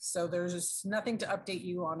next week. So there's just nothing to update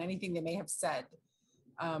you on anything they may have said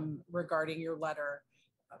regarding your letter.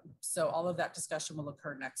 So all of that discussion will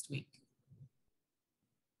occur next week.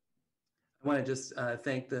 I want to just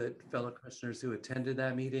thank the fellow commissioners who attended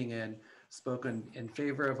that meeting and spoken in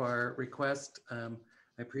favor of our request. I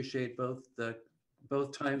appreciate both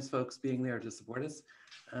times folks being there to support us.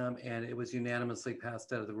 And it was unanimously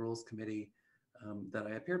passed out of the Rules Committee that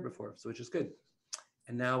I appeared before, so which is good.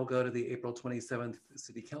 And now we'll go to the April 27th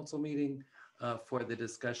City Council meeting for the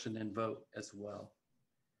discussion and vote as well.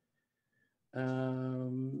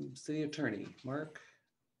 City Attorney, Mark.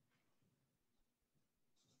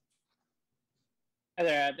 Hi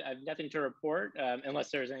there, I have nothing to report unless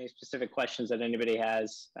there's any specific questions that anybody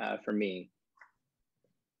has for me.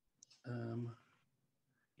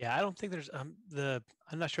 Yeah, I don't think there's I'm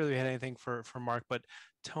not sure that we had anything for Mark, but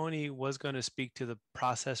Tony was going to speak to the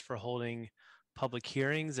process for holding public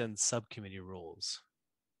hearings and subcommittee rules.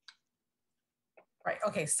 Right,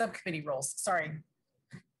 okay, subcommittee rules, sorry.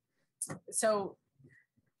 So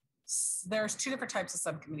there's two different types of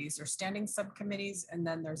subcommittees. There's standing subcommittees and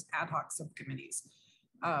then there's ad hoc subcommittees.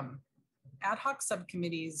 Ad hoc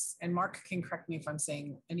subcommittees, and Mark can correct me if I'm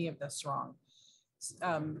saying any of this wrong.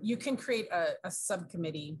 You can create a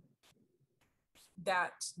subcommittee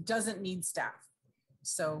that doesn't need staff.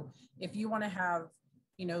 So if you want to have,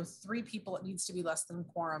 you know, 3 people, it needs to be less than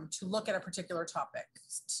quorum to look at a particular topic.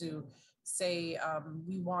 To say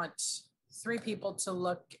we want 3 people to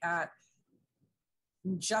look at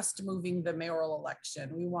just moving the mayoral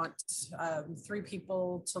election. We want 3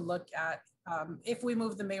 people to look at if we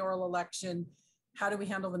move the mayoral election, how do we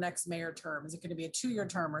handle the next mayor term? Is it going to be a 2-year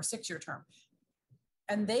term or a 6-year term?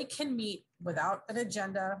 And they can meet without an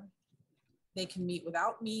agenda. They can meet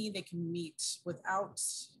without me. They can meet without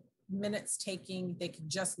minutes taking. They can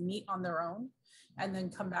just meet on their own and then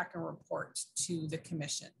come back and report to the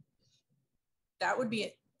commission. That would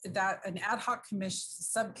be that an ad hoc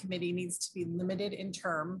subcommittee needs to be limited in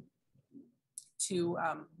term to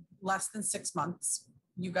less than 6 months.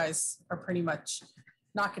 You guys are pretty much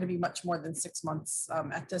not going to be much more than 6 months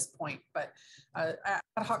at this point, but ad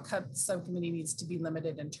hoc subcommittee needs to be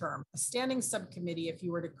limited in term. A standing subcommittee, if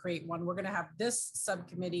you were to create one, we're going to have this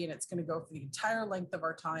subcommittee and it's going to go for the entire length of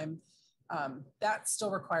our time. That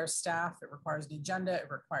still requires staff. It requires an agenda. It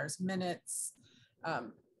requires minutes.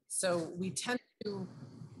 So we tend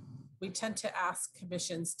to ask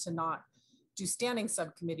commissions to not do standing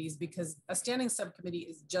subcommittees because a standing subcommittee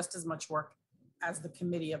is just as much work as the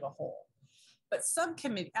committee of a whole. But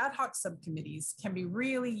ad hoc subcommittees can be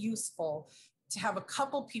really useful to have a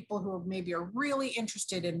couple people who maybe are really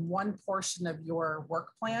interested in one portion of your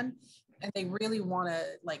work plan and they really want to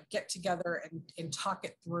like get together and talk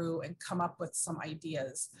it through and come up with some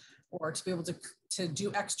ideas. or to be able to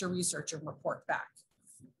do extra research and report back.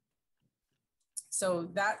 So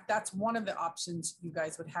that's one of the options you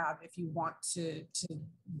guys would have if you want to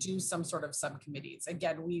do some sort of subcommittees.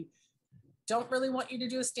 Again, we don't really want you to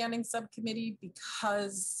do a standing subcommittee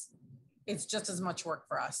because it's just as much work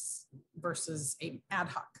for us versus an ad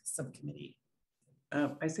hoc subcommittee.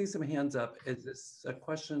 I see some hands up. Is this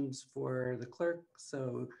questions for the clerk?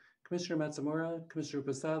 So Commissioner Matsumura, Commissioner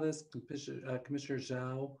Posadas, Commissioner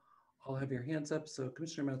Zhao, all have your hands up. So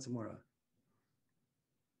Commissioner Matsumura.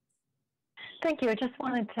 Thank you. I just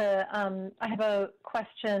wanted to, I have a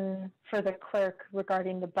question for the clerk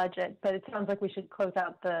regarding the budget, but it sounds like we should close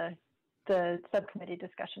out the subcommittee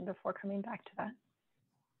discussion before coming back to that.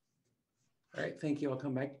 All right, thank you. I'll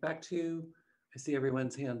come back to you. I see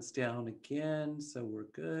everyone's hands down again, so we're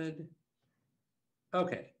good.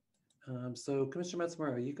 Okay, so Commissioner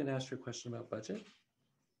Matsumura, you can ask your question about budget.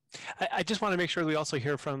 I just want to make sure we also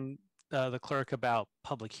hear from the clerk about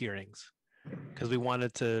public hearings, because we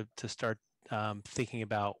wanted to start thinking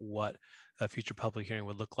about what a future public hearing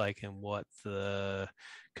would look like and what the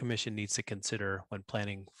commission needs to consider when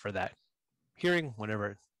planning for that hearing,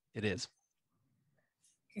 whenever it is.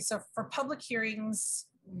 Okay, so for public hearings,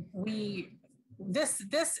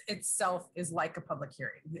 this itself is like a public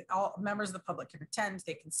hearing. All members of the public can attend,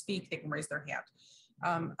 they can speak, they can raise their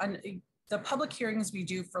hand. And the public hearings we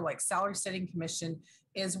do for like salary setting commission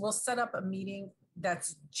is we'll set up a meeting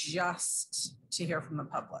that's just to hear from the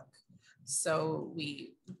public. So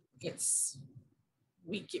we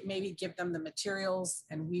maybe give them the materials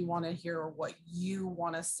and we want to hear what you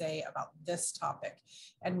want to say about this topic.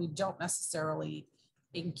 And we don't necessarily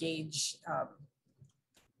engage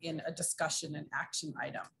in a discussion and action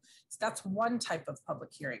item. So that's one type of public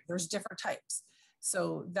hearing. There's different types.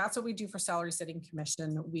 So that's what we do for salary setting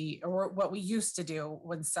commission. Or what we used to do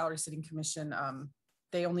when salary setting commission,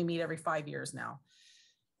 they only meet every 5 years now.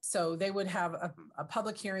 So they would have a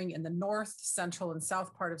public hearing in the north, central, and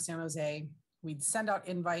south part of San Jose. We'd send out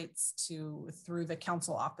invites through the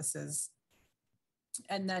council offices.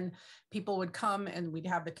 And then people would come and we'd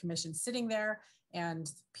have the commission sitting there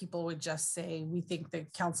and people would just say, we think the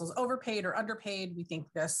council's overpaid or underpaid, we think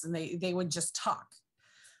this, and they would just talk.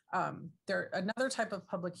 Another type of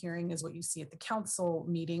public hearing is what you see at the council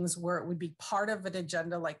meetings where it would be part of an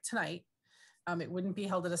agenda like tonight. It wouldn't be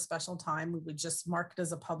held at a special time. We would just mark it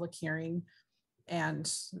as a public hearing and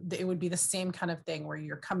it would be the same kind of thing where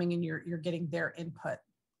you're coming and you're getting their input.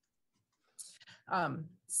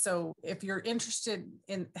 So if you're interested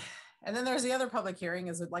in, and then there's the other public hearing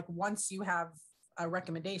is like once you have a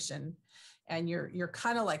recommendation and you're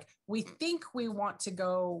kind of like, we think we want to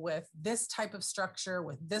go with this type of structure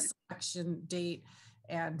with this election date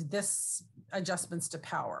and this adjustments to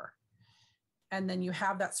power. And then you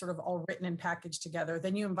have that sort of all written and packaged together.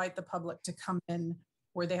 Then you invite the public to come in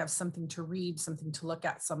where they have something to read, something to look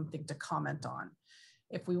at, something to comment on.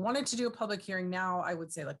 If we wanted to do a public hearing now, I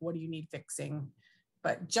would say like, what do you need fixing?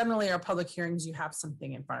 But generally our public hearings, you have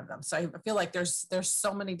something in front of them. So I feel like there's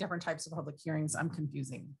so many different types of public hearings. I'm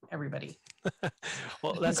confusing everybody.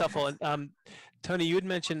 Well, that's helpful. And Tony, you had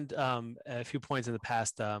mentioned a few points in the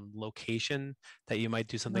past, location that you might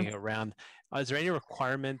do something around. Is there any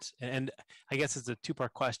requirement? And I guess it's a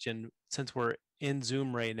two-part question. Since we're in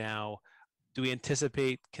Zoom right now, do we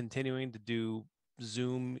anticipate continuing to do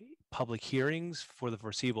Zoom public hearings for the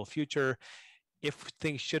foreseeable future? If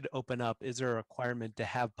things should open up, is there a requirement to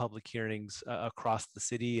have public hearings across the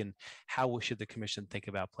city? And how should the commission think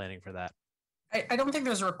about planning for that? I don't think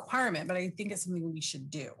there's a requirement, but I think it's something we should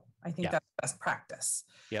do. I think that's best practice.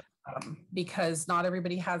 Yep. Because not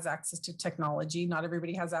everybody has access to technology. Not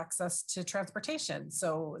everybody has access to transportation.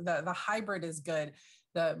 So the hybrid is good.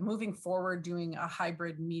 The moving forward, doing a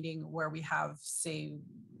hybrid meeting where we have, say,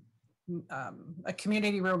 a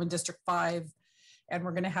community room in District 5, and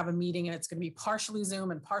we're going to have a meeting and it's going to be partially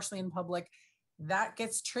Zoom and partially in public. That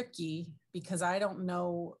gets tricky because I don't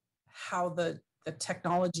know how the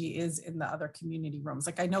technology is in the other community rooms.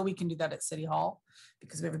 Like I know we can do that at City Hall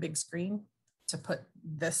because we have a big screen to put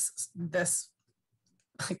this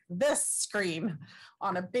screen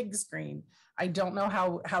on a big screen. I don't know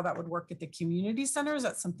how that would work at the community centers.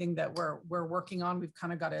 That's something that we're working on. We've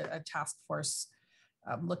kind of got a task force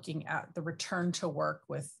looking at the return to work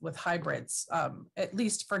with hybrids. At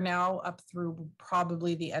least for now, up through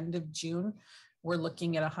probably the end of June, we're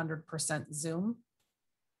looking at 100% Zoom.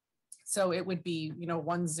 So it would be,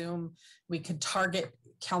 one Zoom. We could target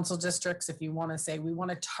council districts if you want to say we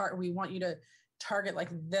want you to target like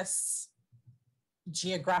this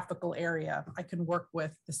geographical area. I can work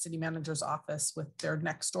with the city manager's office with their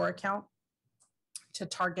Nextdoor account to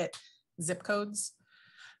target zip codes.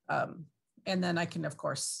 And then I can, of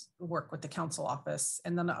course, work with the council office.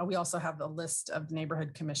 And then we also have the list of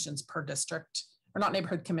neighborhood commissions per district, or not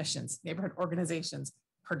neighborhood commissions, neighborhood organizations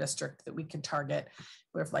per district that we can target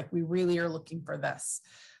if like we really are looking for this.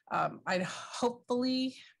 I'd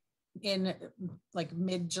hopefully in like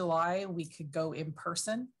mid-July, we could go in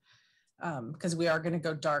person because we are going to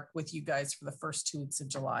go dark with you guys for the first 2 weeks of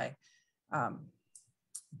July.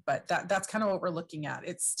 But that's kind of what we're looking at.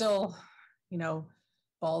 It's still, you know,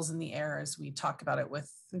 balls in the air as we talk about it with,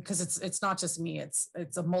 because it's not just me, it's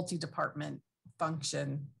a multi-department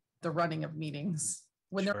function, the running of meetings.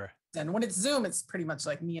 When Sure. and when it's Zoom, it's pretty much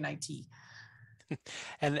like me and IT.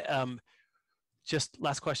 And just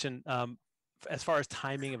last question, as far as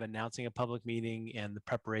timing of announcing a public meeting and the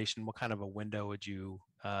preparation, what kind of a window would you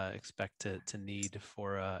expect to need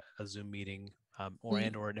for a Zoom meeting or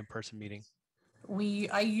an in-person meeting?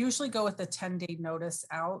 I usually go with a 10-day notice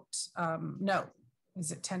out. No,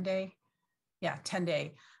 is it 10 day? Yeah, 10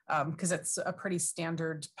 day, because it's a pretty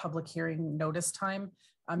standard public hearing notice time.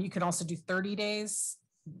 You can also do 30 days.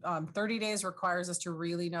 30 days requires us to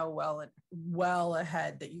really know well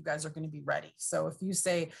ahead that you guys are going to be ready. So if you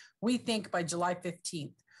say, we think by July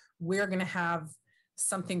 15th, we're going to have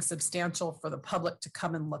something substantial for the public to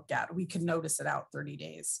come and look at, we can notice it out 30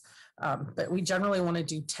 days. But we generally want to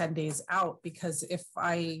do 10 days out, because you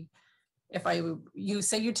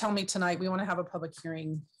tell me tonight, we want to have a public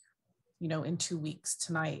hearing, you know, in 2 weeks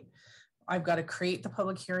tonight, I've got to create the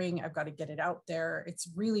public hearing. I've got to get it out there. It's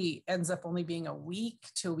really ends up only being a week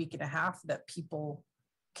to a week and a half that people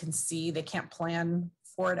can see. They can't plan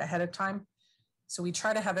for it ahead of time. So we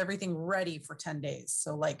try to have everything ready for 10 days.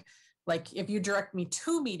 So like if you direct me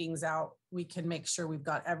 2 meetings out, we can make sure we've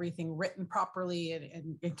got everything written properly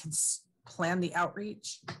and can plan the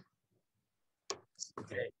outreach.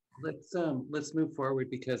 Okay, let's move forward,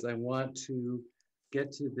 because I want to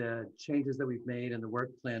get to the changes that we've made in the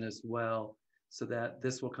work plan as well, so that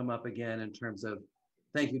this will come up again in terms of,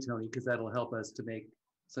 thank you, Tony, because that'll help us to make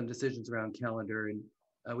some decisions around calendar. And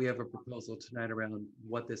we have a proposal tonight around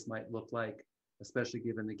what this might look like, especially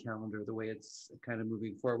given the calendar, the way it's kind of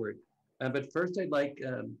moving forward. But first, I'd like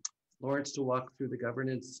Lawrence to walk through the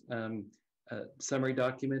governance summary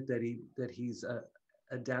document that he's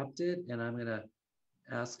adapted, and I'm going to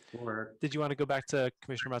ask for. Did you want to go back to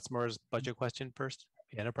Commissioner Matsumura's budget question first?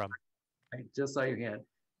 Yeah, no problem. I just saw your hand.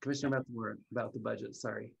 Commissioner Matsumura, about the budget,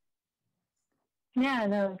 sorry. Yeah,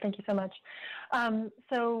 no, thank you so much.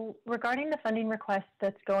 So regarding the funding request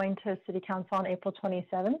that's going to City Council on April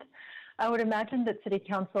 27th, I would imagine that City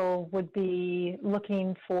Council would be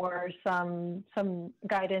looking for some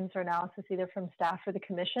guidance or analysis either from staff or the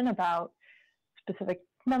commission about specific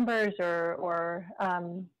numbers or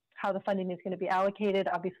how the funding is going to be allocated.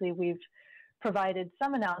 Obviously, we've provided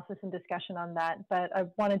some analysis and discussion on that, but I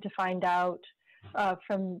wanted to find out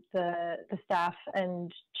from the staff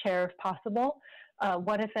and chair, if possible,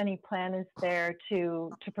 what, if any, plan is there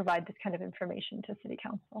to provide this kind of information to City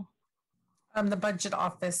Council? The budget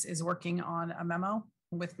office is working on a memo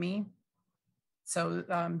with me. So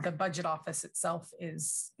the budget office itself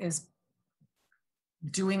is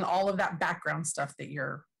doing all of that background stuff that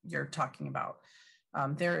you're talking about.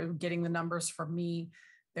 They're getting the numbers from me.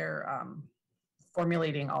 They're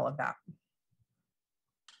formulating all of that.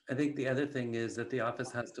 I think the other thing is that the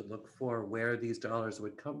office has to look for where these dollars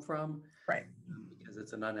would come from. Right. Because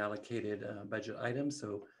it's an unallocated budget item.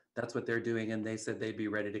 So that's what they're doing. And they said they'd be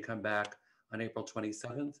ready to come back on April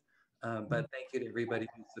 27th. But thank you to everybody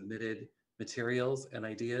who submitted materials and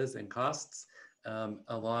ideas and costs,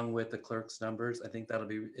 along with the clerk's numbers. I think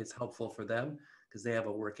it's helpful for them because they have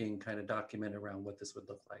a working kind of document around what this would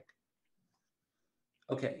look like.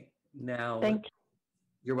 Okay, now. Thank you.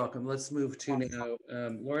 You're welcome. Let's move to now.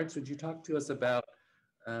 Lawrence, would you talk to us about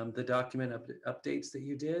the document updates that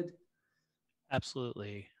you did?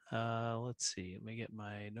 Absolutely. Let's see, let me get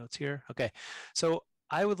my notes here. Okay, so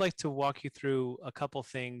I would like to walk you through a couple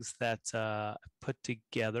things that I put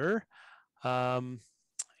together. And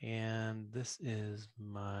this is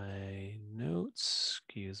my notes,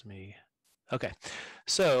 excuse me. Okay,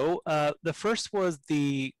 so the first was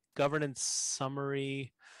the governance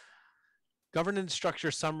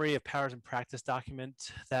structure summary of powers and practice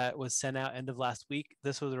document that was sent out end of last week.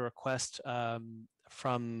 This was a request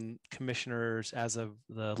from commissioners as of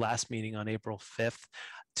the last meeting on April 5th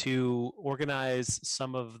to organize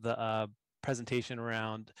some of the presentation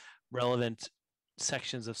around relevant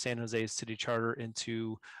sections of San Jose's city charter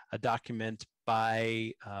into a document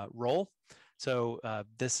by role. So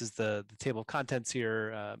this is the table of contents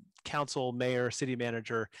here, council, mayor, city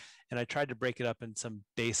manager, and I tried to break it up in some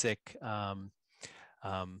basic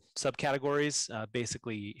subcategories,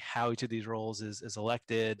 basically how each of these roles is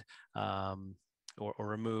elected or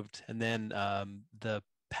removed, and then the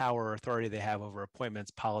power or authority they have over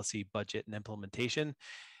appointments, policy, budget, and implementation,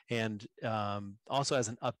 and also as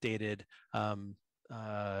an updated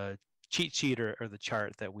cheat sheet or the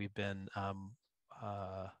chart that we've been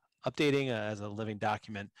updating as a living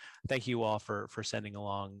document. Thank you all for sending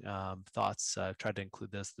along thoughts. I've tried to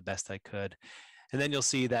include this the best I could. And then you'll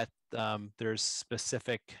see that there's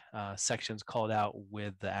specific sections called out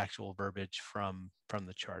with the actual verbiage from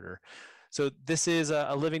the charter. So this is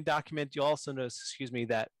a living document. You'll also notice, excuse me,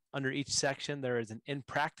 that under each section there is an in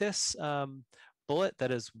practice bullet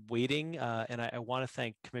that is waiting, and I want to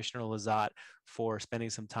thank Commissioner Lazat for spending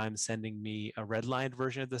some time sending me a redlined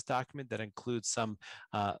version of this document that includes some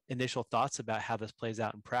initial thoughts about how this plays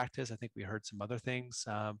out in practice. I think we heard some other things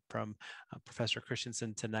from Professor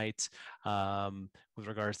Christensen tonight with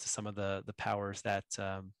regards to some of the powers that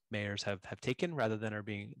mayors have taken rather than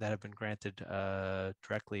that have been granted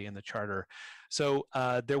directly in the charter. So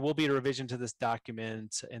there will be a revision to this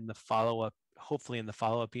document in the follow-up, hopefully in the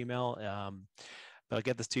follow-up email. But I'll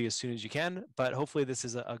get this to you as soon as you can. But hopefully this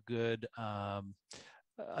is a good,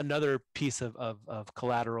 another piece of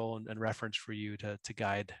collateral and reference for you to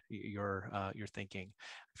guide your thinking.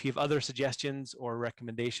 If you have other suggestions or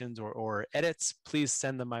recommendations or edits, please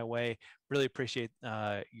send them my way. Really appreciate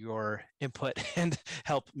your input and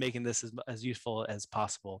help making this as useful as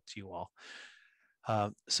possible to you all.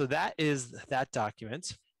 So that is that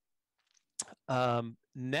document.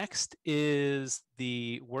 Next is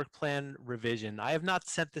the work plan revision. I have not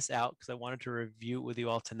sent this out because I wanted to review it with you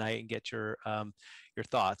all tonight and get your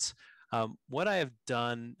thoughts. What I have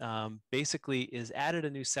done basically is added a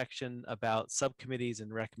new section about subcommittees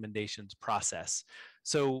and recommendations process.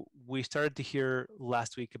 So we started to hear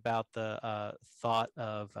last week about the thought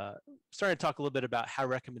of starting to talk a little bit about how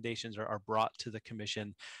recommendations are brought to the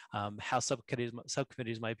commission, how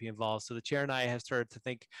subcommittees might be involved. So the chair and I have started to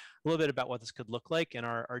think a little bit about what this could look like, and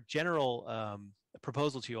our general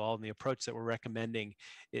proposal to you all and the approach that we're recommending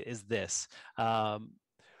is this.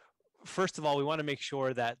 First of all, we want to make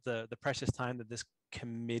sure that the precious time that this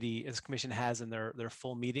commission has in their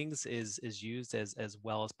full meetings is used as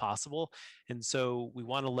well as possible. And so we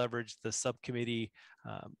want to leverage the subcommittee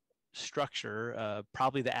structure,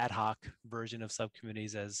 probably the ad hoc version of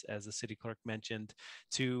subcommittees, as the city clerk mentioned,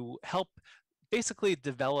 to help basically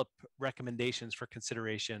develop recommendations for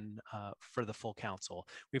consideration for the full council.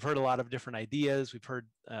 We've heard a lot of different ideas. We've heard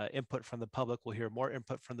input from the public. We'll hear more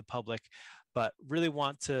input from the public, but really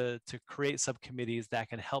want to create subcommittees that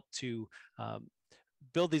can help to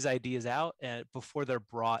build these ideas out before they're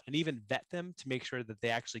brought, and even vet them to make sure that they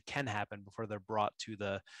actually can happen before they're brought to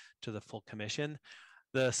the full commission.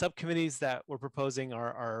 The subcommittees that we're proposing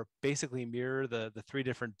are basically mirror the three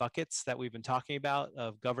different buckets that we've been talking about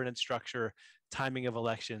of governance structure, timing of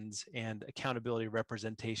elections, and accountability,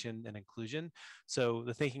 representation, and inclusion. So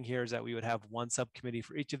the thinking here is that we would have one subcommittee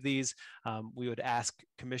for each of these. We would ask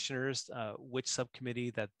commissioners which subcommittee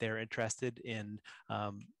that they're interested in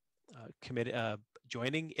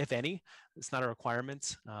joining, if any. It's not a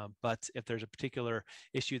requirement, but if there's a particular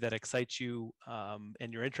issue that excites you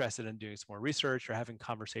and you're interested in doing some more research or having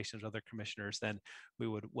conversations with other commissioners, then we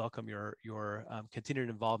would welcome your continued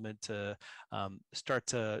involvement to start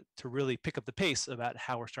to really pick up the pace about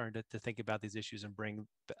how we're starting to think about these issues and bring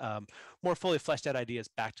more fully fleshed out ideas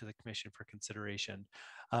back to the commission for consideration.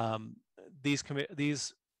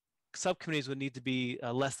 These subcommittees would need to be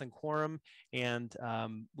less than quorum, and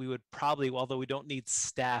we would probably, although we don't need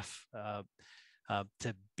staff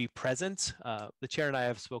to be present, the chair and I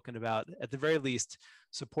have spoken about, at the very least,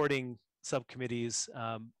 supporting subcommittees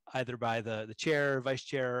either by the chair, vice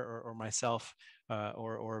chair, or myself,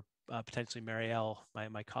 or potentially Marielle,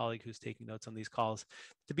 my colleague who's taking notes on these calls,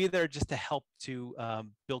 to be there just to help to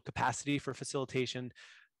build capacity for facilitation,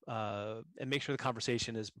 and make sure the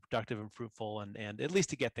conversation is productive and fruitful, and at least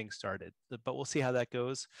to get things started. But we'll see how that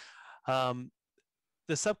goes.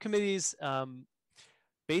 The subcommittees,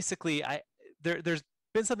 basically, there's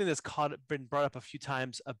been something that's been brought up a few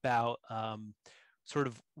times about sort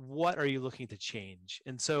of what are you looking to change?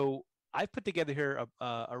 And so I put together here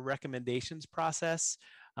a recommendations process,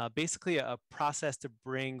 basically a process to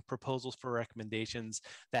bring proposals for recommendations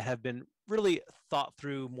that have been really thought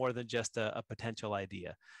through more than just a potential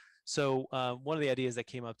idea. So one of the ideas that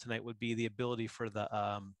came up tonight would be the ability for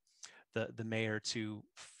the mayor to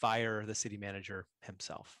fire the city manager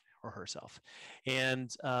himself or herself.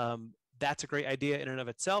 And that's a great idea in and of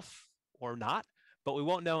itself, or not, but we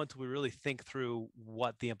won't know until we really think through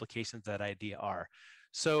what the implications of that idea are.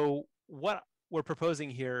 So what we're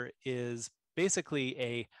proposing here is basically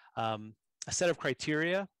a set of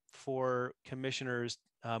criteria for commissioners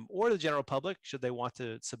or the general public, should they want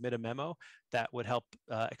to submit a memo that would help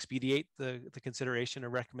expedite the consideration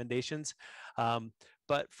of recommendations.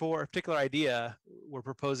 But for a particular idea, we're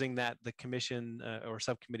proposing that the commission or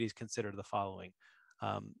subcommittees consider the following.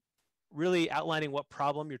 Really outlining what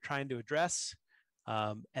problem you're trying to address,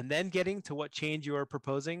 and then getting to what change you are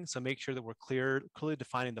proposing. So make sure that we're clearly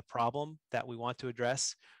defining the problem that we want to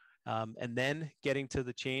address, and then getting to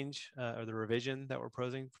the change or the revision that we're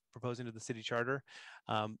proposing to the city charter.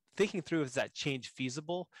 Thinking through, is that change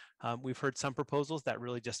feasible? We've heard some proposals that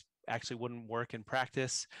really just actually wouldn't work in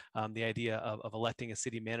practice. The idea of electing a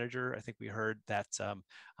city manager, I think we heard that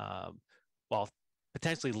while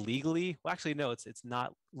potentially legally, well, actually, no, it's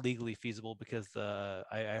not legally feasible, because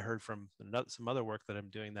I heard from some other work that I'm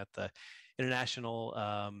doing that the International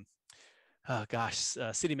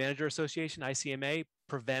City Manager Association, ICMA,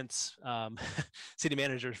 prevents city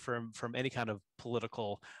managers from any kind of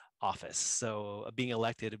political office. So being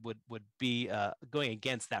elected would be going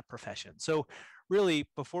against that profession. So really,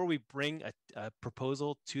 before we bring a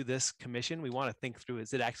proposal to this commission, we want to think through,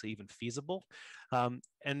 is it actually even feasible? And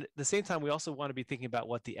at the same time, we also want to be thinking about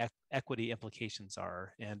what the equity implications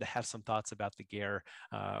are, and to have some thoughts about the GARE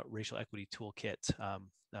racial equity toolkit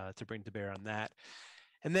to bring to bear on that.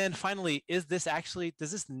 And then finally, does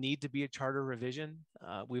this need to be a charter revision?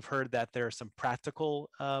 We've heard that there are some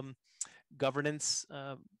practical governance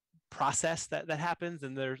process that happens,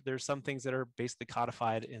 and there's some things that are basically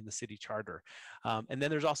codified in the city charter. And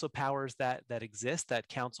then there's also powers that exist that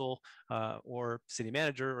council or city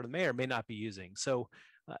manager or the mayor may not be using. So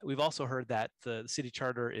we've also heard that the city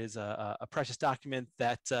charter is a precious document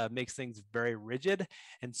that makes things very rigid.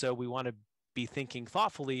 And so we want to be thinking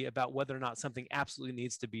thoughtfully about whether or not something absolutely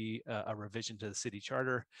needs to be a revision to the city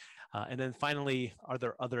charter. And then finally, are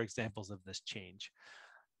there other examples of this change?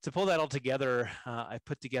 To pull that all together, I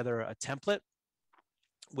put together a template,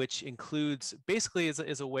 which includes, basically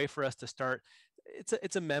is a way for us to start.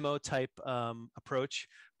 It's a memo type approach,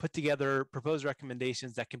 put together proposed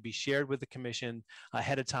recommendations that can be shared with the commission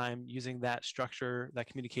ahead of time using that structure, that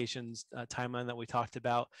communications timeline that we talked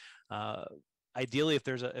about. Ideally, if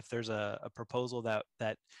there's a proposal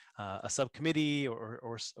that a subcommittee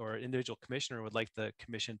or individual commissioner would like the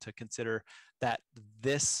commission to consider, that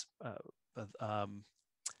this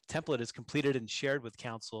template is completed and shared with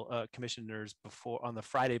council commissioners on the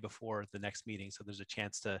Friday before the next meeting, so there's a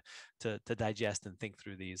chance to digest and think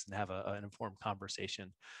through these and have an informed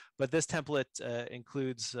conversation. But this template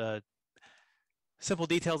includes simple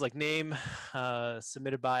details like name,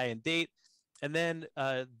 submitted by, and date, and then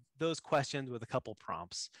those questions with a couple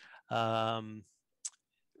prompts.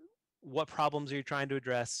 What problems are you trying to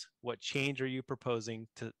address? What change are you proposing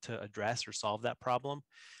to address or solve that problem?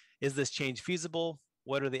 Is this change feasible?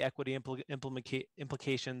 What are the equity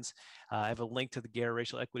implications? I have a link to the GARE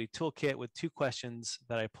Racial Equity Toolkit with 2 questions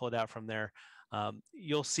that I pulled out from there.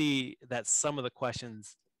 You'll see that some of the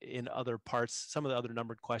questions in other parts, some of the other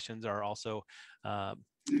numbered questions are also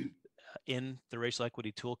in the Racial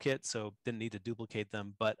Equity Toolkit, so didn't need to duplicate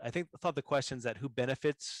them. But I thought the questions that who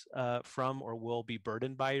benefits from or will be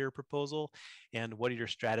burdened by your proposal, and what are your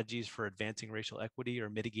strategies for advancing racial equity or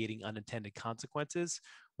mitigating unintended consequences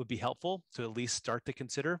would be helpful to at least start to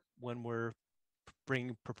consider when we're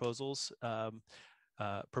bringing proposals,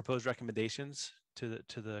 proposed recommendations to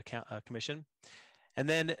the commission. And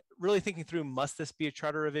then really thinking through, must this be a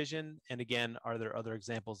charter revision? And again, are there other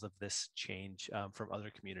examples of this change from other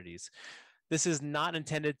communities? This is not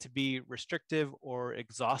intended to be restrictive or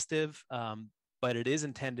exhaustive, but it is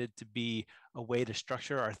intended to be a way to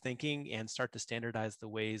structure our thinking and start to standardize the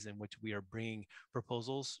ways in which we are bringing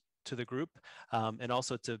proposals to the group, and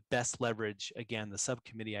also to best leverage, again, the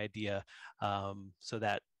subcommittee idea, so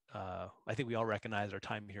that I think we all recognize our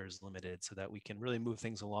time here is limited, so that we can really move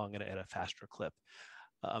things along at a faster clip.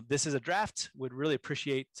 This is a draft. Would really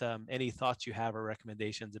appreciate any thoughts you have or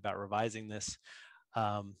recommendations about revising this.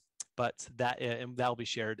 But that'll be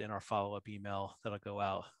shared in our follow-up email that'll go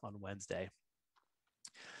out on Wednesday.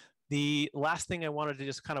 The last thing I wanted to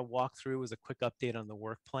just kind of walk through was a quick update on the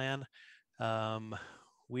work plan.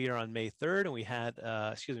 We are on May 3rd, and we had,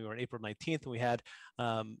 we're on April 19th, and we had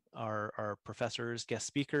our professors, guest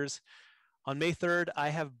speakers. On May 3rd, I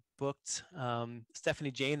have booked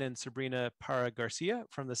Stephanie Jane and Sabrina Parra Garcia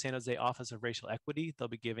from the San Jose Office of Racial Equity. They'll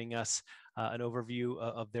be giving us an overview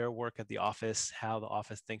of their work at the office, how the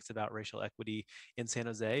office thinks about racial equity in San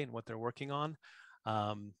Jose and what they're working on.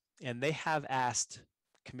 And they have asked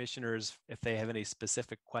commissioners if they have any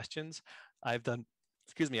specific questions. I've done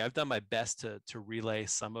excuse me, I've done my best to relay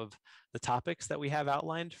some of the topics that we have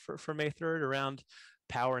outlined for May 3rd around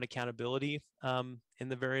power and accountability in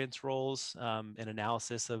the various roles, and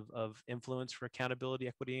analysis of influence for accountability,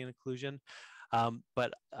 equity, and inclusion.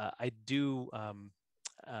 But I do,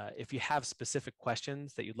 if you have specific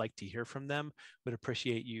questions that you'd like to hear from them, would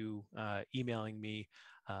appreciate you emailing me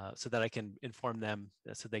so that I can inform them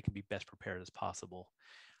so they can be best prepared as possible.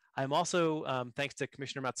 I'm also, thanks to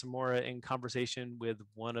Commissioner Matsumura, in conversation with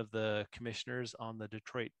one of the commissioners on the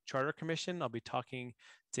Detroit Charter Commission. I'll be talking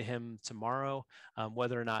to him tomorrow,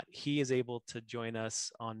 whether or not he is able to join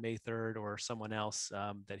us on May 3rd or someone else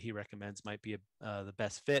that he recommends might be the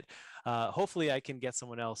best fit. Hopefully I can get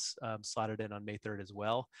someone else slotted in on May 3rd as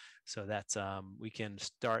well, so that we can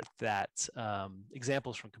start that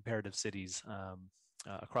examples from comparative cities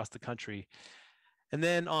across the country. And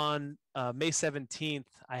then on May 17th,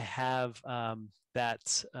 I have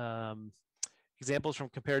that examples from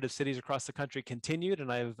comparative cities across the country continued, and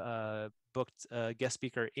I've booked guest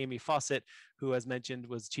speaker Amy Fawcett, who, as mentioned,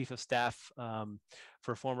 was chief of staff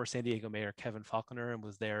for former San Diego Mayor Kevin Faulconer and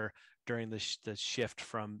was there during the shift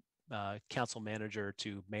from council manager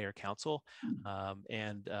to mayor council,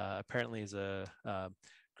 and apparently is a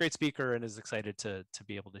great speaker and is excited to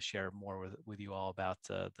be able to share more with you all about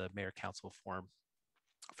the mayor council form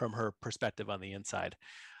from her perspective on the inside.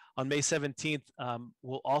 On May 17th,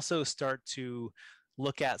 we'll also start to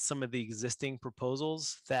look at some of the existing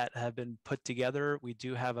proposals that have been put together. We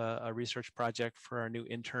do have a research project for our new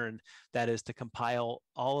intern that is to compile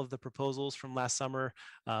all of the proposals from last summer,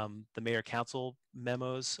 the mayor council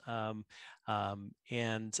memos,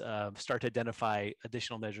 and start to identify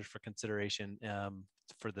additional measures for consideration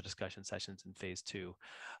for the discussion sessions in phase 2.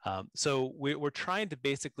 So we're trying to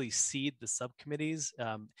basically seed the subcommittees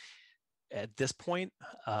at this point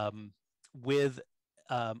with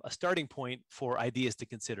a starting point for ideas to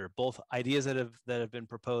consider, both ideas that have been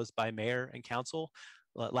proposed by mayor and council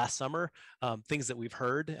last summer, things that we've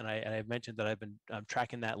heard, and I've mentioned that I've been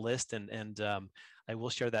tracking that list, and I will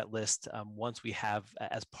share that list once we have,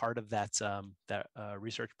 as part of that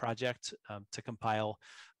research project, to compile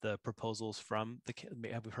the proposals from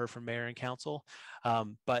we've heard from mayor and council.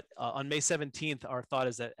 But on May 17th, our thought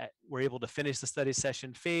is that we're able to finish the study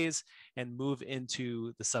session phase and move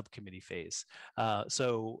into the subcommittee phase.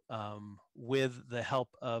 So with the help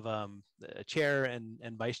of the chair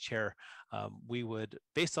and vice chair, we would,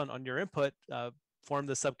 based on your input, form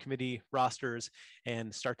the subcommittee rosters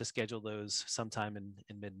and start to schedule those sometime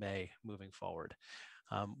in mid-May moving forward.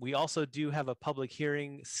 We also do have a public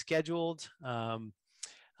hearing scheduled,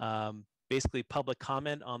 basically public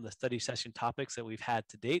comment on the study session topics that we've had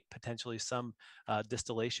to date, potentially some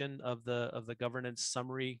distillation of the governance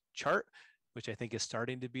summary chart, which I think is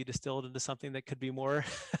starting to be distilled into something that could be more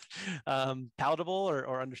palatable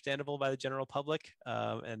or understandable by the general public,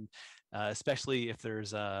 and especially if there's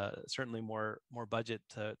certainly more budget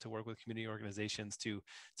to work with community organizations to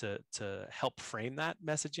help frame that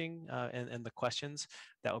messaging and the questions.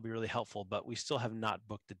 That would be really helpful, but we still have not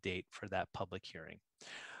booked a date for that public hearing.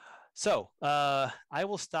 So I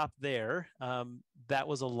will stop there. That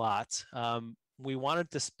was a lot. We wanted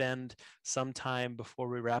to spend some time before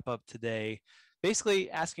we wrap up today basically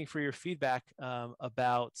asking for your feedback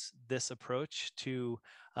about this approach to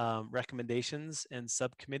recommendations and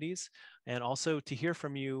subcommittees, and also to hear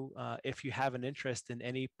from you if you have an interest in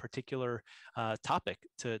any particular topic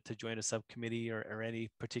to join a subcommittee, or any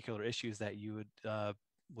particular issues that you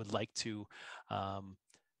would like to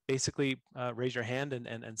basically raise your hand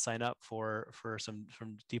and sign up for some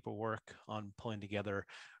deeper work on pulling together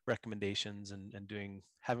recommendations and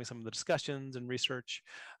having some of the discussions and research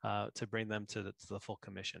to bring them to the full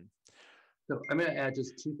commission. So I'm going to add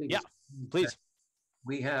just 2 things. Yeah, please.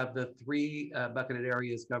 We have the 3 bucketed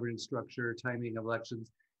areas: governance structure, timing of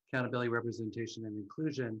elections, accountability, representation, and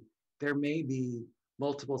inclusion. There may be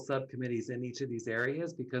multiple subcommittees in each of these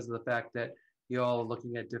areas because of the fact that you're all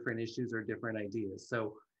looking at different issues or different ideas.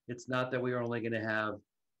 So it's not that we are only going to have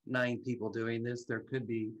 9 people doing this. There could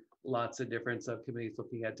be lots of different subcommittees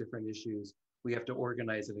looking at different issues. We have to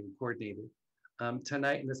organize it and coordinate it.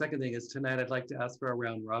 Tonight, and the second thing is, tonight I'd like to ask for a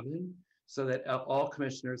round robin so that all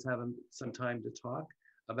commissioners have some time to talk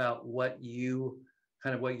about what your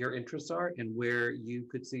interests are and where you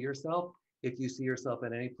could see yourself, if you see yourself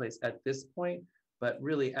at any place at this point, but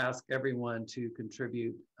really ask everyone to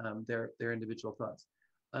contribute their individual thoughts.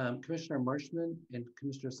 Commissioner Marshman and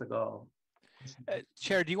Commissioner Segal.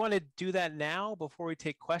 Chair, do you want to do that now before we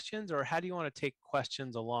take questions, or how do you want to take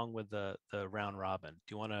questions along with the round robin?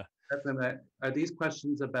 Do you want to? Are these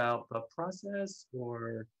questions about the process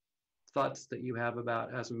or thoughts that you have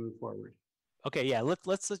about as we move forward? Okay, yeah,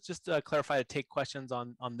 let's just clarify to take questions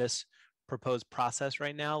on this proposed process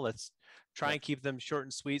right now. Let's try and keep them short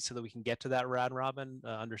and sweet so that we can get to that round robin,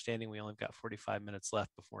 understanding we only got 45 minutes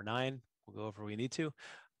left before 9. We'll go over what we need to.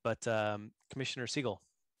 But Commissioner Siegel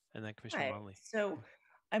and then Commissioner Hi. Longley. So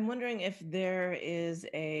I'm wondering if there is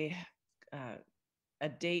a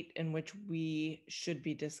date in which we should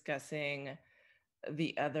be discussing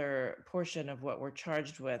the other portion of what we're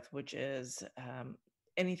charged with, which is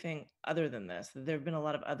anything other than this. There have been a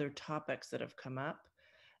lot of other topics that have come up,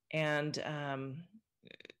 and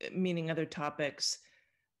meaning other topics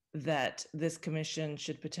that this commission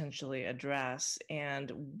should potentially address.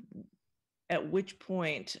 And at which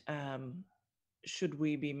point should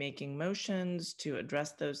we be making motions to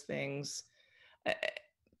address those things?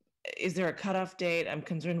 Is there a cutoff date? I'm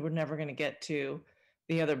concerned we're never going to get to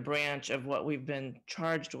the other branch of what we've been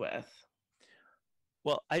charged with.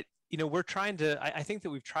 Well, we're trying to, I think that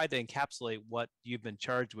we've tried to encapsulate what you've been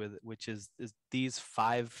charged with, which is these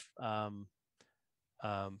five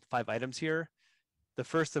items here. The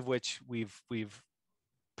first of which we've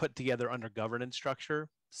put together under governance structure,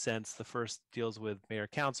 since the first deals with mayor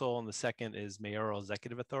council and the second is mayoral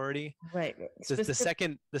executive authority. Right. The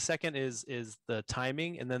second is the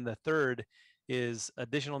timing, and then the third is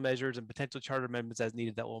additional measures and potential charter amendments as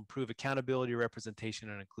needed that will improve accountability, representation,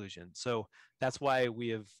 and inclusion. So that's why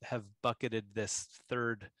we have bucketed this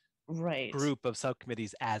third group of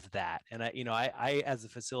subcommittees as that. And I as a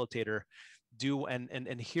facilitator do,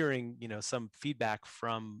 and hearing some feedback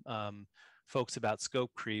from folks about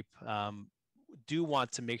scope creep, do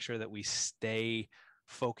want to make sure that we stay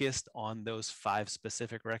focused on those 5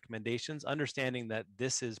 specific recommendations, understanding that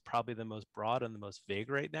this is probably the most broad and the most vague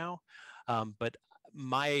right now. But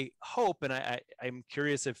my hope, and I'm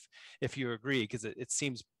curious if you agree, because it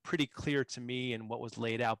seems pretty clear to me in what was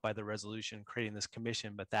laid out by the resolution creating this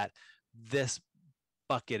commission, but that this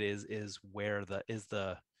bucket is where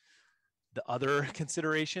the other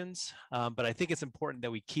considerations. But I think it's important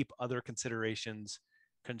that we keep other considerations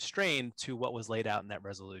constrained to what was laid out in that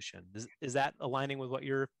resolution. Is that aligning with what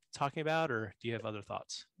you're talking about, or do you have other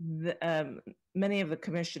thoughts? Many of the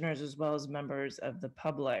commissioners, as well as members of the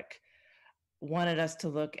public, wanted us to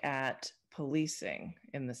look at policing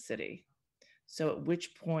in the city. So at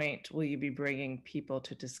which point will you be bringing people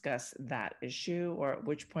to discuss that issue, or at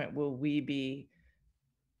which point will we be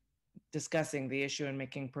discussing the issue and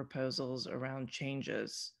making proposals around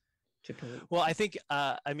changes to police? Well, I think,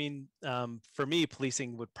 for me,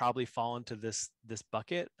 policing would probably fall into this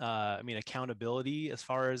bucket. Accountability as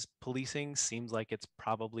far as policing seems like it's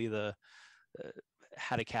probably the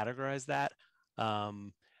how to categorize that.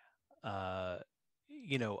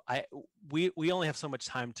 We only have so much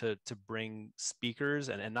time to bring speakers,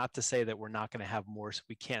 and not to say that we're not going to have more.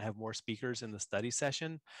 We can't have more speakers in the study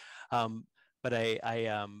session, but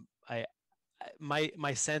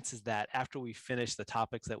my sense is that after we finish the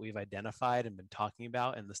topics that we've identified and been talking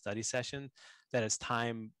about in the study session, that it's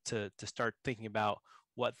time to start thinking about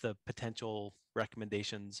what the potential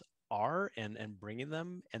recommendations are and bringing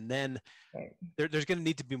them. And then there's going to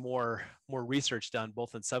need to be more research done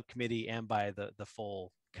both in subcommittee and by the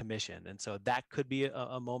full commission. And so that could be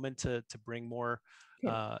a moment to bring more,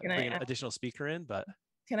 bring an additional speaker in. But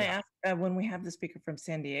can I ask, when we have the speaker from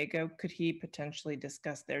San Diego, could he potentially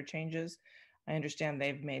discuss their changes? I understand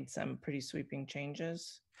they've made some pretty sweeping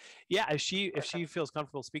changes. Yeah, if she feels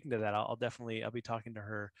comfortable speaking to that, I'll be talking to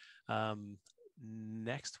her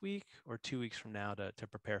next week or 2 weeks from now to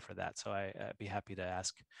prepare for that. So I'd be happy to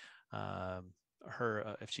ask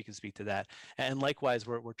her if she can speak to that. And likewise,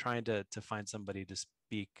 we're trying to find somebody to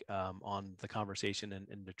speak on the conversation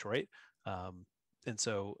in Detroit. And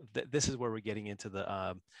so this is where we're getting into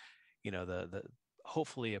the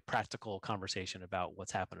hopefully a practical conversation about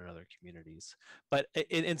what's happened in other communities. But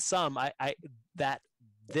in sum,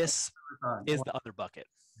 this is the other bucket.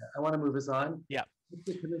 I want to move us on. Yeah. If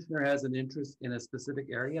the commissioner has an interest in a specific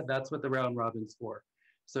area, that's what the round robin's for.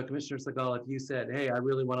 So Commissioner Segal, if you said, hey, I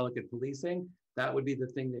really want to look at policing, that would be the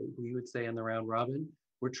thing that we would say in the round robin.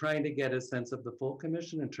 We're trying to get a sense of the full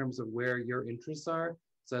commission in terms of where your interests are.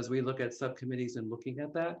 So as we look at subcommittees and looking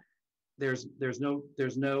at that, there's no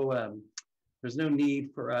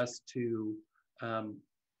need for us to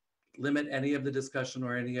limit any of the discussion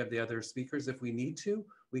or any of the other speakers. If we need to,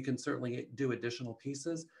 we can certainly do additional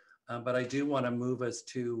pieces. But I do want to move us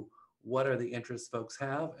to what are the interests folks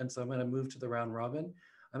have. And so I'm going to move to the round robin.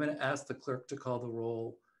 I'm going to ask the clerk to call the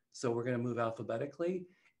roll. So we're going to move alphabetically.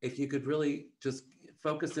 If you could really just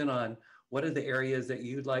focus in on what are the areas that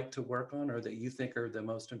you'd like to work on or that you think are the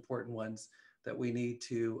most important ones that we need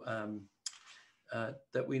to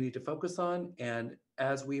that we need to focus on. And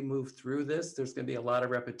as we move through this, there's going to be a lot of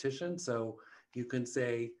repetition. So you can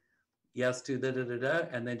say yes to da da da da,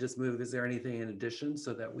 and then just move. Is there anything in addition,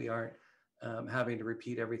 so that we aren't having to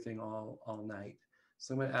repeat everything all night.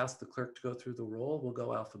 So I'm going to ask the clerk to go through the roll. We'll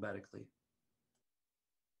go alphabetically.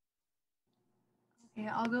 Okay,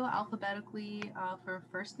 I'll go alphabetically for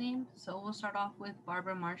first name. So we'll start off with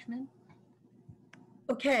Barbara Marshman.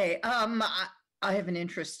 Okay, I have an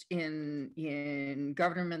interest in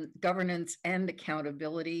governance and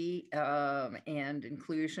accountability and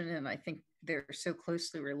inclusion, and I think they're so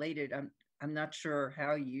closely related. I'm not sure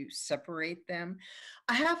how you separate them.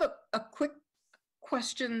 I have a quick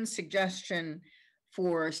question, suggestion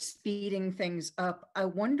for speeding things up. I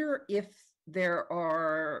wonder if there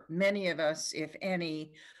are many of us, if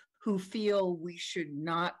any, who feel we should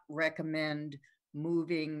not recommend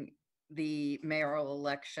moving the mayoral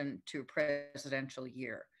election to a presidential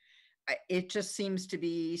year. It just seems to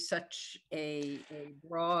be such a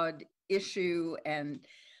broad issue, and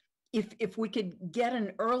if we could get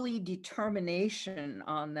an early determination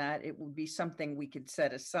on that, it would be something we could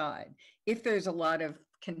set aside. If there's a lot of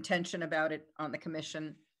contention about it on the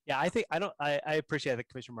commission. Yeah, I appreciate that,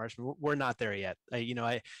 Commissioner Marshman. We're not there yet.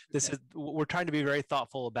 We're trying to be very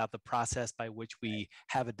thoughtful about the process by which we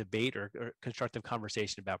have a debate or constructive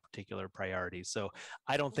conversation about particular priorities. So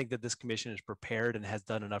I don't think that this commission is prepared and has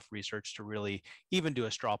done enough research to really even do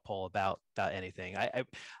a straw poll about anything.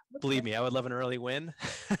 Believe me, I would love an early win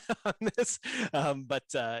on this, but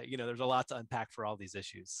there's a lot to unpack for all these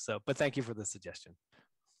issues. So, but thank you for the suggestion.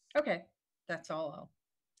 Okay, that's all.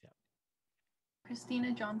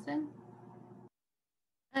 Christina Johnson.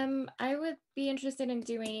 I would be interested in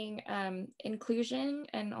doing inclusion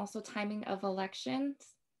and also timing of elections.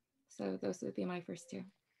 So those would be my first two.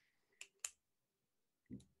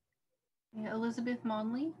 Yeah, Elizabeth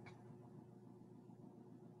Monley.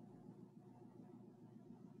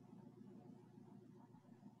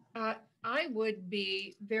 I would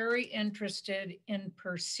be very interested in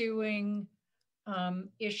pursuing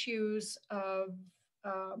issues of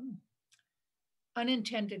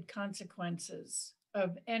unintended consequences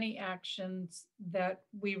of any actions that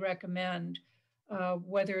we recommend,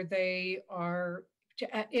 whether they are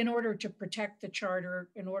in order to protect the charter,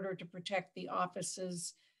 in order to protect the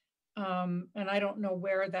offices. And I don't know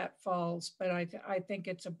where that falls, but I think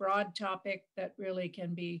it's a broad topic that really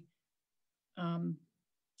can be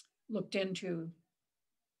looked into.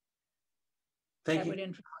 Thank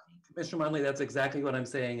you, Commissioner Monley. That's exactly what I'm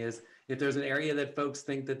saying is, if there's an area that folks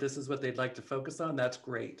think that this is what they'd like to focus on, that's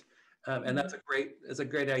great. And that's a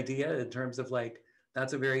great idea in terms of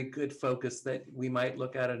that's a very good focus that we might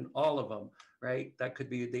look at in all of them, right? That could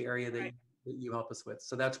be the area that you help us with.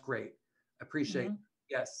 So that's great. Appreciate it.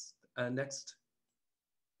 Yes. Next.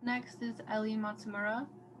 Next is Ellie Matsumura.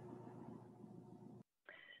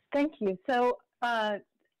 Thank you. So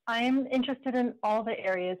I'm interested in all the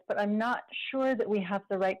areas, but I'm not sure that we have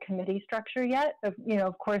the right committee structure yet.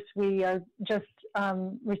 Of course, we are just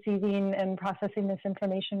receiving and processing this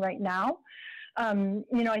information right now.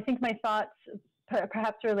 I think my thoughts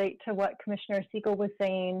perhaps relate to what Commissioner Siegel was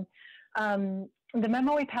saying. The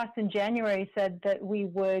memo we passed in January said that we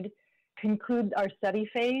would conclude our study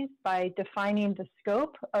phase by defining the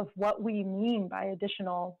scope of what we mean by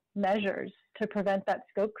additional measures to prevent that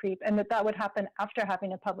scope creep, and that would happen after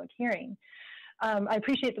having a public hearing. I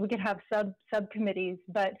appreciate that we could have subcommittees,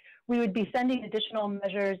 but we would be sending additional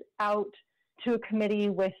measures out to a committee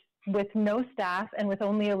with no staff and with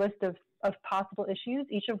only a list of possible issues,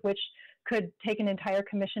 each of which could take an entire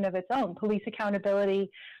commission of its own. Police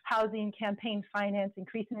accountability, housing, campaign finance,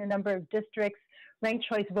 increasing the number of districts, ranked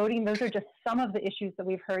choice voting. Those are just some of the issues that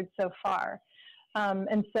we've heard so far.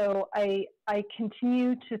 And so I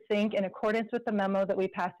continue to think, in accordance with the memo that we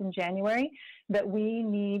passed in January, that we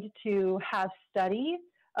need to have study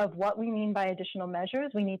of what we mean by additional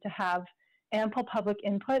measures. We need to have ample public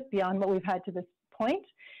input beyond what we've had to this point,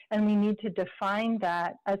 and we need to define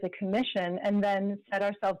that as a commission and then set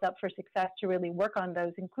ourselves up for success to really work on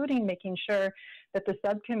those, including making sure that the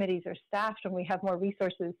subcommittees are staffed and we have more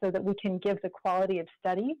resources so that we can give the quality of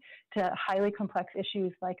study to highly complex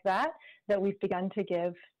issues like that we've begun to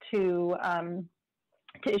give to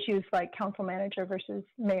issues like council manager versus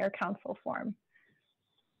mayor council form.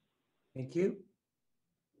 Thank you.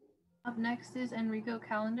 Up next is Enrico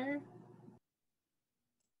Calendar.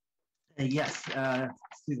 Yes, I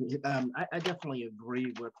definitely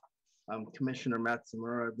agree with Commissioner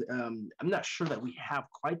Matsumura. I'm not sure that we have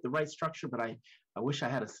quite the right structure, but I wish I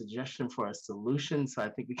had a suggestion for a solution. So I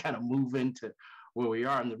think we kind of move into where we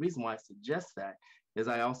are. And the reason why I suggest that is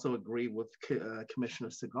I also agree with Commissioner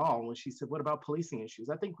Segal when she said, what about policing issues?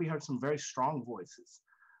 I think we heard some very strong voices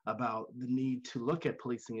about the need to look at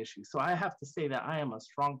policing issues. So I have to say that I am a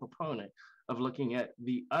strong proponent of looking at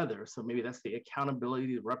the other. So maybe that's the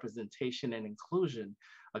accountability, representation, and inclusion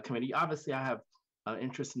committee. Obviously, I have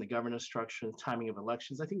interest in the governance structure and timing of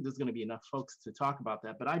elections. I think there's going to be enough folks to talk about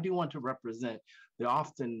that, but I do want to represent the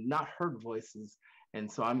often not heard voices. And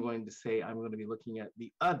so I'm going to say I'm going to be looking at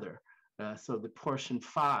the other. So the portion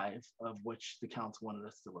 5 of which the council wanted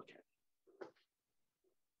us to look at.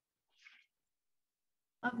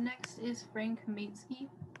 Up next is Frank Kamitsky.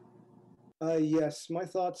 Yes, my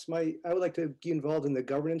thoughts, I would like to get involved in the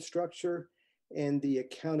governance structure and the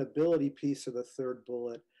accountability piece of the third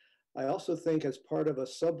bullet. I also think as part of a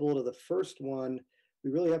sub-bullet of the first one,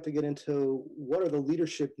 we really have to get into what are the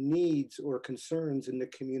leadership needs or concerns in the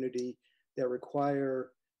community that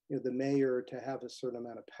require the mayor to have a certain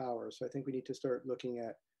amount of power. So I think we need to start looking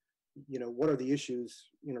at, what are the issues,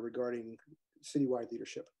 regarding citywide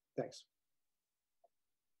leadership. Thanks.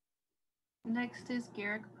 Next is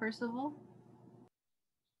Garrick Percival.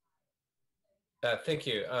 Thank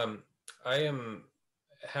you. I am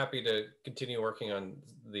happy to continue working on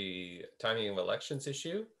the timing of elections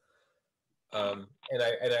issue. And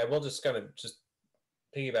I will just kind of just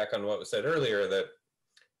piggyback on what was said earlier that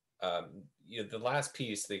the last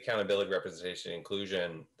piece, the accountability, representation,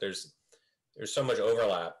 inclusion, there's so much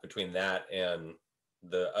overlap between that and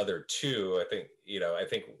the other two. I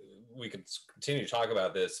think we could continue to talk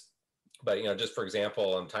about this, but just for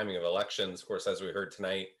example, on timing of elections, of course, as we heard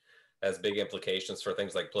tonight, has big implications for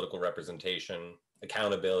things like political representation,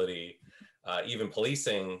 accountability, even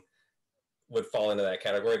policing would fall into that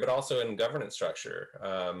category, but also in governance structure,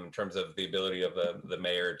 in terms of the ability of the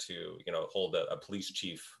mayor to, hold a police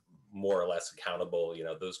chief more or less accountable,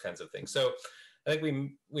 those kinds of things. So I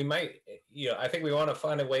think we might, I think we want to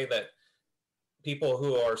find a way that people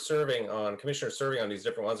who are commissioners serving on these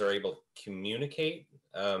different ones are able to communicate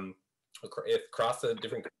across the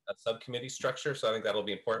different subcommittee structure. So I think that'll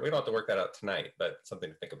be important. We don't have to work that out tonight, but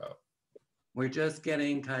something to think about. We're just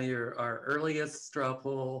getting kind of our earliest straw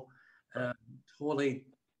poll. Totally,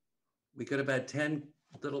 we could have had 10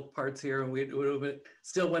 little parts here and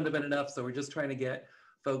still wouldn't have been enough. So we're just trying to get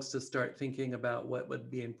folks to start thinking about what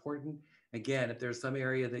would be important. Again, if there's some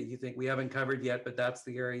area that you think we haven't covered yet, but that's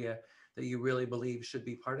the area that you really believe should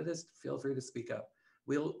be part of this, feel free to speak up.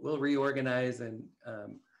 We'll reorganize and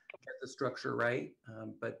get the structure right,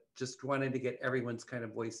 but just wanted to get everyone's kind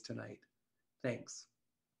of voice tonight. Thanks.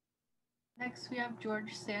 Next, we have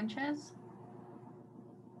George Sanchez.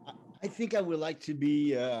 I think I would like to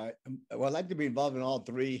be, I'd like to be involved in all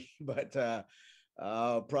three, but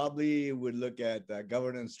probably would look at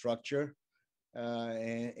governance structure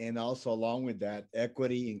and also along with that,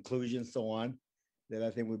 equity, inclusion, so on, that I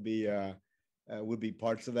think would be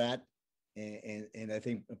parts of that. And I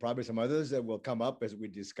think probably some others that will come up as we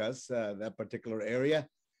discuss that particular area.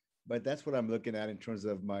 But that's what I'm looking at in terms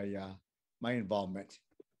of my involvement.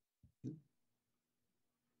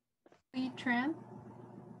 Lee Tran.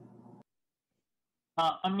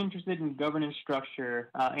 I'm interested in governance structure,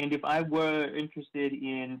 and if I were interested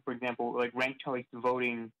in, for example, like ranked choice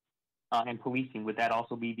voting and policing, would that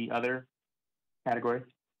also be the other category?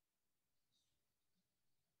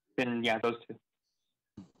 Then yeah, those two.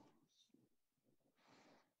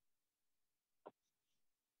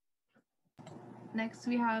 Next,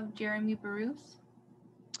 we have Jeremy Bruce.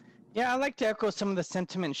 Yeah, I'd like to echo some of the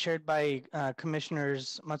sentiments shared by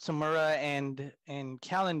Commissioners Matsumura and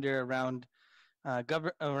Callender around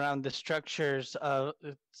around the structures,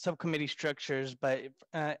 subcommittee structures, but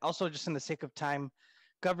also just in the sake of time,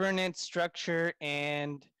 governance structure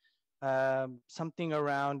and something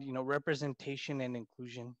around, representation and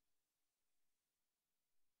inclusion.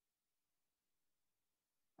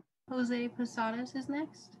 Jose Posadas is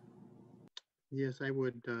next. Yes, I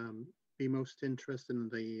would be most interested in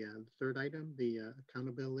the third item, the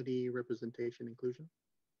accountability, representation, inclusion.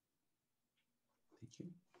 Thank you.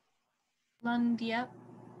 Lund Diep.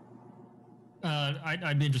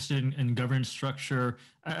 I'd be interested in governance structure.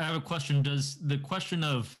 I have a question. Does the question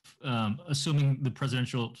of assuming the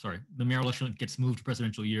mayoral election gets moved to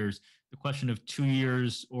presidential years, the question of 2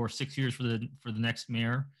 years or 6 years for the next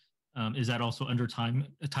mayor, is that also under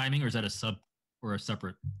timing, or is that a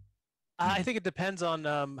separate? I think it depends on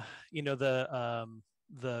the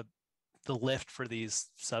lift for these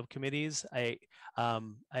subcommittees. I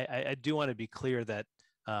do want to be clear that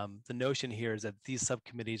the notion here is that these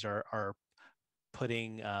subcommittees are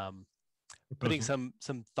putting some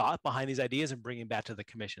thought behind these ideas and bringing back to the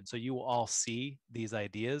commission. So you will all see these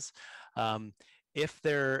ideas. if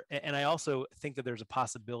there, and I also think that there's a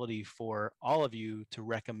possibility for all of you to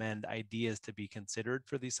recommend ideas to be considered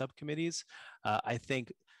for these subcommittees. I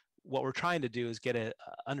think what we're trying to do is get a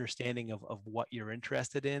understanding of what you're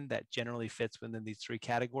interested in that generally fits within these three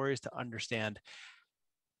categories, to understand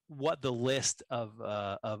what the list of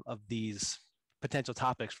these potential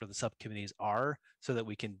topics for the subcommittees are, so that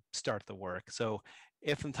we can start the work. So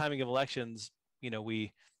if in timing of elections,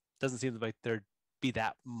 we doesn't seem like there'd be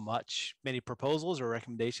that many proposals or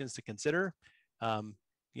recommendations to consider,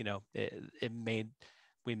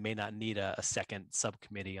 we may not need a second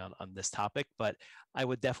subcommittee on this topic, but I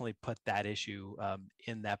would definitely put that issue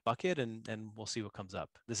in that bucket, and we'll see what comes up.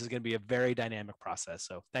 This is going to be a very dynamic process,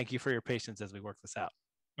 so thank you for your patience as we work this out.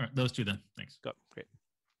 All right, those two then. Thanks. Go. Great.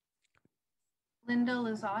 Linda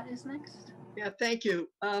Lazat is next. Yeah, thank you.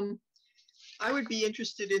 I would be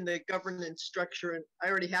interested in the governance structure, and I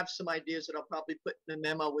already have some ideas that I'll probably put in a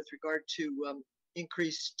memo with regard to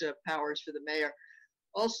increased powers for the mayor.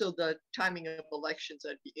 Also, the timing of elections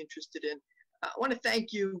I'd be interested in. I want to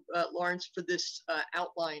thank you, Lawrence, for this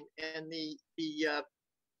outline and the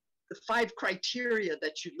 5 criteria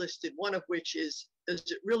that you listed, one of which is, does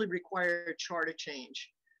it really require a charter change?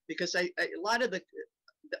 Because a lot of the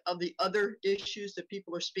other issues that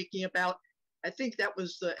people are speaking about, I think that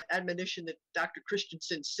was the admonition that Dr.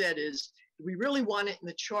 Christensen said is, do we really want it in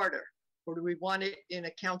the charter, or do we want it in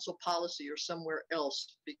a council policy or somewhere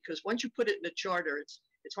else? Because once you put it in the charter,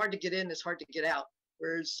 it's hard to get in, it's hard to get out.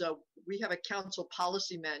 Whereas we have a council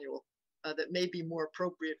policy manual that may be more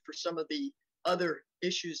appropriate for some of the other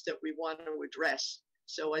issues that we want to address.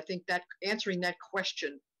 So I think that answering that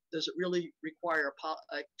question, does it really require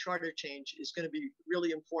a charter change, is going to be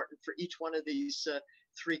really important for each one of these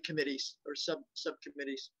 3 committees or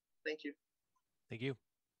subcommittees. Thank you. Thank you.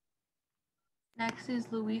 Next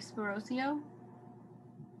is Luis Barrocio.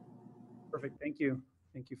 Perfect. Thank you.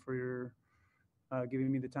 Thank you for your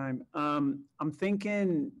giving me the time. I'm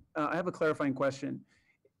thinking, I have a clarifying question.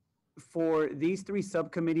 For these 3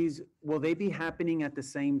 subcommittees, will they be happening at the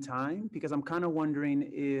same time? Because I'm kind of wondering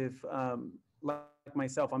if, like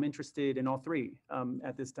myself, I'm interested in all 3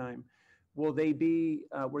 at this time. Will they be,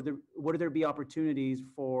 would there be opportunities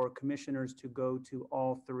for commissioners to go to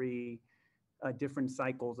all 3 different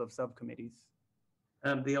cycles of subcommittees?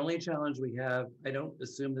 The only challenge we have, I don't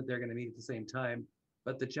assume that they're going to meet at the same time,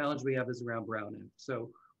 but the challenge we have is around Brown Act. So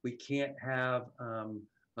we can't have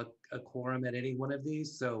a quorum at any one of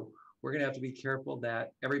these. So we're going to have to be careful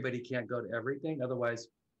that everybody can't go to everything. Otherwise,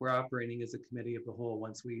 we're operating as a committee of the whole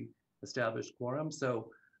once we establish quorum. So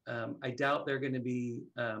I doubt they're going to be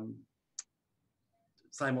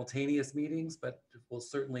simultaneous meetings, but we'll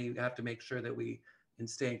certainly have to make sure that we can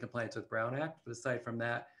stay in compliance with Brown Act. But aside from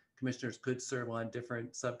that, commissioners could serve on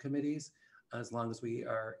different subcommittees as long as we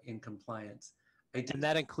are in compliance. And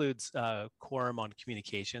that includes quorum on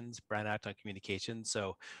communications, Brown Act on communications.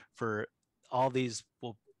 So for all these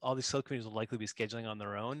subcommittees will likely be scheduling on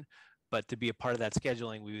their own, but to be a part of that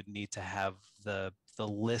scheduling, we would need to have the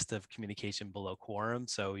list of communication below quorum,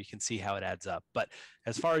 so you can see how it adds up. But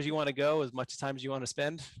as far as you want to go, as much time as you want to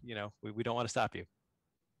spend, we don't want to stop you.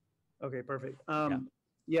 Okay, perfect.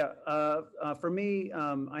 For me,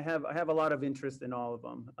 I have a lot of interest in all of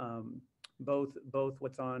them, both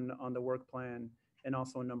what's on the work plan and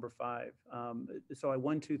also number 5. So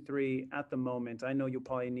 1, 2, 3 at the moment. I know you'll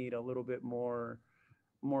probably need a little bit more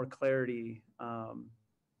clarity,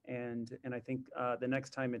 and I think the next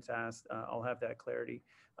time it's asked, I'll have that clarity.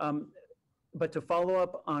 But to follow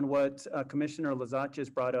up on what Commissioner Lazat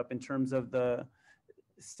just brought up in terms of the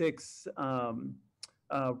 6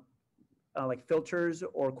 like filters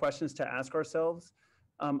or questions to ask ourselves,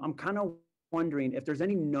 I'm kind of wondering if there's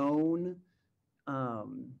any known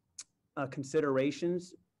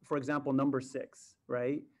considerations. For example, number 6,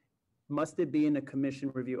 right? Must it be in a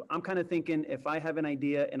commission review? I'm kind of thinking if I have an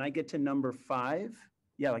idea and I get to number 5,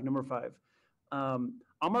 like number 5, I'm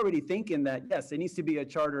already thinking that, yes, it needs to be a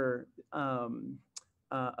charter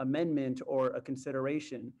amendment or a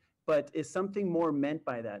consideration, but is something more meant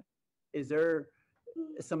by that? Is there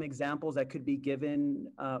some examples that could be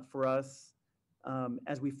given for us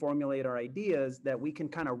as we formulate our ideas that we can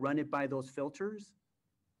kind of run it by those filters?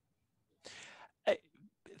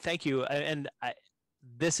 Thank you. And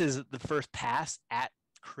this is the first pass at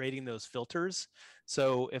creating those filters.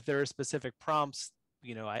 So if there are specific prompts,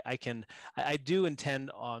 I do intend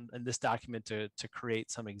in this document to create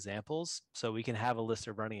some examples, so we can have a list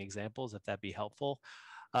of running examples if that'd be helpful.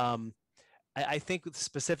 I think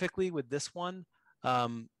specifically with this one,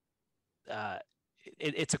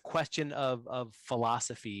 it's a question of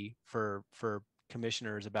philosophy for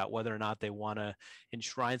commissioners about whether or not they want to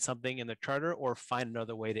enshrine something in the charter or find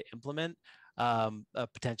another way to implement a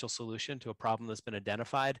potential solution to a problem that's been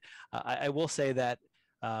identified. I will say that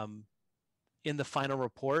in the final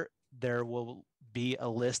report, there will be a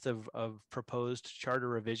list of proposed charter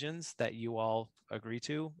revisions that you all agree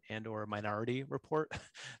to, and or a minority report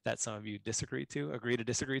that some of you agree to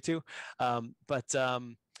disagree to.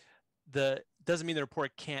 The doesn't mean the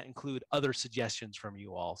report can't include other suggestions from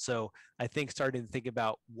you all. So I think starting to think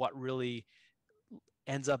about what really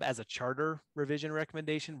ends up as a charter revision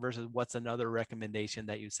recommendation versus what's another recommendation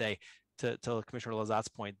that you say, to Commissioner Lazat's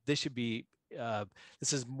point, this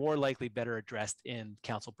is more likely better addressed in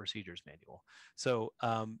council procedures manual. So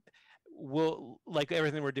we'll, like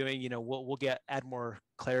everything we're doing, we'll add more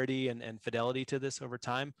clarity and fidelity to this over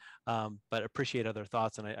time, but appreciate other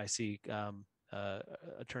thoughts. And I see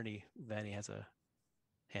Attorney Vanny has a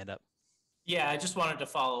hand up. Yeah, I just wanted to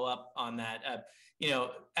follow up on that.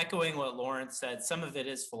 Echoing what Lawrence said, some of it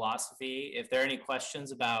is philosophy. If there are any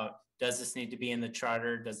questions about, does this need to be in the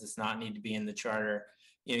charter? Does this not need to be in the charter?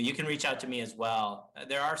 You can reach out to me as well.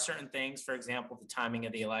 There are certain things, for example, the timing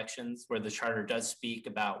of the elections, where the charter does speak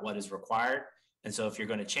about what is required. And so if you're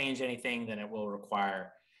going to change anything, then it will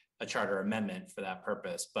require a charter amendment for that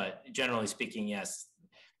purpose. But generally speaking, yes,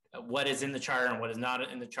 what is in the charter and what is not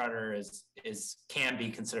in the charter can be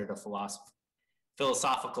considered a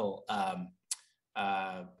philosophical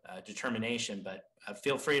determination. But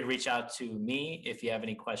feel free to reach out to me if you have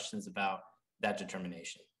any questions about that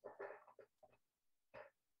determination.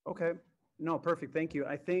 Okay, no, perfect, thank you.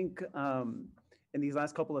 I think in these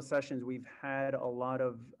last couple of sessions, we've had a lot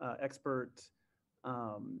of expert,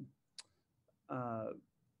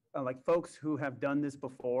 like folks who have done this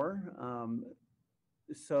before.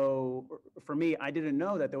 So for me, I didn't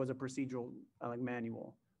know that there was a procedural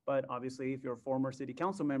manual, but obviously if you're a former city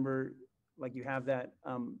council member, like you have that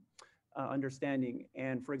understanding.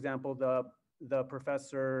 And for example, the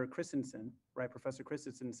Professor Christensen, right? Professor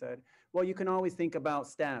Christensen said, well, you can always think about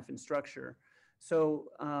staff and structure. So,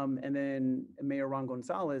 and then Mayor Ron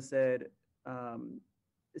Gonzalez said,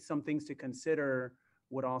 some things to consider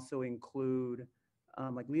would also include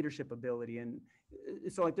like leadership ability. And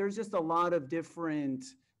so like, there's just a lot of different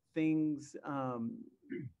things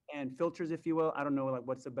and filters, if you will. I don't know, like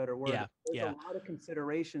what's a better word. Yeah, there's a lot of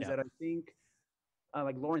considerations that I think,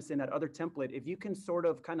 like Lawrence in that other template, if you can sort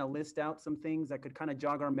of kind of list out some things that could kind of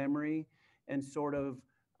jog our memory and sort of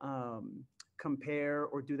compare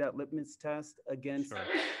or do that litmus test against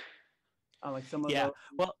like some of those.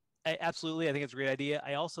 Well, absolutely. I think it's a great idea.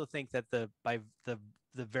 I also think that by the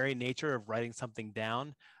very nature of writing something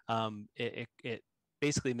down, it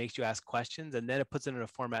basically makes you ask questions, and then it puts it in a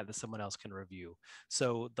format that someone else can review.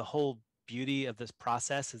 So the whole beauty of this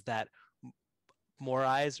process is that more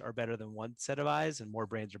eyes are better than one set of eyes, and more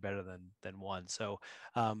brains are better than one. So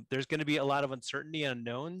there's going to be a lot of uncertainty and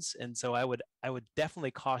unknowns, and so I would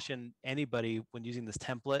definitely caution anybody when using this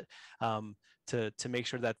template to make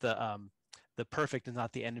sure that the perfect is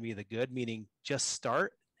not the enemy of the good. Meaning, just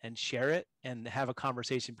start and share it and have a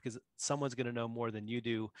conversation, because someone's going to know more than you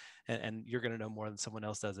do, and you're going to know more than someone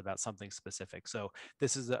else does about something specific. So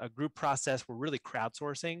this is a group process. We're really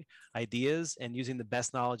crowdsourcing ideas and using the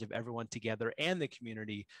best knowledge of everyone together and the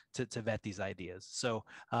community to vet these ideas. So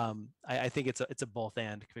I think it's a both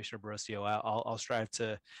and, Commissioner Barocio. I'll strive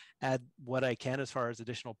to add what I can as far as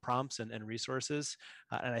additional prompts and resources.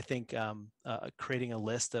 And I think creating a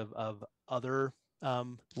list of other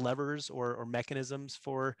levers or mechanisms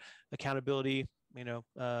for accountability,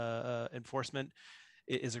 enforcement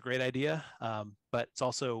is a great idea. But it's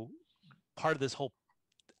also part of this whole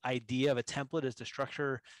idea of a template is to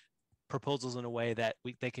structure proposals in a way that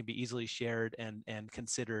they can be easily shared and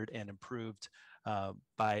considered and improved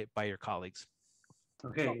by your colleagues.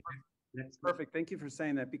 Okay, that's perfect. Thank you for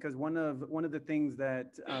saying that, because one of the things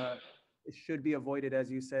that should be avoided,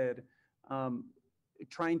 as you said,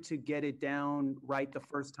 trying to get it down right the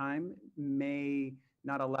first time may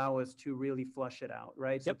not allow us to really flush it out,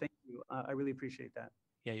 right? So thank you. I really appreciate that.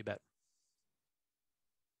 Yeah, you bet.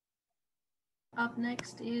 Up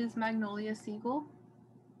next is Magnolia Siegel.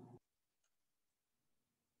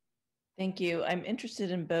 Thank you. I'm interested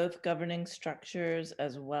in both governing structures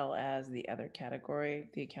as well as the other category,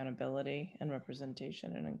 the accountability and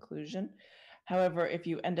representation and inclusion. However, if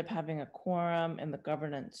you end up having a quorum in the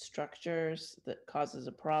governance structures that causes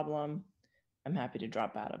a problem, I'm happy to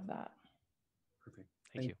drop out of that. Perfect.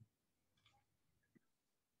 Thank you.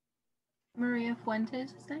 Maria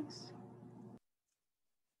Fuentes is next.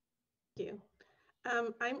 Thank you.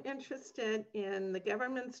 I'm interested in the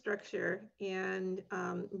government structure and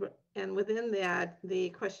and within that, the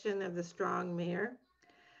question of the strong mayor.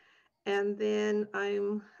 And then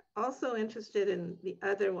I'm also interested in the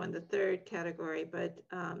other one, the third category, but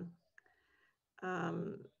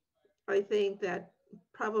I think that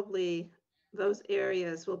probably those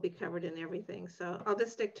areas will be covered in everything. So I'll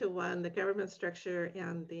just stick to one, the government structure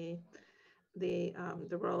and the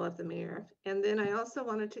role of the mayor. And then I also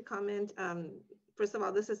wanted to comment, first of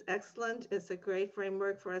all, this is excellent. It's a great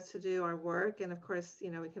framework for us to do our work. And of course,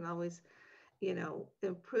 we can always,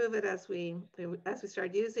 improve it as we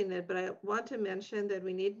start using it. But I want to mention that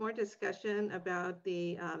we need more discussion about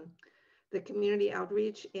the community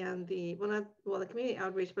outreach and the community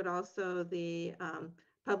outreach, but also the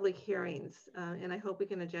public hearings. And I hope we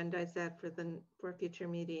can agendize that for a future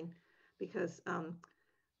meeting, because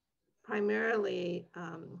primarily,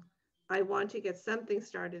 I want to get something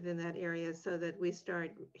started in that area so that we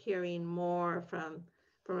start hearing more from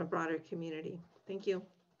a broader community. Thank you.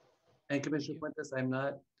 And Commissioner Fuentes,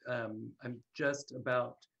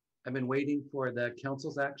 I've been waiting for the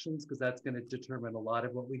council's actions, because that's going to determine a lot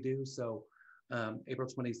of what we do. So April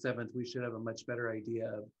 27th, we should have a much better idea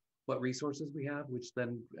of what resources we have, which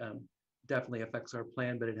then definitely affects our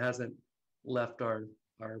plan, but it hasn't left our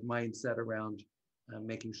mindset around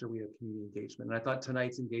making sure we have community engagement. And I thought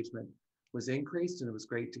tonight's engagement was increased, and it was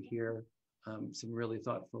great to hear some really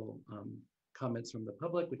thoughtful comments from the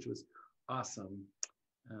public, which was awesome.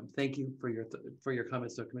 Thank you for your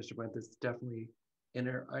comments. So Commissioner Brent, this is definitely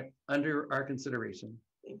under our consideration.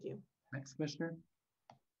 Thank you. Next, Commissioner.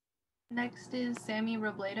 Next is Sammy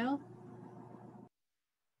Robledo.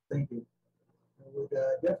 Thank you. I would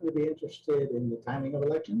definitely be interested in the timing of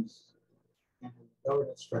elections and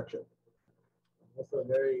governance structure. Both are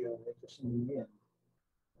very interesting to me.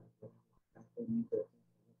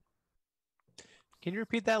 Can you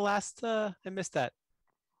repeat that last? I missed that,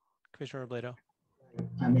 Commissioner Robledo.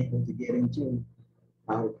 I'm able to get into.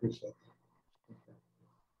 I would appreciate it.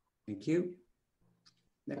 Thank you.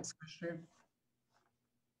 Next Commissioner.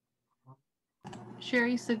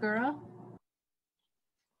 Sherry Segura.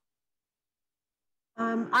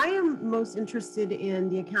 I am most interested in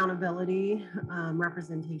the accountability,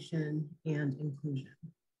 representation, and inclusion.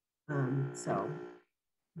 So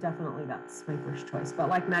definitely that's my first choice. But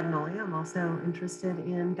like Magnolia, I'm also interested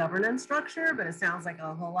in governance structure, but it sounds like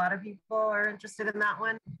a whole lot of people are interested in that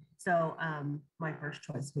one. So my first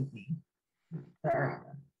choice would be there.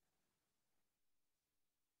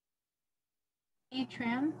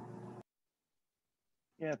 Tran.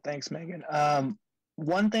 Yeah, thanks, Megan.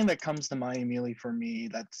 One thing that comes to mind immediately for me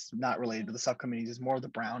that's not related to the subcommittees is more of the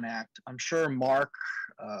Brown Act. I'm sure Mark,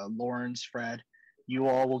 Lawrence, Fred, you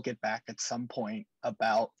all will get back at some point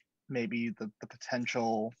about maybe the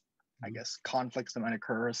potential, I guess, conflicts that might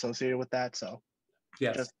occur associated with that. So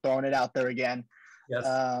yes, just throwing it out there again. Yes.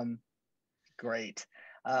 Great.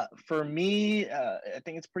 For me, I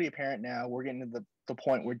think it's pretty apparent now we're getting to the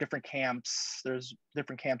point where there's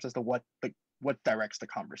different camps as to what directs the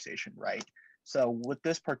conversation, right? So with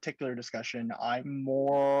this particular discussion, I'm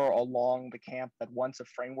more along the camp that once a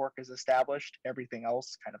framework is established, everything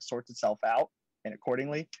else kind of sorts itself out and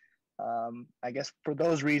accordingly. I guess for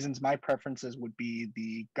those reasons, my preferences would be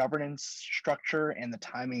the governance structure and the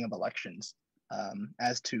timing of elections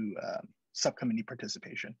as to subcommittee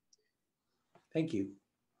participation. Thank you.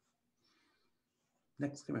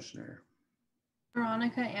 Next Commissioner.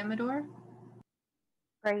 Veronica Amador.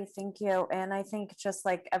 Great, thank you. And I think just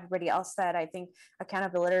like everybody else said, I think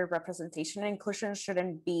accountability, representation, and inclusion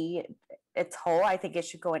shouldn't be its whole. I think it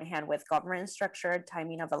should go in hand with governance structure,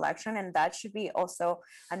 timing of election, and that should be also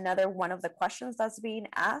another one of the questions that's being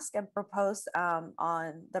asked and proposed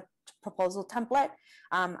on the proposal template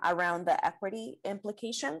around the equity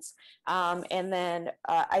implications. And then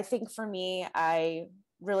I think for me, I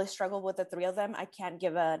really struggle with the three of them. I can't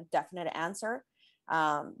give a definite answer.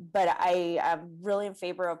 But I am really in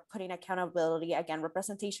favor of putting accountability, again,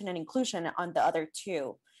 representation and inclusion on the other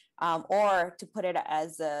two, or to put it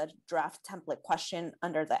as a draft template question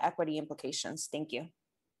under the equity implications. Thank you.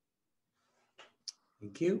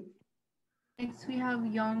 Thank you. Next, we have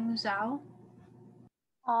Yong Zhao.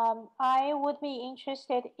 I would be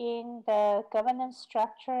interested in the governance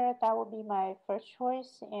structure. That would be my first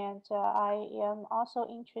choice. And I am also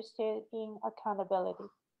interested in accountability.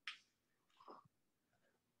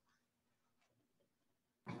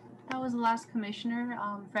 That was the last commissioner.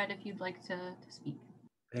 Fred, if you'd like to speak.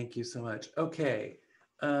 Thank you so much. Okay.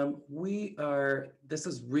 This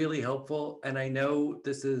is really helpful. And I know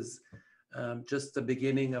this is just the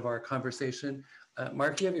beginning of our conversation.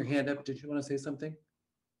 Mark, you have your hand up. Did you want to say something?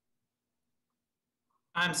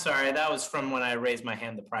 I'm sorry, that was from when I raised my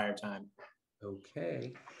hand the prior time.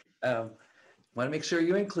 Okay. Want to make sure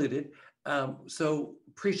you included. So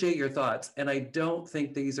appreciate your thoughts. And I don't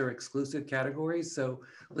think these are exclusive categories. So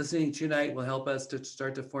listening tonight will help us to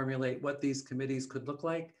start to formulate what these committees could look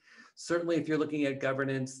like. Certainly, if you're looking at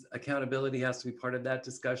governance, accountability has to be part of that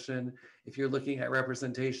discussion. If you're looking at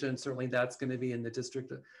representation, certainly that's going to be in the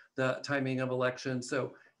district, the timing of elections.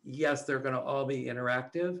 So yes, they're going to all be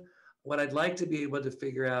interactive. What I'd like to be able to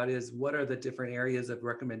figure out is what are the different areas of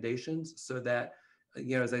recommendations so that,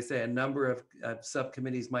 you know, as I say, a number of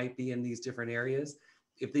subcommittees might be in these different areas.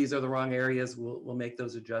 If these are the wrong areas, we'll make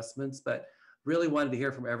those adjustments. But really wanted to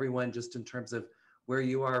hear from everyone just in terms of where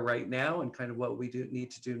you are right now and kind of what we do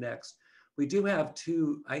need to do next. We do have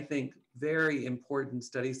two, I think, very important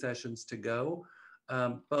study sessions to go,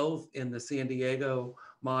 both in the San Diego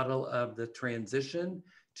model of the transition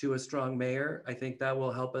to a strong mayor. I think that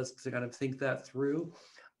will help us to kind of think that through.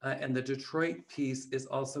 And the Detroit piece is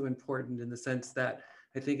also important in the sense that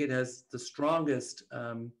I think it has the strongest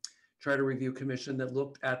Charter Review Commission that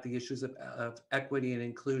looked at the issues of equity and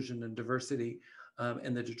inclusion and diversity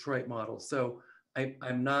in the Detroit model. So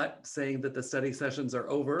I'm not saying that the study sessions are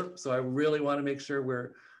over. So I really want to make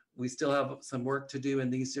sure we still have some work to do in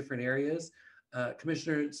these different areas.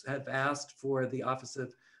 Commissioners have asked for the office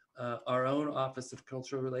of our own Office of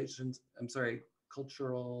Cultural Relations. I'm sorry,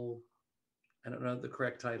 cultural. I don't know the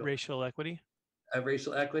correct title. Racial equity.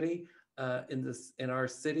 Racial equity in our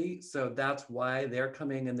city. So that's why they're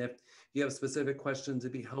coming. And if you have specific questions,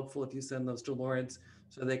 it'd be helpful if you send those to Lawrence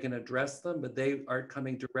so they can address them. But they are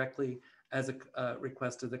coming directly as a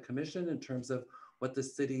request of the commission in terms of what the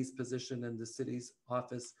city's position and the city's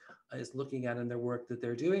office is looking at in their work that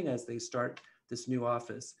they're doing as they start this new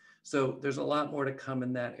office. So there's a lot more to come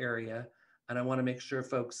in that area. And I want to make sure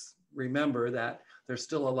folks remember that there's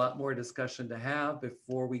still a lot more discussion to have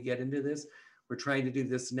before we get into this. We're trying to do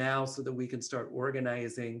this now so that we can start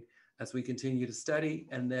organizing as we continue to study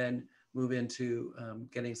and then move into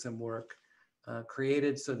getting some work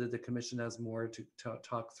created so that the commission has more to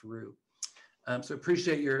talk through. So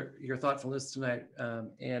appreciate your thoughtfulness tonight.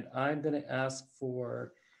 And I'm going to ask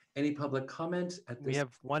for any public comment at this. We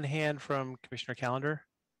have one hand from Commissioner Calendar.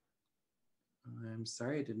 I'm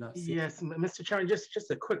sorry, I did not see. Yes, Mr. Chairman,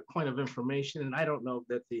 just a quick point of information, and I don't know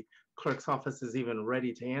that the clerk's office is even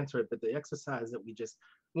ready to answer it, but the exercise that we just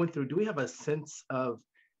went through, do we have a sense of,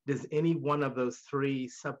 does any one of those three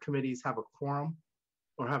subcommittees have a quorum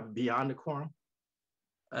or have beyond a quorum?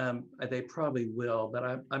 They probably will, but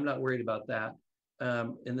I'm not worried about that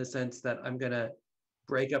in the sense that I'm going to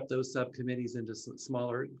break up those subcommittees into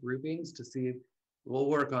smaller groupings to see. We'll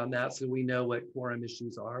work on that so we know what quorum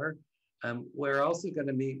issues are. We're also going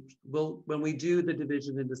to meet, when we do the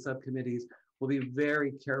division into subcommittees, we'll be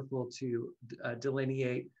very careful to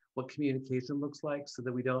delineate what communication looks like so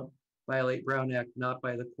that we don't violate Brown Act, not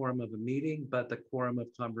by the quorum of a meeting, but the quorum of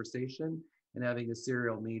conversation and having a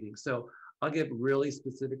serial meeting. So I'll give really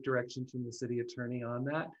specific direction from the city attorney on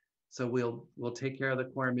that. So we'll take care of the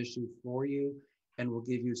quorum issue for you, and we'll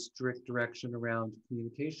give you strict direction around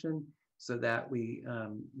communication so that we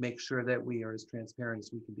make sure that we are as transparent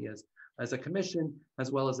as we can be as a commission,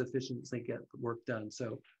 as well as efficiently get work done.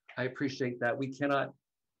 So I appreciate that. We cannot,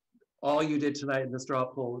 all you did tonight in the straw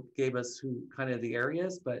poll gave us kind of the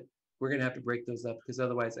areas, but we're gonna have to break those up because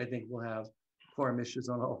otherwise I think we'll have quorum issues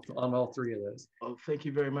on all three of those. Well, thank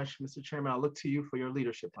you very much, Mr. Chairman. I'll look to you for your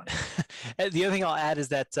leadership on it. The other thing I'll add is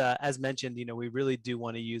that, as mentioned, we really do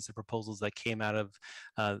want to use the proposals that came out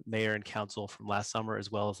of mayor and council from last summer, as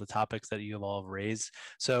well as the topics that you have all raised.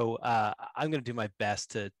 So I'm going to do my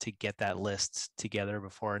best to get that list together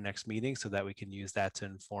before our next meeting so that we can use that to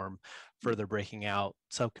inform further breaking out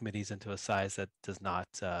subcommittees into a size that does not,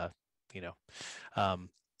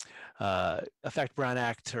 affect Brown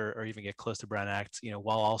Act or even get close to Brown Act,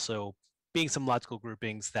 while also being some logical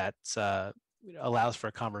groupings that allows for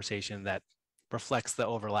a conversation that reflects the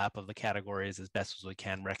overlap of the categories as best as we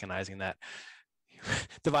can, recognizing that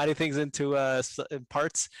dividing things into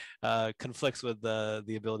parts conflicts with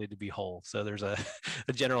the ability to be whole. So there's a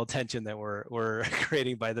general tension that we're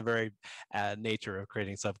creating by the very nature of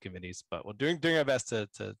creating subcommittees, but we're doing our best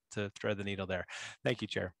to thread the needle there. Thank you,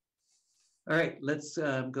 Chair. All right, let's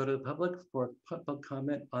go to the public for public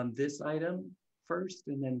comment on this item first,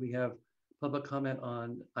 and then we have public comment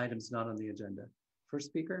on items not on the agenda. First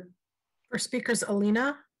speaker. First speaker is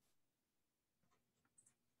Alina.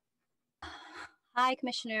 Hi,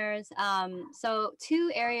 commissioners. So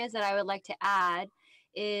two areas that I would like to add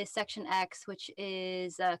is section X, which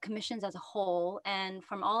is commissions as a whole. And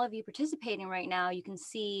from all of you participating right now, you can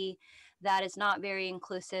see that is not very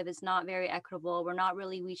inclusive, it's not very equitable, we're not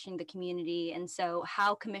really reaching the community. And so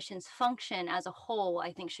how commissions function as a whole,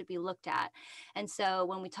 I think, should be looked at. And so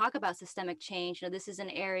when we talk about systemic change, this is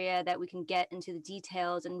an area that we can get into the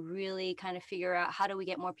details and really kind of figure out, how do we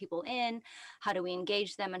get more people in, how do we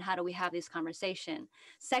engage them, and how do we have this conversation.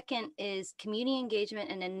 Second is community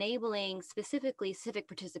engagement and enabling specifically civic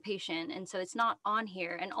participation. And so it's not on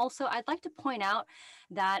here. And also I'd like to point out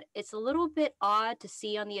that it's a little bit odd to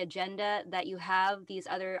see on the agenda that you have these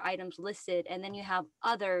other items listed and then you have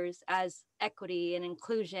others as equity and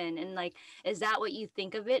inclusion. And like, is that what you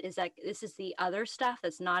think of it? Is that this is the other stuff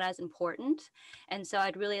that's not as important? And so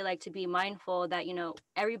I'd really like to be mindful that,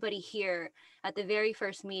 everybody here at the very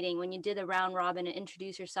first meeting, when you did the round robin and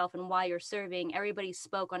introduce yourself and why you're serving, everybody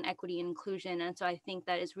spoke on equity and inclusion. And so I think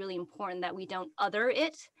that it's really important that we don't other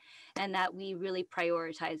it and that we really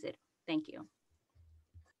prioritize it. Thank you.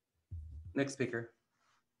 Next speaker.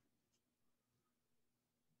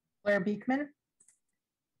 Blair Beekman.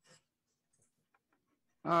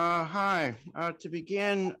 Hi. To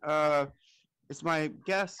begin, it's my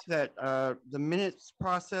guess that the minutes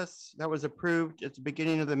process that was approved at the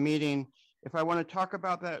beginning of the meeting, if I want to talk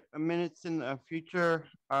about that minutes in the future,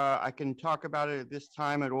 I can talk about it at this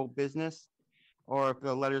time at old business, or if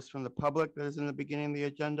the letters from the public that is in the beginning of the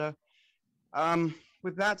agenda.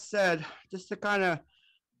 With that said, just to kind of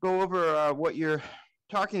go over what you're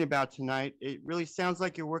talking about tonight, it really sounds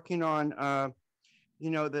like you're working on,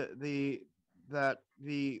 that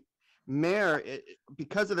the mayor,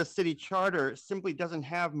 because of the city charter, simply doesn't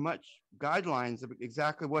have much guidelines of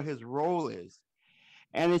exactly what his role is.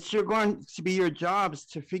 And it's going to be your jobs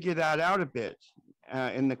to figure that out a bit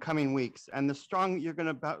in the coming weeks. And you're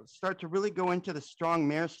going to start to really go into the strong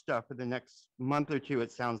mayor stuff for the next month or two,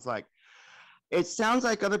 it sounds like. It sounds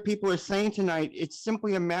like other people are saying tonight, it's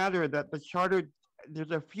simply a matter that the charter,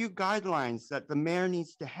 there's a few guidelines that the mayor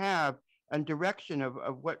needs to have and direction of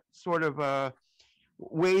what sort of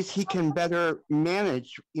ways he can better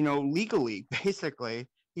manage, legally, basically.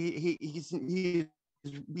 He's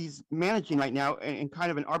managing right now in kind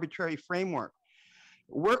of an arbitrary framework.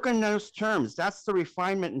 Work on those terms. That's the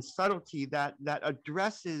refinement and subtlety that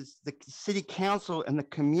addresses the city council and the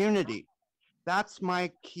community. That's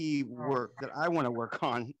my key work that I want to work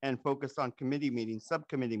on and focus on committee meetings,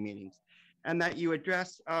 subcommittee meetings, and that you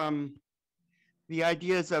address the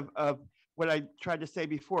ideas of what I tried to say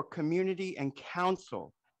before, community and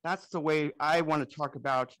council. That's the way I want to talk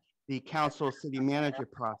about the council city manager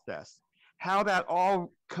process. How that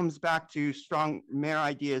all comes back to strong mayor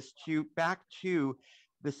ideas back to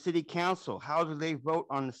the city council. How do they vote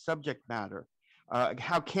on the subject matter?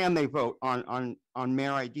 How can they vote on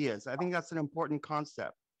mayor ideas? I think that's an important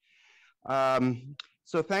concept.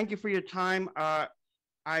 So thank you for your time. I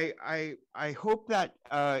hope that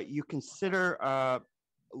you consider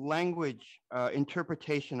language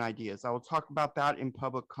interpretation ideas. I will talk about that in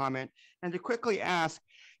public comment. And to quickly ask,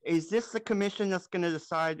 is this the commission that's going to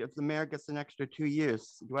decide if the mayor gets an extra 2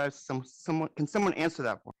 years? Do I have someone? Can someone answer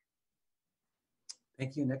that for me?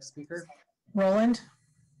 Thank you. Next speaker. Roland.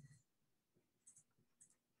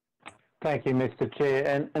 Thank you, Mr.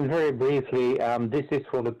 Chair. And very briefly, this is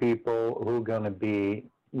for the people who are going to be,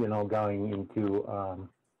 going into,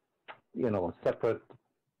 separate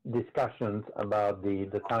discussions about the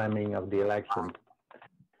timing of the election.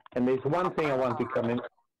 And there's one thing I want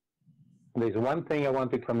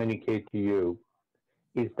to communicate to you,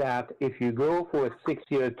 is that if you go for a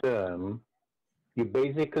 6-year term, you're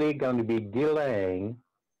basically going to be delaying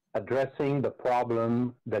addressing the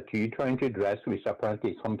problem that you're trying to address, which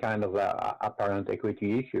apparently is some kind of apparent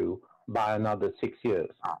equity issue, by another 6 years.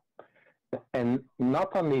 And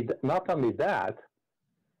not only that,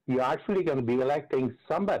 you're actually going to be electing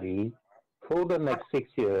somebody for the next 6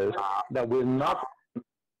 years that will not.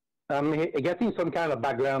 I'm getting some kind of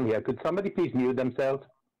background here. Could somebody please mute themselves?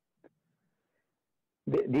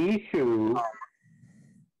 The issue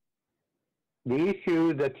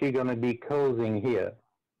that you're going to be causing here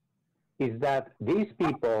is that these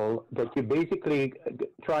people that you basically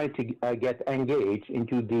try to get engaged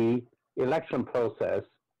into the election process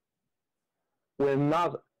will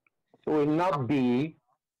not be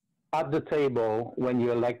at the table when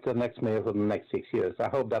you elect the next mayor for the next 6 years. I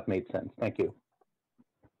hope that made sense. Thank you.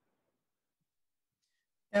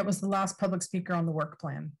 That was the last public speaker on the work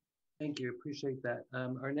plan. Thank you. Appreciate that.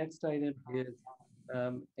 Our next item is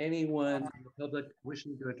anyone in the public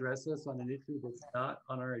wishing to address us on an issue that's not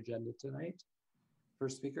on our agenda tonight.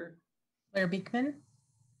 First speaker. Blair Beekman.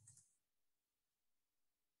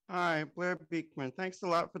 Hi, Blair Beekman. Thanks a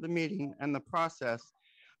lot for the meeting and the process.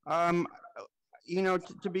 you know,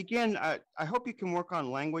 to begin, I hope you can work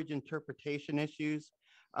on language interpretation issues.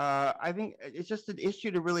 I think it's just an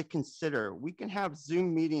issue to really consider. We can have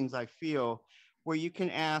Zoom meetings, I feel, where you can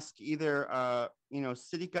ask either, you know,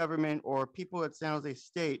 city government or people at San Jose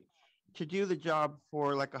State to do the job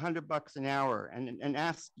for like $100 an hour, and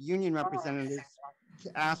ask union representatives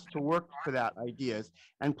to ask to work for that ideas.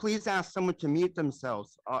 And please ask someone to mute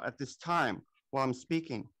themselves at this time while I'm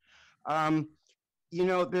speaking. You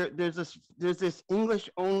know, there's this English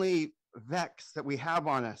only vex that we have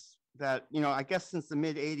on us that, you know, I guess since the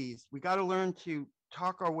mid 80s, we got to learn to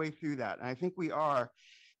talk our way through that. And I think we are.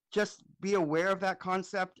 Just be aware of that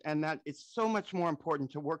concept, and that it's so much more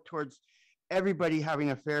important to work towards everybody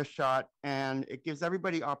having a fair shot, and it gives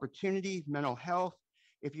everybody opportunity, mental health.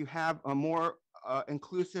 If you have a more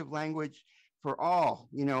inclusive language for all,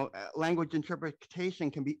 you know, language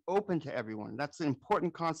interpretation can be open to everyone. That's an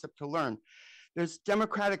important concept to learn. There's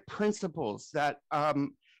democratic principles that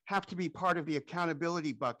have to be part of the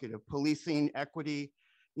accountability bucket of policing, equity,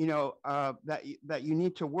 you know, that you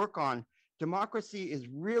need to work on. Democracy is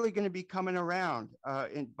really going to be coming around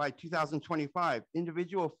by 2025.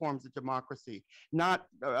 Individual forms of democracy, not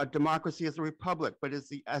a democracy as a republic, but as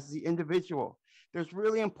the individual. There's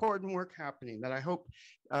really important work happening that I hope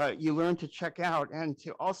you learn to check out, and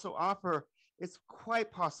to also offer. It's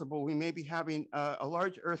quite possible we may be having a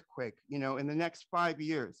large earthquake, you know, in the next 5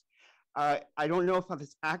 years. I don't know if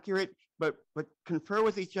that's accurate, but confer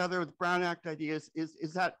with each other with Brown Act ideas.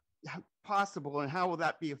 Is that possible, and how will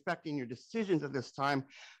that be affecting your decisions at this time?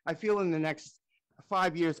 I feel in the next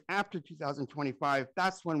 5 years after 2025,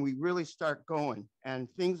 that's when we really start going, and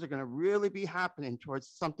things are going to really be happening towards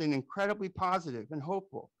something incredibly positive and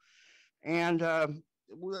hopeful. And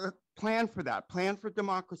plan for that, plan for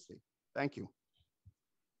democracy. Thank you.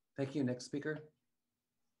 Thank you. Next speaker.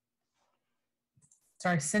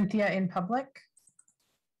 Sorry, Cynthia in public.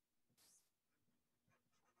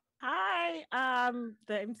 Hi, I'm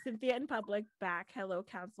Cynthia in public back. Hello,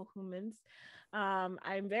 Councilwoman.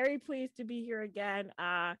 I'm very pleased to be here again.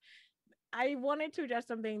 I wanted to address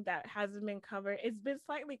something that hasn't been covered. It's been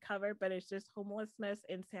slightly covered, but it's just homelessness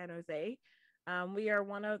in San Jose. We are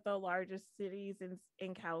one of the largest cities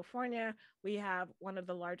in California. We have one of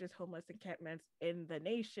the largest homeless encampments in the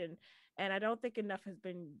nation. And I don't think enough has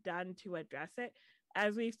been done to address it.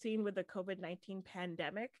 As we've seen with the COVID-19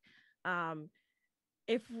 pandemic,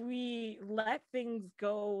 if we let things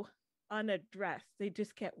go unaddressed, they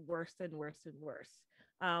just get worse and worse and worse.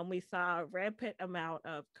 We saw a rampant amount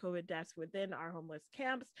of COVID deaths within our homeless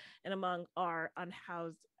camps and among our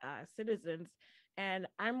unhoused citizens. And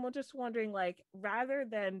I'm just wondering, like, rather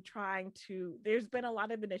than trying to, there's been a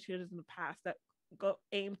lot of initiatives in the past that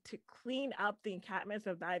aim to clean up the encampments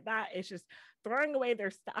of that is just throwing away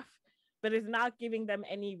their stuff, but it's not giving them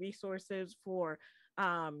any resources for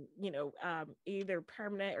either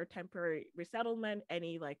permanent or temporary resettlement,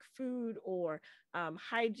 any like food or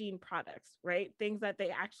hygiene products, right? Things that they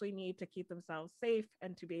actually need to keep themselves safe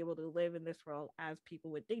and to be able to live in this world as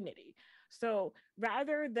people with dignity. So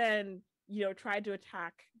rather than, try to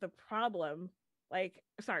attack the problem,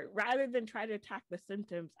 rather than try to attack the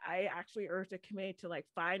symptoms, I actually urge the committee to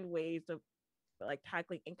find ways of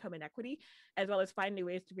tackling income inequity, as well as finding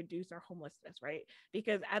ways to reduce our homelessness, right?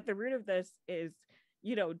 Because at the root of this is,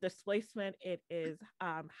 displacement, it is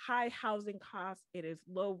high housing costs, it is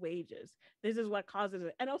low wages. This is what causes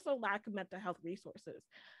it, and also lack of mental health resources.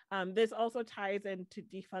 This also ties into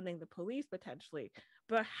defunding the police potentially,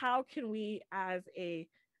 but how can we as a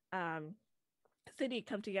city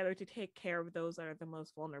come together to take care of those that are the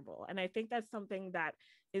most vulnerable? And I think that's something that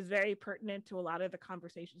is very pertinent to a lot of the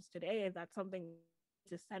conversations today, and that's something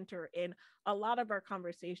to center in a lot of our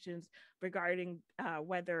conversations regarding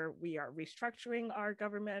whether we are restructuring our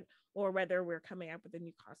government or whether we're coming up with a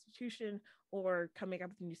new constitution or coming up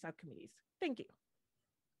with new subcommittees. Thank you.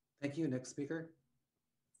 Thank you. Next speaker.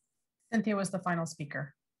 Cynthia was the final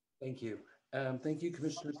speaker. Thank you. Thank you,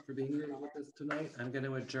 commissioners, for being here with us tonight. I'm going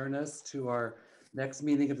to adjourn us to our next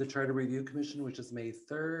meeting of the Charter Review Commission, which is May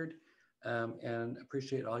 3rd, and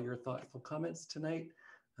appreciate all your thoughtful comments tonight.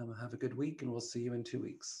 Have a good week, and we'll see you in 2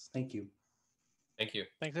 weeks. Thank you. Thank you.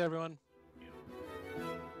 Thanks, everyone.